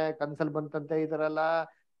ಹೇಳೋಳೆ, ಕನ್ಸಲ್ ಬಂತಂತೆ ಇದರಲ್ಲ,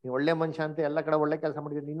 ನೀವ್ ಒಳ್ಳೆ ಮನುಷ್ಯ ಅಂತ ಎಲ್ಲ ಕಡೆ ಒಳ್ಳೆ ಕೆಲಸ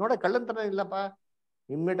ಮಾಡಿದ್ರಿ, ನೀನ್ ನೋಡ ಕಳ್ಳಂತನ ಇಲ್ಲಪ್ಪ,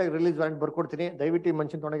 ಇಮ್ಮಿಡಿಯೇಟ್ ಆಗಿ ರಿಲೀಸ್ ವಾರೆಂಟ್ ಬರ್ಕೊಡ್ತೀನಿ, ದಯವಿಟ್ಟು ಈ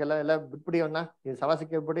ಮನುಷ್ಯನ್ ತೊಗೊಂಡಾಗೆಲ್ಲ ಎಲ್ಲ ಬಿಟ್ಬಿಡಿ, ಅವನ್ನ ನೀನ್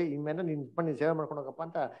ಸವಾಸಕ್ಕೆ ಬಿಡಿ, ಇನ್ಮೇಲೆ ನೀನ್ ಸೇವೆ ಮಾಡ್ಕೊಂಡು ಹೋಗಪ್ಪ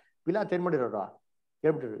ಅಂತ ಪಿಲಾತ್ ಏನ್ ಮಾಡಿರೋರು?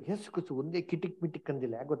 ಹೇಳ್ಬಿಟ್ಟಿರು. ಯೇಸು ಕ್ರಿಸ್ತು ಒಂದೇ ಕಿಟಿಕ್ ಮಿಟಿಕ್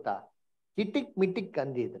ಅಂದಿಲ್ಲ. ಯಾಕೆ ಗೊತ್ತಾ? ಕಿಟಿಕ್ ಮಿಟಿಕ್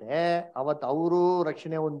ಅಂದಿದ್ರೆ ಅವತ್ ಅವರು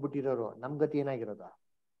ರಕ್ಷಣೆ ಹೊಂದ್ಬಿಟ್ಟಿರೋರು, ನಮ್ ಗತಿ ಏನಾಗಿರೋದು?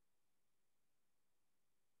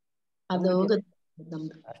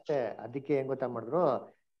 ಅಷ್ಟೇ. ಅದಕ್ಕೆ ಏನ್ ಗೊತ್ತಾ ಮಾಡಿದ್ರು?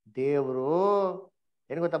 ದೇವ್ರು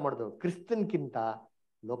ಏನ್ ಗೊತ್ತಾ ಮಾಡಿದ್ರು? ಕ್ರಿಸ್ತನ್ಕಿಂತ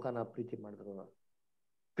ಲೋಕನ ಪ್ರೀತಿ ಮಾಡಿದ್ರು,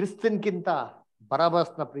 ಕ್ರಿಸ್ತನ್ಕಿಂತ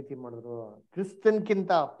ಬರಬಾಸ್ನ ಪ್ರೀತಿ ಮಾಡಿದ್ರು,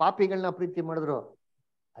 ಕ್ರಿಸ್ತನ್ಕಿಂತ ಪಾಪಿಗಳನ್ನ ಪ್ರೀತಿ ಮಾಡಿದ್ರು.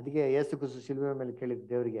 ಅದಕ್ಕೆ ಯೇಸು ಕ್ರಿಸ್ತು ಶಿಲುಬೆ ಮೇಲೆ ಕೇಳಿದ್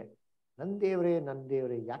ದೇವ್ರಿಗೆ, ನನ್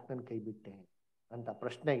ದೇವ್ರೆ ಯಾಕೆ ನನ್ ಕೈ ಬಿಟ್ಟೆ ಅಂತ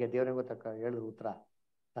ಪ್ರಶ್ನೆಗೆ ದೇವ್ರಿಗೆ ಗೊತ್ತಕ್ಕ ಹೇಳಿದ್ರು ಉತ್ತರ,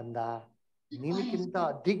 ತಂದ ನಿನಕ್ಕಿಂತ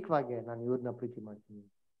ಅಧಿಕವಾಗಿ ನಾನು ಇವ್ರನ್ನ ಪ್ರೀತಿ ಮಾಡ್ತೀನಿ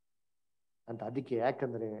ಅಂತ. ಅದಕ್ಕೆ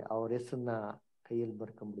ಯಾಕಂದ್ರೆ ಅವ್ರ ಹೆಸರನ್ನ ಕೈಯಲ್ಲಿ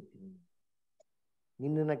ಬರ್ಕೊಂಡ್ಬಿಡ್ತೀನಿ.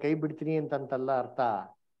 ನಿನ್ನನ್ನ ಕೈ ಬಿಡ್ತೀನಿ ಅಂತಲ್ಲ ಅರ್ಥ,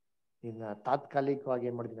 ನಿನ್ನ ತಾತ್ಕಾಲಿಕವಾಗಿ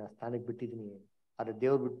ಏನ್ ಮಾಡ್ತೀನಿ, ಆ ಸ್ಥಾನಕ್ಕೆ ಬಿಟ್ಟಿದ್ದೀನಿ. ಆದ್ರೆ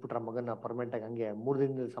ದೇವ್ರು ಬಿಟ್ಬಿಟ್ರ ಮಗನ ಪರ್ಮನೆಂಟ್ ಆಗಿ ಹಂಗೆ 3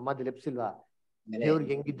 ದಿನದ ಸಮಾಧಿ ಲೆಪ್ಸಿಲ್ವಾ?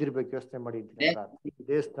 ದೇವ್ರಿಗೆ ಹೆಂಗಿದ್ದಿರ್ಬೇಕು ಯೋಚನೆ ಮಾಡಿದ್ದೀನಿ.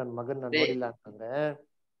 ದೇಶ ನನ್ ಮಗನ್ನ ನೋಡಿಲ್ಲ ಅಂತಂದ್ರೆ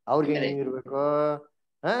ಅವ್ರಿಗೆ ಹೆಂಗಿರ್ಬೇಕು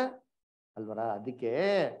ಅಲ್ವರ? ಅದಕ್ಕೆ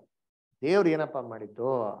ದೇವ್ರು ಏನಪ್ಪಾ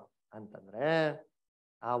ಮಾಡಿದ್ದು ಅಂತಂದ್ರೆ,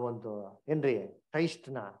 ಆ ಒಂದು ಏನ್ರಿ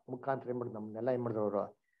ಕ್ರೈಸ್ಟ್ನ ಮುಖಾಂತರ ಏನ್ ಮಾಡಿದ್ರು, ನಮ್ಮನ್ನೆಲ್ಲ ಏನ್ ಮಾಡಿದ್ರು, ಅವರು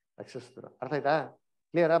ರಕ್ಷಿಸಿದ್ರು. ಅರ್ಥ ಆಯ್ತಾ?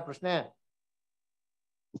 ಕ್ಲಿಯರಾ ಪ್ರಶ್ನೆ?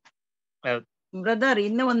 ಬ್ರದರ್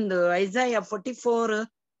ಇನ್ನು ಒಂದು ಐಸಾಯ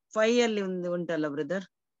 44:5 ಅಲ್ಲಿ ಒಂದು ಉಂಟಲ್ಲ ಬ್ರದರ್,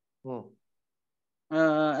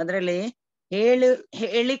 ಅದರಲ್ಲಿ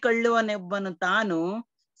ಹೇಳಿಕೊಳ್ಳುವನೊಬ್ಬನು ತಾನು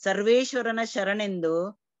ಸರ್ವೇಶ್ವರನ ಶರಣೆಂದು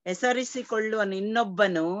ಹೆಸರಿಸಿಕೊಳ್ಳುವನು,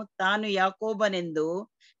 ಇನ್ನೊಬ್ಬನು ತಾನು ಯಾಕೋಬನೆಂದು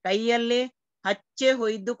ಕೈಯಲ್ಲಿ ಹಚ್ಚೆ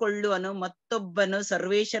ಹೊಯ್ದುಕೊಳ್ಳುವನು, ಮತ್ತೊಬ್ಬನು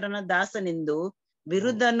ಸರ್ವೇಶ್ವರನ ದಾಸನೆಂದು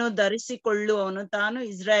ಬಿರುದನ್ನು ಧರಿಸಿಕೊಳ್ಳುವವನು ತಾನು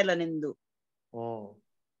ಇಸ್ರಾಯೇಲನೆಂದು.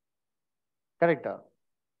 ಕರೆಕ್ಟ್.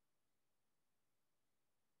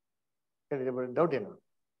 ಡೌಟ್ ಏನು?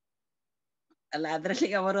 ಅಲ್ಲ, ಅದ್ರಲ್ಲಿ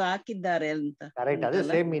ಅವರು ಹಾಕಿದ್ದಾರೆ ಅಂತ. ಕರೆಕ್ಟ್, ಅದೇ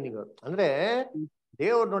ಸೇಮ್ ಮೀನಿಂಗ್. ಅಂದ್ರೆ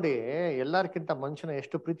ದೇವ್ರು ನೋಡಿ ಎಲ್ಲಾರ್ಕಿಂತ ಮನುಷ್ಯನ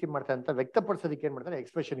ಎಷ್ಟು ಪ್ರೀತಿ ಮಾಡ್ತಾರೆ ಅಂತ ವ್ಯಕ್ತಪಡಿಸೋದಕ್ಕೆ ಏನ್ ಮಾಡ್ತಾರೆ,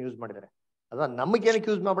 ಎಕ್ಸ್ಪ್ರೆಷನ್ ಯೂಸ್ ಮಾಡಿದ್ದಾರೆ. ಅಲ್ವಾ? ನಮ್ಗೆ ಏನಕ್ಕೆ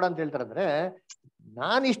ಯೂಸ್ ಮಾಡ್ಬೇಡ ಅಂತ ಹೇಳ್ತಾರೆ ಅಂದ್ರೆ,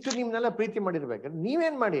 ನಾನಿಷ್ಟು ನಿಮ್ನೆಲ್ಲ ಪ್ರೀತಿ ಮಾಡಿರ್ಬೇಕಾದ್ರೆ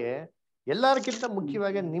ನೀವೇನ್ ಮಾಡಿ, ಎಲ್ಲಾರ್ಕಿಂತ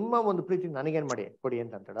ಮುಖ್ಯವಾಗಿ ನಿಮ್ಮ ಒಂದು ಪ್ರೀತಿ ನನಗೇನ್ ಮಾಡಿ ಕೊಡಿ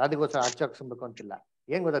ಅಂತ ಹೇಳಿ. ಅದಕ್ಕೋಸ್ಕರ ಹಚ್ಚ ಹಾಕ್ಸ್ಬೇಕು ಅಂತಿಲ್ಲ.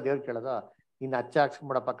 ಏನ್ ಗೊತ್ತಾ ದೇವ್ರು ಕೇಳೋದು? ನೀನ್ ಹಚ್ಚ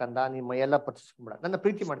ಹಾಕ್ಸ್ಕೊಂಬಿಡಪ್ಪ ಕಂದ, ನಿನ್ ಮೈಯೆಲ್ಲ ಪರ್ಚಿಸ್ಕೊಂಬಿಡ. ನನ್ನ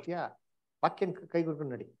ಪ್ರೀತಿ ಮಾಡ್ತೀಯಾ? ವಾಕ್ಯನ್ ಕೈಗೊಂಡು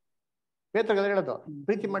ನಡಿ. ಪೇತ್ರಗಳು ಹೇಳೋದು,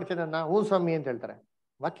 ಪ್ರೀತಿ ಮಾಡ್ತೀಯ ನನ್ನ? ಹೂ ಸ್ವಾಮಿ ಅಂತ ಹೇಳ್ತಾರೆ.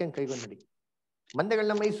 ವಾಕ್ಯನ್ ಕೈಗೊಂಡು ನಡಿ.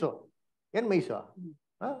 ಮಂದೆಗಳನ್ನ ಮೈಸು. ಏನ್ ಮೈಸು?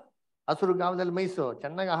 ಹಸುರು ಗಾವದಲ್ಲಿ ಮೈಸು,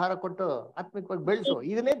 ಚೆನ್ನಾಗಿ ಆಹಾರ ಕೊಟ್ಟು ಆತ್ಮಿಕವಾಗಿ ಬೆಳೆಸು.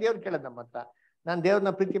 ಇದನ್ನೇ ದೇವ್ರು ಕೇಳೋದು ನಮ್ಮ ಹತ್ರ. ನಾನ್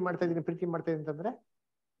ದೇವ್ರನ್ನ ಪ್ರೀತಿ ಮಾಡ್ತಾ ಇದೀನಿ ಅಂತಂದ್ರೆ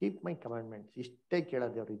ಕೀಪ್ ಮೈ ಕಮಾಂಡ್ಮೆಂಟ್ಸ್. ಇಷ್ಟೇ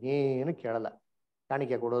ಕೇಳೋದು ದೇವ್ರು, ಏನು ಕೇಳಲ್ಲ.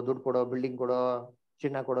 ಕಾಣಿಕೆ ಕೊಡೋ, ದುಡ್ಡು ಕೊಡೋ, ಬಿಲ್ಡಿಂಗ್ ಕೊಡೋ,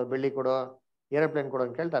 ಚಿನ್ನ ಕೊಡೋ, ಬೆಳ್ಳಿ ಕೊಡೋ, ಏರೋಪ್ಲೇನ್ ಕೊಡೋ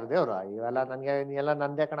ಅಂತ ಕೇಳ್ತಾರೆ ದೇವ್ರು. ಇವೆಲ್ಲ ನನ್ಗೆ ನೀವೆಲ್ಲ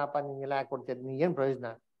ನಂದೇ ಕಣಪ್ಪ, ನಿಂಗೆಲ್ಲ ಯಾಕೆ ಕೊಡ್ತೀಯ, ನೀ ಏನ್ ಪ್ರಯೋಜನ?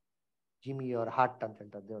 ಜಿಮಿ ಯುವರ್ ಹಾರ್ಟ್ ಅಂತ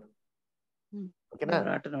ಹೇಳ್ತಾರೆ ದೇವ್ರು. ಓಕೆನಾ?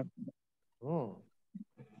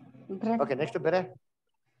 ಓಕೆ, ನೆಕ್ಸ್ಟ್ ಬೇರೆ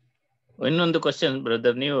ಇನ್ನೊಂದು ಕ್ವಶನ್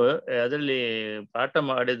ಬ್ರದರ್. ನೀವು ಅದರಲ್ಲಿ ಪಾಠ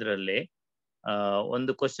ಮಾಡಿದ್ರಲ್ಲಿ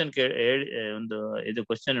ಒಂದು ಕ್ವಶನ್ ಹೇಳಿ, ಒಂದು ಇದು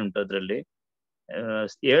ಕ್ವಶನ್ ಉಂಟು ಅದರಲ್ಲಿ.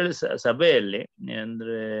 7 ಸಭೆಯಲ್ಲಿ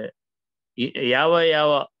ಅಂದ್ರೆ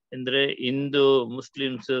ಯಾವ ಅಂದ್ರೆ ಹಿಂದೂ,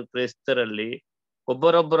 ಮುಸ್ಲಿಮ್ಸ್, ಕ್ರೈಸ್ತರಲ್ಲಿ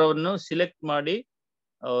ಒಬ್ಬರೊಬ್ಬರನ್ನು ಸಿಲೆಕ್ಟ್ ಮಾಡಿ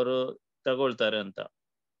ಅವರು ತಗೊಳ್ತಾರೆ ಅಂತ.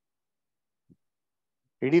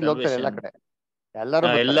 ಇಡೀ ಲೋಕದಲ್ಲಿ ಎಲ್ಲ ಕಡೆ ಎಲ್ಲರೂ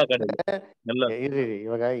ಎಲ್ಲ ಕಡೆ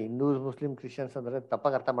ಇವಾಗ ಹಿಂದೂಸ್ ಮುಸ್ಲಿಂ ಕ್ರಿಶ್ಚಿಯನ್ಸ್ ಅಂದ್ರೆ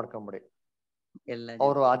ತಪ್ಪಾಗಿ ಅರ್ಥ ಮಾಡ್ಕೊಂಬಿಡಿ.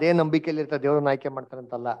 ಅವರು ಅದೇ ನಂಬಿಕೆಯಲ್ಲಿ ಇರ್ತಾರೆ, ದೇವ್ರನ್ನ ಆಯ್ಕೆ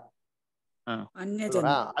ಮಾಡ್ತಾರಂತಲ್ಲ.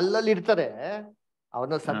 ಅಲ್ಲಲ್ಲಿ ಇರ್ತಾರೆ,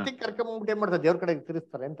 ಅವನ್ನ ಸತ್ಯಕ್ಕೆ ಕರ್ಕೊಂಡ್ಬಿಟ್ಟು ಏನ್ ಮಾಡ್ತಾರೆ, ದೇವ್ರ ಕಡೆ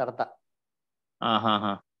ತಿರ್ಸ್ತಾರೆ ಅಂತ ಅರ್ಥ.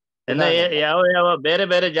 ಯಾವ ಯಾವ ಬೇರೆ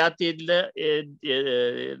ಬೇರೆ ಜಾತಿ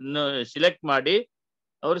ಸಿಲೆಕ್ಟ್ ಮಾಡಿ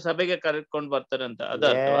ಅವ್ರು ಸಭೆಗೆ ಕರ್ಕೊಂಡ್ ಬರ್ತಾರೆ ಅಂತ ಅದ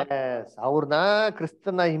ಅವ್ರನ್ನ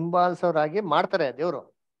ಕ್ರಿಸ್ತನ ಹಿಂಬಾಲಿಸೋರಾಗಿ ಮಾಡ್ತಾರೆ ದೇವ್ರು.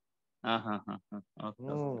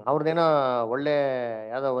 ಅವ್ರದ್ದೇನೋ ಒಳ್ಳೆ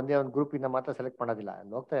ಯಾವ್ದೋ ಒಂದೇ ಒಂದು ಗ್ರೂಪ್ ಇಂದ ಮಾತ್ರ ಸೆಲೆಕ್ಟ್ ಮಾಡೋದಿಲ್ಲ,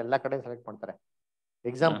 ಹೋಗ್ತಾರೆ ಎಲ್ಲಾ ಕಡೆ ಸೆಲೆಕ್ಟ್ ಮಾಡ್ತಾರೆ.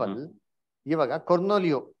 ಎಕ್ಸಾಂಪಲ್, ಇವಾಗ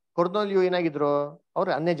ಕೊರ್ನೋಲಿಯೋ ಏನಾಗಿದ್ರು,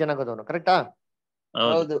 ಅವ್ರು ಅನ್ಯ ಜನಾಂಗದವನು, ಕರೆಕ್ಟಾ?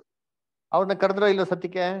 ಹೌದು. ಅವ್ರನ್ನ ಕರೆದ್ರು ಇಲ್ಲೋ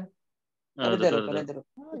ಸತ್ಯಕ್ಕೆ?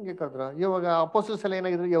 ಹಂಗೆ ಕರೆದ್ರು. ಇವಾಗ ಅಪೋಸ್ಟಲ್ಸ್ ಎಲ್ಲ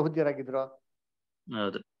ಏನಾಗಿದ್ರು, ಯಹೂದ್ಯರಾಗಿದ್ರು.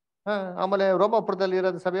 ಆಮೇಲೆ ರೋಮಾಪುರದಲ್ಲಿ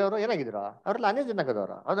ಇರೋದು ಸಭೆಯವರು ಏನಾಗಿದ್ರು, ಅವ್ರೆಲ್ಲ ಅನ್ಯ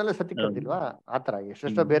ಜನಾಂಗದವರು, ಅವನ್ನೆಲ್ಲ ಸತ್ಯಕ್ಕೆ ಕರೆದಿಲ್ವಾ? ಆತರ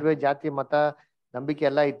ಎಷ್ಟೆಷ್ಟೋ ಬೇರೆ ಬೇರೆ ಜಾತಿ ಮತ ನಂಬಿಕೆ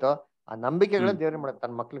ಎಲ್ಲ ಇತ್ತು. ಆ ನಂಬಿಕೆಗಳನ್ನ ದೇವ್ರ ಮಾಡುತ್ತೆ,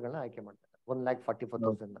 ತನ್ನ ಮಕ್ಳುಗಳನ್ನ ಆಯ್ಕೆ ಮಾಡ್ತಾರೆ.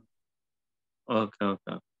 1,44,000.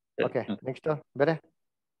 ಓಕೆ, ನೆಕ್ಸ್ಟ್ ಬೇರೆ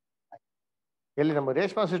ಎಲ್ಲಿ ನಮ್ಮ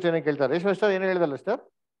ರೇಷ್ಮಾ ಸಿಸ್ಟರ್ ಏನೇ ಕೇಳ್ತಾರೆ. ರೇಷ್ಮಾ ಸಿಸ್ಟರ್ ಏನ್ ಹೇಳಿದಲ್ಲ ಸಿಸ್ಟರ್?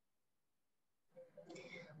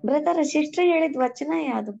 ಬ್ರದರ್ ಸಿಸ್ಟರ್ ಹೇಳಿದ ವಚನ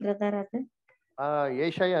ಯಾವುದು ಬ್ರದರ್? ಅದು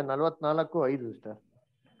ಏಷಯ 44:5 ಸಿಸ್ಟರ್.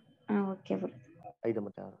 ಓಕೆ 5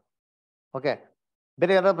 ಮತ್ತೆ 6. ಓಕೆ,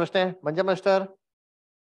 ಬೇರೆ ಯಾರ ಪ್ರಶ್ನೆ? ಮಂಜಮ್ಮ ಸಿಸ್ಟರ್.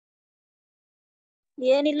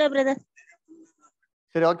 ಏನಿಲ್ಲ ಬ್ರದರ್.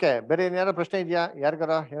 ಸರಿ, ಓಕೆ. ಬೇರೆ ಏನಾರ ಪ್ರಶ್ನೆ ಇದೆಯಾ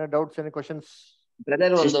ಯಾರಿಗಾರ? ಏನೋ ಡೌಟ್ಸ್, ಏನೋ ಕ್ವಶನ್ಸ್?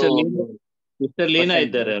 ಸಿಸ್ಟರ್ ಲೀನಾ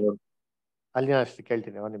ಇದ್ದಾರೆ, ಅಲ್ಲಿ ಅಷ್ಟು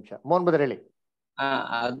ಕೇಳ್ತೀನಿ, ಒಂದ್ ನಿಮಿಷ. ಮೋಹನ್ ಬದರ್ ಹೇಳಿ.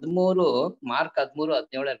 13 ಮಾರ್ಕ್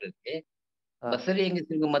 13:17 ಬಸರಿ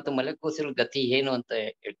ಹೆಂಗಸರಿಗೂ ಮತ್ತು ಮಲೆಕೋಸರ ಗತಿ ಏನು ಅಂತ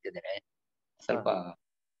ಹೇಳ್ತಿದ್ದಾರೆ, ಸ್ವಲ್ಪ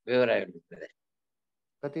ವಿವರ ಹೇಳ್ತಿದ್ದಾರೆ.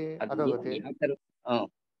 ಗತಿ ಅದು ಗತಿ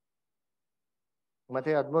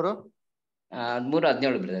ಮತ್ತೆ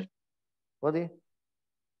 13:17 ಬ್ರದರ್ ಓದಿ.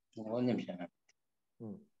 ಒಂದ್ ನಿಮಿಷ.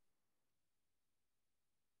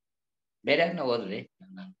 ಬೇರೆ ಓದ್ರಿ.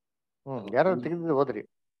 ಯಾರು ತೆಗೆದಿದ್ರೆ ಓದ್ರಿ.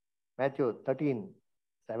 ಮ್ಯಾಥ್ಯೂ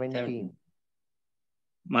 13:17.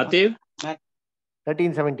 ಮಾಥ್ಯೂ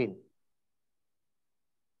 13:17.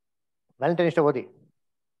 ವ್ಯಾಲೆಂಟೈನ್ ಇಷ್ಟ ಓದಿ.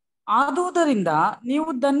 ಆದುದರಿಂದ ನೀವು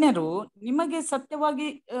ಧನ್ಯರು, ನಿಮಗೆ ಸತ್ಯವಾಗಿ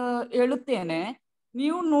ಹೇಳುತ್ತೇನೆ,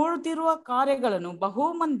 ನೀವು ನೋಡುತ್ತಿರುವ ಕಾರ್ಯಗಳನ್ನು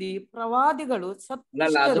ಬಹುಮಂದಿ ಪ್ರವಾದಿಗಳು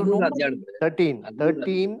ಸತ್ಯರು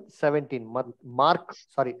 13:17 ಮಾರ್ಕ್,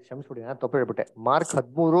 ಸಾರಿ ಕ್ಷಮಿಸ್ಬಿಡಿ, ನಾನು ತಪ್ಪು ಹೇಳ್ಬಿಟ್ಟೆ. ಮಾರ್ಕ್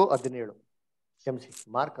 13:17. ಕ್ಷಮಿಸಿ,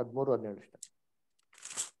 ಮಾರ್ಕ್ 13:17 ಇಷ್ಟ.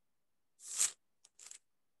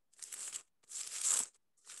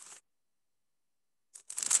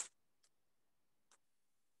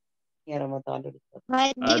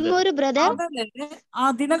 ಆ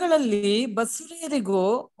ದಿನಗಳಲ್ಲಿ ಬಸುರಿಯರಿಗೂ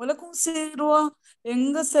ಒಲಕೂಸಿರುವ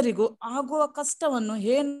ಹೆಂಗಸರಿಗೂ ಆಗುವ ಕಷ್ಟವನ್ನು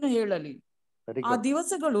ಏನು ಹೇಳಲಿ? ಆ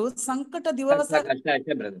ದಿವಸಗಳು ಸಂಕಟ ದಿವಸ.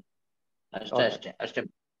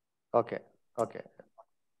 ಓಕೆ ಓಕೆ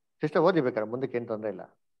ಸಿಸ್ಟರ್ ಓದಿ ಬೇಕಾರೆ, ಮುಂದಕ್ಕೆ ಏನು ತೊಂದರೆ ಇಲ್ಲ.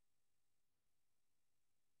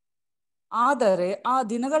 ಆದರೆ ಆ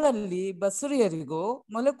ದಿನಗಳಲ್ಲಿ ಬಸುರಿಯರಿಗೂ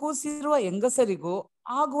ಮೊಲಕೂಸಿರುವ ಹೆಂಗಸರಿಗೂ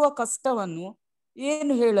ಆಗುವ ಕಷ್ಟವನ್ನು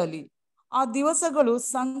ಏನು ಹೇಳಲಿ? ಆ ದಿವಸಗಳು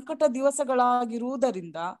ಸಂಕಟ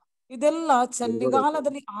ದಿವಸಗಳಾಗಿರುವುದರಿಂದ ಇದೆಲ್ಲ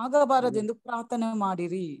ಚಳಿಗಾಲದಲ್ಲಿ ಆಗಬಾರದೆಂದು ಪ್ರಾರ್ಥನೆ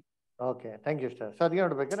ಮಾಡಿರಿ. Okay, thank you sister. So ಅದಕ್ಕೆ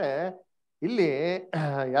ನೋಡ್ಬೇಕಾದ್ರೆ ಇಲ್ಲಿ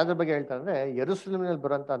ಯಾವ್ದ್ರ ಬಗ್ಗೆ ಹೇಳ್ತಾರೆ ಅಂದ್ರೆ, ಯೆರೂಸಲೇಮಿನಲ್ಲಿ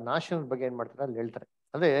ಬರುವಂತ ನಾಶನದ ಬಗ್ಗೆ ಏನ್ ಮಾಡ್ತಾರೆ ಅಲ್ಲಿ ಹೇಳ್ತಾರೆ.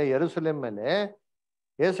 ಅಂದ್ರೆ ಯೆರೂಸಲೇಮ್ ಮೇಲೆ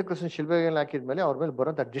ಯೇಸು ಕ್ರಿಸ್ತನ ಶಿಲ್ಬೆಗೆ ಹಾಕಿದ್ಮೇಲೆ ಅವ್ರ ಮೇಲೆ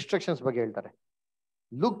ಬರುವಂತ ಡಿಸ್ಟ್ರಕ್ಷನ್ಸ್ ಬಗ್ಗೆ ಹೇಳ್ತಾರೆ.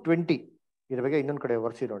 ಲೂಕ್ 20 ಇದ್ರ ಬಗ್ಗೆ ಇನ್ನೊಂದ್ ಕಡೆ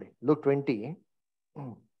ವರ್ಸಿ ನೋಡಿ. Luke 20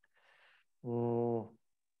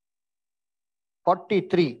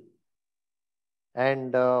 43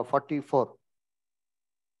 and 44.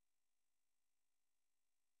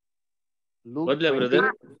 ಓದಿ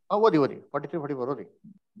 43-44 ಓದಿ.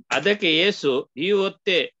 ಅದಕ್ಕೆ ಯೇಸು, ಈ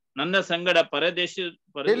ಹೊತ್ತೇ ನನ್ನ ಸಂಗಡ ಪರದೇಶ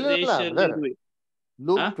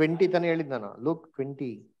ಲೂಕ್ 20 ತಾನೇ ಹೇಳಿದ್ ನಾನು. ಲೂಕ್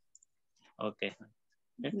 20. ಓಕೆ.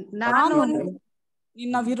 ನಾನು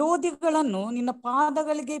ನಿನ್ನ ವಿರೋಧಿಗಳನ್ನು ನಿನ್ನ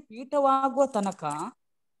ಪಾದಗಳಿಗೆ ಪೀಠವಾಗುವ ತನಕ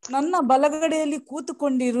ನನ್ನ ಬಲಗಡೆಯಲ್ಲಿ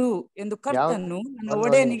ಕೂತುಕೊಂಡಿರು ಎಂದು ಕರ್ತನು ನನ್ನ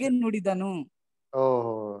ಒಡೆಯನಿಗೆ ನುಡಿದನು.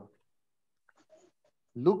 ಓಹೋ,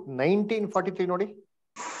 ಲೂಕ್ 19:43 ನೋಡಿ.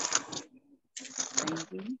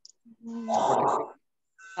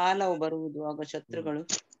 ಕಾಲವು ಬರುವುದು ಆಗ ಶತ್ರುಗಳು.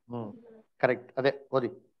 ಕರೆಕ್ಟ್, ಅದೇ ಓದಿ.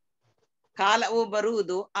 ಕಾಲವು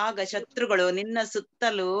ಬರುವುದು ಆಗ ಶತ್ರುಗಳು ನಿನ್ನ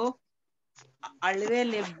ಸುತ್ತಲೂ ಅಳ್ವೆ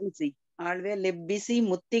ಲೆಬ್ಬಿಸಿ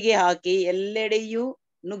ಮುತ್ತಿಗೆ ಹಾಕಿ ಎಲ್ಲೆಡೆಯೂ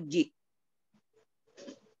ನುಗ್ಗಿ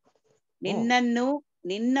ನಿನ್ನನ್ನು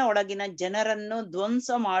ನಿನ್ನ ಒಳಗಿನ ಜನರನ್ನು ಧ್ವಂಸ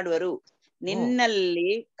ಮಾಡುವರು. ನಿನ್ನಲ್ಲಿ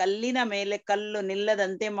ಕಲ್ಲಿನ ಮೇಲೆ ಕಲ್ಲು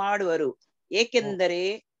ನಿಲ್ಲದಂತೆ ಮಾಡುವರು. ಏಕೆಂದರೆ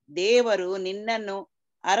ದೇವರು ನಿನ್ನನ್ನು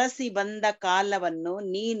ಅರಸಿ ಬಂದ ಕಾಲವನ್ನು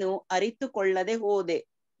ನೀನು ಅರಿತುಕೊಳ್ಳದೆ ಹೋದೆ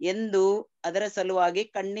ಎಂದು ಅದರ ಸಲುವಾಗಿ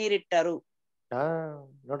ಕಣ್ಣೀರಿಟ್ಟರು.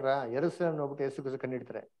 ನೋಡ್ರ ಯೆರೂಸಲೇಮ್ ನೋಡ್ಬಿಟ್ಟು ಯೇಸು ಕ್ರಿಸ್ತ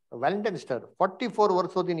ಕಣ್ಣಿಡ್ತಾರೆ. ವ್ಯಾಲೆಂಟೈನ್ ಸ್ಟಾರ್ 44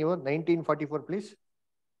 ವರ್ಷ ಓದಿ ನೀವು 1944 ಪ್ಲೀಸ್.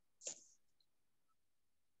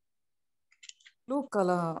 ಲೂಕಲ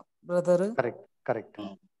ಬ್ರದರ್. ಕರೆಕ್ಟ್.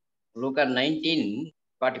 ಲೂಕ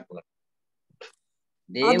 19:44.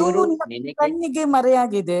 ಅದು ದೇವರು ನಿನ್ನ ಕಣ್ಣಿಗೆ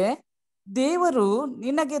ಮರೆಯಾಗಿದೆ. ದೇವರು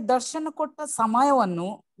ನಿನಗೆ ದರ್ಶನ ಕೊಟ್ಟ ಸಮಯವನ್ನು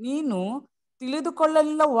ನೀನು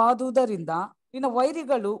ತಿಳಿದುಕೊಳ್ಳಲಿಲ್ಲವಾದುದರಿಂದ ನಿನ್ನ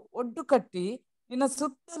ವೈರಿಗಳು ಒಡ್ಡು ಕಟ್ಟಿ ನಿನ್ನ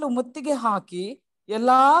ಸುತ್ತಲೂ ಮುತ್ತಿಗೆ ಹಾಕಿ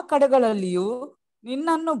ಎಲ್ಲಾ ಕಡೆಗಳಲ್ಲಿಯೂ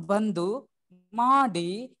ನಿನ್ನನ್ನು ಬಂದು ಮಾಡಿ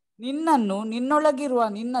ನಿನ್ನನ್ನು ನಿನ್ನೊಳಗಿರುವ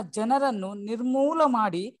ನಿನ್ನ ಜನರನ್ನು ನಿರ್ಮೂಲ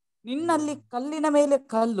ಮಾಡಿ ನಿನ್ನಲ್ಲಿ ಕಲ್ಲಿನ ಮೇಲೆ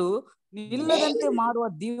ಕಲ್ಲು ನಿಲ್ಲದಂತೆ ಮಾಡುವ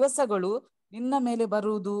ದಿವಸಗಳು ನಿನ್ನ ಮೇಲೆ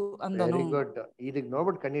ಬರುವುದು ಅಂದನು. Very good. ಇದಕ್ಕೆ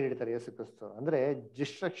ನೋಡ್ಬಿಟ್ಟು ಕಣ್ಣೀರ್ ಇಡ್ತಾರೆ ಯೇಸು ಕ್ರಿಸ್ತು. ಅಂದ್ರೆ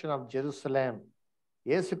ಡಿಸ್ಟ್ರಕ್ಷನ್ ಆಫ್ ಜೆರೂಸಲೇಮ್.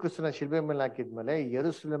 ಯೇಸು ಕ್ರಿಸ್ತನ ಶಿಲ್ಬೆ ಮೇಲೆ ಹಾಕಿದ್ಮೇಲೆ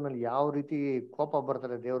ಯೆರೂಸಲೇಮ್ ಅಲ್ಲಿ ಯಾವ ರೀತಿ ಕೋಪ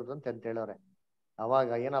ಬರ್ತಾರೆ ದೇವ್ರದ್ದು ಅಂತ ಹೇಳೋರೆ. ಅವಾಗ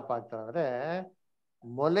ಏನಪ್ಪಾ ಆಗ್ತಾರೆ ಅಂದ್ರೆ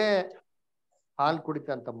ಮೊಲೆ ಹಾಲು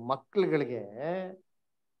ಕುಡಿತಂತ ಮಕ್ಳುಗಳಿಗೆ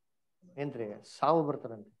ಏನ್ರಿ ಸಾವು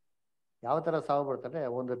ಬರ್ತಾರಂತೆ. ಯಾವ ತರ ಸಾವು ಬರ್ತಾರೆ?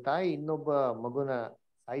 ಒಂದು ತಾಯಿ ಇನ್ನೊಬ್ಬ ಮಗುನ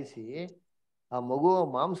ಸಾಯಿಸಿ ಆ ಮಗುವ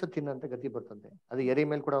ಮಾಂಸ ತಿನ್ನಂತ ಗತಿ ಬರ್ತಂತೆ. ಅದು ಎರೆ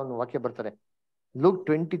ಮೇಲೆ ಕೂಡ ಒಂದು ವಾಕ್ಯ ಬರ್ತಾರೆ. ಲೂಕ್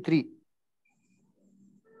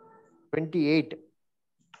 23:28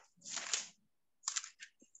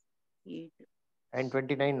 and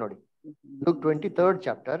 29 ನೋಡಿ. Luke 23rd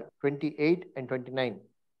chapter 28 and 29.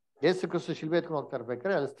 Yesu Kristu ಶಿಲ್ಬೆ ಎತ್ಕೊಂಡು ಹೋಗ್ತಾ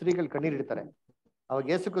ಇರ್ಬೇಕಾದ್ರೆ ಅಲ್ಲಿ ಸ್ತ್ರೀಗಳು ಕಣ್ಣೀರ್ ಇಡ್ತಾರೆ. ಅವಾಗ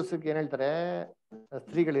ಯೇಸು ಕ್ರಿಸ್ತಕ್ಕೆ ಏನ್ ಹೇಳ್ತಾರೆ?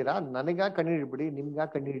 ಸ್ತ್ರೀಗಳಿರ ನನಗ ಕಣ್ಣೀರ್ ಇಡ್ಬಿಡಿ, ನಿಮ್ಗ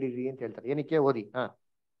ಕಣ್ಣೀರ್ ಇಡಿರಿ ಅಂತ ಹೇಳ್ತಾರೆ. ಏನಕ್ಕೆ? ಓದಿ.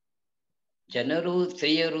 ಜನರು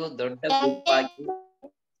ಸ್ತ್ರೀಯರು ದೊಡ್ಡ ಗುಂಪಾಗಿ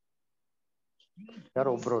ಯಾರೋ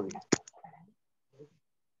ಒಬ್ರು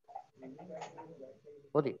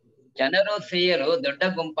ಓದಿ. ಜನರು ಸ್ತ್ರೀಯರು ದೊಡ್ಡ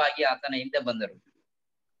ಗುಂಪಾಗಿ ಆತನ ಹಿಂದೆ ಬಂದರು.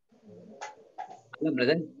 ಅಲ್ಲ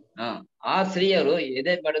ಬ್ರದರ್? ಆ ಸ್ತ್ರೀಯರು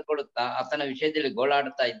ಎದೆ ಬಡ್ಕೊಳ್ಳುತ್ತಾ ಆತನ ವಿಷಯದಲ್ಲಿ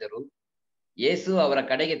ಗೋಳಾಡುತ್ತಾ ಇದ್ದರು. ಯೇಸು ಅವರ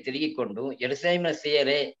ಕಡೆಗೆ ತಿರುಗಿಕೊಂಡು, ಯೆರೂಸಲೇಮಿನ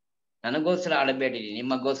ಸ್ತ್ರೀಯರೇ, ನನಗೋಸ್ಕರ ಅಳಬೇಡಿರಿ,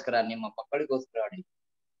 ನಿಮಗೋಸ್ಕರ ನಿಮ್ಮ ಮಕ್ಕಳಿಗೋಸ್ಕರ ಅಳಿ.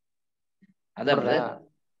 ಅದ ಬ್ರದರ್?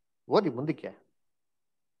 ಓದಿ ಮುಂದಕ್ಕೆ.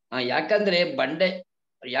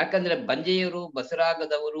 ಯಾಕಂದ್ರೆ ಬಂಜೆಯರು,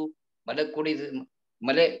 ಬಸರಾಗದವರು,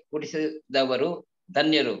 ಮಲೆ ಕುಡಿಸಿದವರು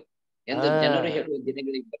ಧನ್ಯರು ಎಂದು ಜನರು ಹೇಳುವ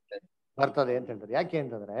ದಿನಗಳಿಗೆ ಬರ್ತದೆ ಅಂತ ಹೇಳ್ತಾರೆ. ಯಾಕೆ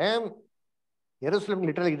ಅಂತಂದ್ರೆ ಯೆರೂಸಲೇಮ್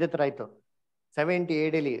ಲಿಟರಲ್ ಇದೇ ತರ ಆಯ್ತು. 70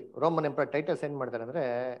 AD ರೋಮನ್ ಎಂಪರರ್ ಟೈಟಸ್ ಏನ್ ಮಾಡ್ತಾರೆ ಅಂದ್ರೆ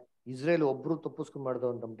ಇಸ್ರೇಲ್ ಒಬ್ರು ತಪ್ಪಿಸ್ಕೊಂಡ್ ಮಾಡ್ದು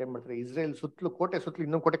ಅಂತ ಏನ್ ಮಾಡ್ತಾರೆ, ಇಸ್ರೇಲ್ ಸುತ್ತಲೂ ಕೋಟೆ ಸುತ್ತಲೂ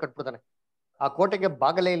ಇನ್ನೊಂದು ಕೋಟೆ ಕಟ್ಬಿಡ್ತಾನೆ. ಆ ಕೋಟೆಗೆ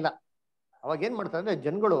ಬಾಗಲೇ ಇಲ್ಲ. ಅವಾಗ ಏನ್ ಮಾಡ್ತಾರೆ ಅಂದ್ರೆ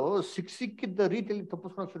ಜನಗಳು ಸಿಕ್ಕಿದ್ದ ರೀತಿಯಲ್ಲಿ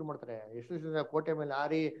ತಪ್ಪಿಸ್ಕೊಳಕ್ ಶುರು ಮಾಡ್ತಾರೆ. ಎಷ್ಟು ಕೋಟೆ ಮೇಲೆ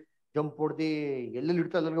ಆರಿ ಜಂಪ್ ಹೊಡ್ದಿ ಎಲ್ಲೆಲ್ಲಿ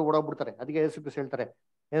ಇಡ್ತಾ ಅಲ್ಲಿಗೆ ಓಡಾಡ್ಬಿಡ್ತಾರೆ. ಅದಕ್ಕೆ ಯೇಸು ಕ್ರಿಸ್ತ ಹೇಳ್ತಾರೆ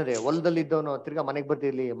ಏನಂದ್ರೆ ಹೊಲದಲ್ಲಿ ಇದ್ದವನು ತಿರ್ಗಾ ಮನೆಗೆ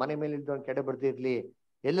ಬರ್ದಿರ್ಲಿ, ಮನೆ ಮೇಲೆ ಇದ್ದವನು ಕೆಡೆ ಬರ್ದಿರ್ಲಿ,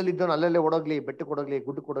 ಎಲ್ಲೆಲ್ಲಿ ಇದ್ದವನು ಅಲ್ಲಲ್ಲೇ ಓಡೋಗ್ಲಿ, ಬೆಟ್ಟಕ್ಕೆ ಕೊಡೋಗ್ಲಿ,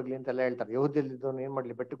 ಗುಡ್ಡು ಕೊಡೋಗ್ಲಿ ಅಂತೆಲ್ಲ ಹೇಳ್ತಾರೆ. ಯಹೂದ್ಯಲ್ಲಿ ಇದ್ದವನು ಏನ್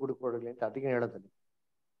ಮಾಡ್ಲಿ, ಬೆಟ್ಟ ಗುಡ್ಡು ಕೊಡೋಗ್ಲಿ ಅಂತ ಅದಕ್ಕೆ ಹೇಳೋದಲ್ಲಿ.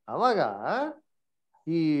 ಅವಾಗ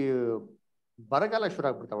ಈ ಬರಗಾಲ ಶುರು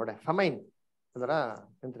ಆಗ್ಬಿಡ್ತಾವೆ, ಫಮೈನ್ ಅಂದ್ರ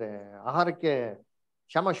ಅಂದ್ರೆ ಆಹಾರಕ್ಕೆ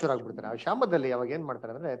ಕ್ಷಾಮ ಶುರು ಆಗ್ಬಿಡ್ತಾರೆ. ಆ ಕ್ಷಾಮದಲ್ಲಿ ಅವಾಗ ಏನ್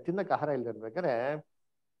ಮಾಡ್ತಾರೆ ಅಂದ್ರೆ ತಿನ್ನಕ್ಕೆ ಆಹಾರ ಇಲ್ದೇ ಇರ್ಬೇಕಾದ್ರೆ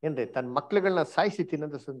ಏನ್ರಿ ತನ್ನ ಮಕ್ಳುಗಳನ್ನ ಸಾಯಿಸಿ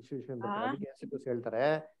ತಿನ್ನೋದು ಸಿಚುವೇಶನ್ ಬರ್ತಾರೆ. ಅದಕ್ಕೆ ಯೇಸು ಕ್ರಿಸ್ತ ಹೇಳ್ತಾರೆ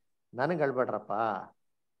ನನಗ್ ಅಳ್ಬೇಡ್ರಪ್ಪ,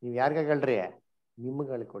 ನೀವ್ ಯಾರಿಗಾಗಳ್ರಿ,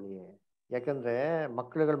 ನಿಮ್ಗೆ ಅಳ್ಕೊಳ್ಳಿ. ಯಾಕಂದ್ರೆ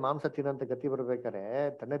ಮಕ್ಳುಗಳ ಮಾಂಸ ತಿನ್ನೋಂತ ಗತಿ ಬರ್ಬೇಕಾರೆ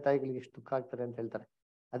ತಂದೆ ತಾಯಿಗಳಿಗೆ ಎಷ್ಟು ದುಃಖ ಆಗ್ತಾರೆ ಅಂತ ಹೇಳ್ತಾರೆ.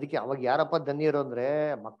 ಅದಕ್ಕೆ ಅವಾಗ ಯಾರಪ್ಪ ಧನ್ಯರು ಅಂದ್ರೆ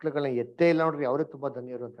ಮಕ್ಳುಗಳನ್ನ ಎತ್ತೇ ಇಲ್ಲ ನೋಡ್ರಿ, ಅವರೇ ತುಂಬಾ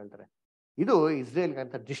ಧನ್ಯರು ಅಂತ ಹೇಳ್ತಾರೆ. ಇದು ಇಸ್ರೇಲ್ಗೆ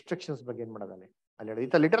ಅಂತ ಡಿಸ್ಟ್ರಕ್ಷನ್ಸ್ ಬಗ್ಗೆ ಏನ್ ಮಾಡೋದಲ್ಲಿ ಅಲ್ಲಿ ಹೇಳಿ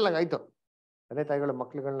ಈತ ಲಿಟರಲ್ ಆಗಿ ಆಯ್ತು. ತಂದೆ ತಾಯಿಗಳು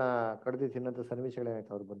ಮಕ್ಳುಗಳನ್ನ ಕಡ್ದು ತಿನ್ನೋಂಥ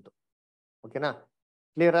ಸನ್ನಿವೇಶಗಳೇನಾಯ್ತು ಅವ್ರು ಬಂತು. ಓಕೆನಾ?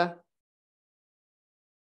 ಕ್ಲಿಯರಾ?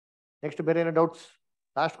 ನೆಕ್ಸ್ಟ್ ಬೇರೆ ಏನೋ ಡೌಟ್ಸ್?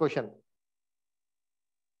 ಲಾಸ್ಟ್ ಕ್ವಶನ್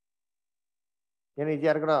ಏನೋ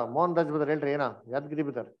ಇದೆಯಾ ಯಾರ್ಗಡ? ಮೋಹನ್ ರಾಜ್ ಬದರ್ ಹೇಳ್ರಿ, ಏನೋ ಯಾದಗಿರಿ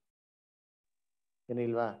ಬದರ್ ಏನೂ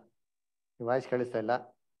ಇಲ್ವಾ? ನೀವು ವಾಯ್ಸ್ ಕೇಳಿಸ್ತಾ ಇಲ್ಲ.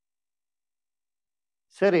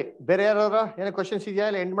 ಸರಿ, ಬೇರೆ ಯಾರವ್ರ ಏನೋ ಕ್ವಶನ್ಸ್ ಇದೆಯಾ?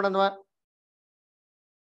 ಇಲ್ಲ ಎಂಡ್ ಮಾಡೋಣವಾ?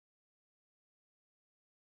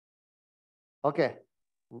 ಓಕೆ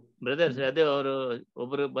ಬ್ರದರ್ಸ್, ಅದೇ ಅವರು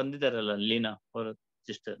ಒಬ್ರು ಬಂದಿದ್ದಾರಲ್ಲ, ಲೀನಾ ಅವರು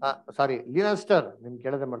ಸಿಸ್ಟರ್. ಸಾರಿ, ಲೀನಾ ಸಿಸ್ಟರ್, ನಿಮ್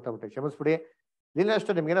ಕೇಳದೆ ಮಾಡ್ತಾ ಕ್ಷಮಿಸ್ಬಿಡಿ. ಲೀನಾ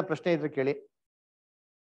ಸಿಸ್ಟರ್, ನಿಮ್ಗೇನೋ ಪ್ರಶ್ನೆ ಇದ್ರೆ ಕೇಳಿ.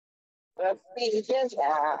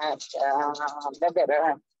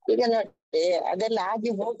 ಈಗ ನೋಡಿ ಅದೆಲ್ಲ ಆಗಿ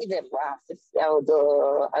ಹೋಗಿದೆ ಅಲ್ವಾ, ಯಾವುದು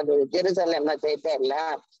ಅದು ಜೆರೂಸಲೇಮ್ ಮತ್ತೆ ಇದೆಲ್ಲ,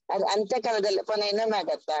 ಅದು ಅಂತ್ಯಕಾಲದಲ್ಲಿ ಪುನಃ ಇನ್ನೊಮ್ಮೆ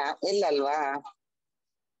ಆಗತ್ತಾ? ಇಲ್ಲಲ್ವಾ?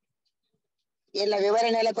 ಎಲ್ಲ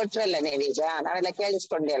ವಿವರಣೆ ಎಲ್ಲ ಕೊಟ್ರಲ್ಲ ನೀವೀಗ, ನಾವೆಲ್ಲ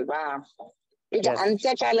ಕೇಳಿಸ್ಕೊಂಡೆ ಅಲ್ವಾ? ಈಗ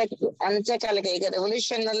ಅಂತ್ಯಕಾಲಕ್ಕೆ ಈಗ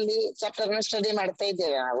ರೆವಲ್ಯೂಷನ್ ಅಲ್ಲಿ ಚಾಪ್ಟರ್ ಸ್ಟಡಿ ಮಾಡ್ತಾ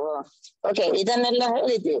ಇದ್ದೇವೆ ನಾವು. ಓಕೆ, ಇದನ್ನೆಲ್ಲ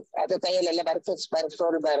ಹೇಳಿದ್ವಿ. ಅದು ಕೈಯಲ್ಲೆಲ್ಲ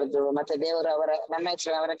ಬರ್ಕೊಳ್ಬಾರ್ದು, ಮತ್ತೆ ದೇವರು ನಮ್ಮ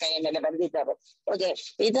ಹೆಸರು ಅವರ ಕೈಯ ಮೇಲೆ ಬಂದಿದ್ದಾರೆ. ಓಕೆ,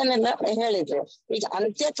 ಇದನ್ನೆಲ್ಲ ಹೇಳಿದ್ರು. ಈಗ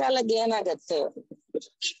ಅಂತ್ಯಕಾಲಕ್ಕೆ ಏನಾಗತ್ತೆ?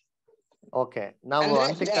 ಓಕೆ, ನಾವು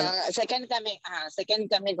ಸೆಕೆಂಡ್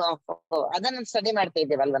ಕಮಿಂಗ್ ಅದನ್ನ ಸ್ಟಡಿ ಮಾಡ್ತಾ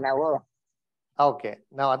ಇದ್ದೇವಲ್ವಾ ನಾವು. ಓಕೆ,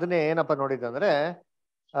 ನಾವು ಅದನ್ನೇ ಏನಪ್ಪ ನೋಡಿದ್ದಂದ್ರೆ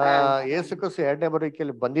ಯೇಸು ಕ್ರಿಸ್ತು 2ನೇ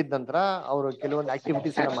ಬರುವಿಕೆಯಲ್ಲಿ ಬಂದಿದ ನಂತರ ಅವರು ಕೆಲವೊಂದು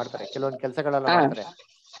ಆಕ್ಟಿವಿಟೀಸ್ ಎಲ್ಲ ಮಾಡ್ತಾರೆ, ಕೆಲವೊಂದು ಕೆಲಸಗಳೆಲ್ಲ ಮಾಡ್ತಾರೆ.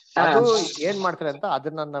 ಅದು ಏನ್ ಮಾಡ್ತಾರೆ ಅಂತ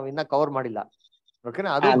ಅದನ್ನ ನಾವ್ ಇನ್ನ ಕವರ್ ಮಾಡಿಲ್ಲ. ಓಕೆನಾ?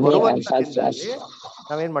 ಅದು ಬರುವಂತ ದಿನದಲ್ಲಿ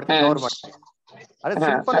ನಾವೇನ್ ಮಾಡ್ತೀವಿ, ಕವರ್ ಮಾಡ್ತೀವಿ. ಅದೇ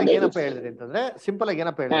ಸಿಂಪಲ್ ಆಗಿ ಏನಪ್ಪ ಹೇಳಿದ್ರಿ ಅಂತಂದ್ರೆ,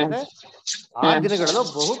 ಆ ದಿನಗಳು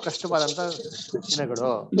ಬಹು ಕಷ್ಟವಾದಂತ ದಿನಗಳು.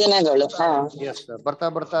 ಎಸ್, ಬರ್ತಾ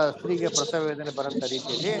ಬರ್ತಾ ಸ್ತ್ರೀಗೆ ಪ್ರಸವ ವೇದನೆ ಬರಂತ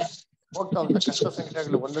ರೀತಿಯಲ್ಲಿ ಹೋಗ್ತಾ ಹೋಗ್ತಾ ಕಷ್ಟ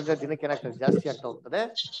ಸಂಕಟಗಳು ಒಂದೊಂದೇ ದಿನಕ್ಕೆ ಏನಾಗ್ತದೆ, ಜಾಸ್ತಿ ಆಗ್ತಾ ಹೋಗ್ತದೆ.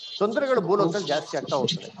 ತೊಂದರೆಗಳು ಭೂಲೋಕದಲ್ಲಿ ಜಾಸ್ತಿ ಆಗ್ತಾ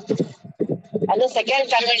ಹೋಗ್ತದೆ. ಅದು ಸೆಕೆಂಡ್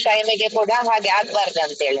ಕಮಿಂಗ್ ಟೈಮಿಗೆ ಕೂಡ ಹಾಗೆ ಆಗ್ಬಾರ್ದು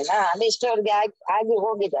ಅಂತ ಹೇಳಿನಾ? ಅದು ಇಷ್ಟವರೆಗೆ ಆಗಿ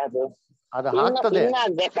ಹೋಗಿದೆ. ಅದು ಆಗ್ತದೆ,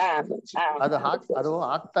 ಆಗ್ಬೇಕಾ? ಅದು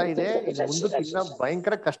ಆಗ್ತಾ ಇದೆ. ಇನ್ನು ಮುಂದಕ್ಕೆ ಇನ್ನ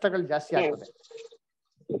ಭಯಂಕರ ಕಷ್ಟಗಳು ಜಾಸ್ತಿ ಆಗ್ತದೆ.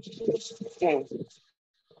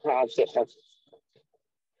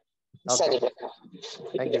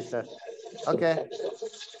 Thank you sir. ಓಕೆ,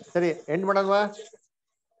 ಸರಿ, ಎಂಡ್ ಮಾಡೋಣವಾ?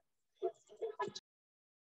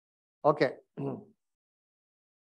 ಓಕೆ.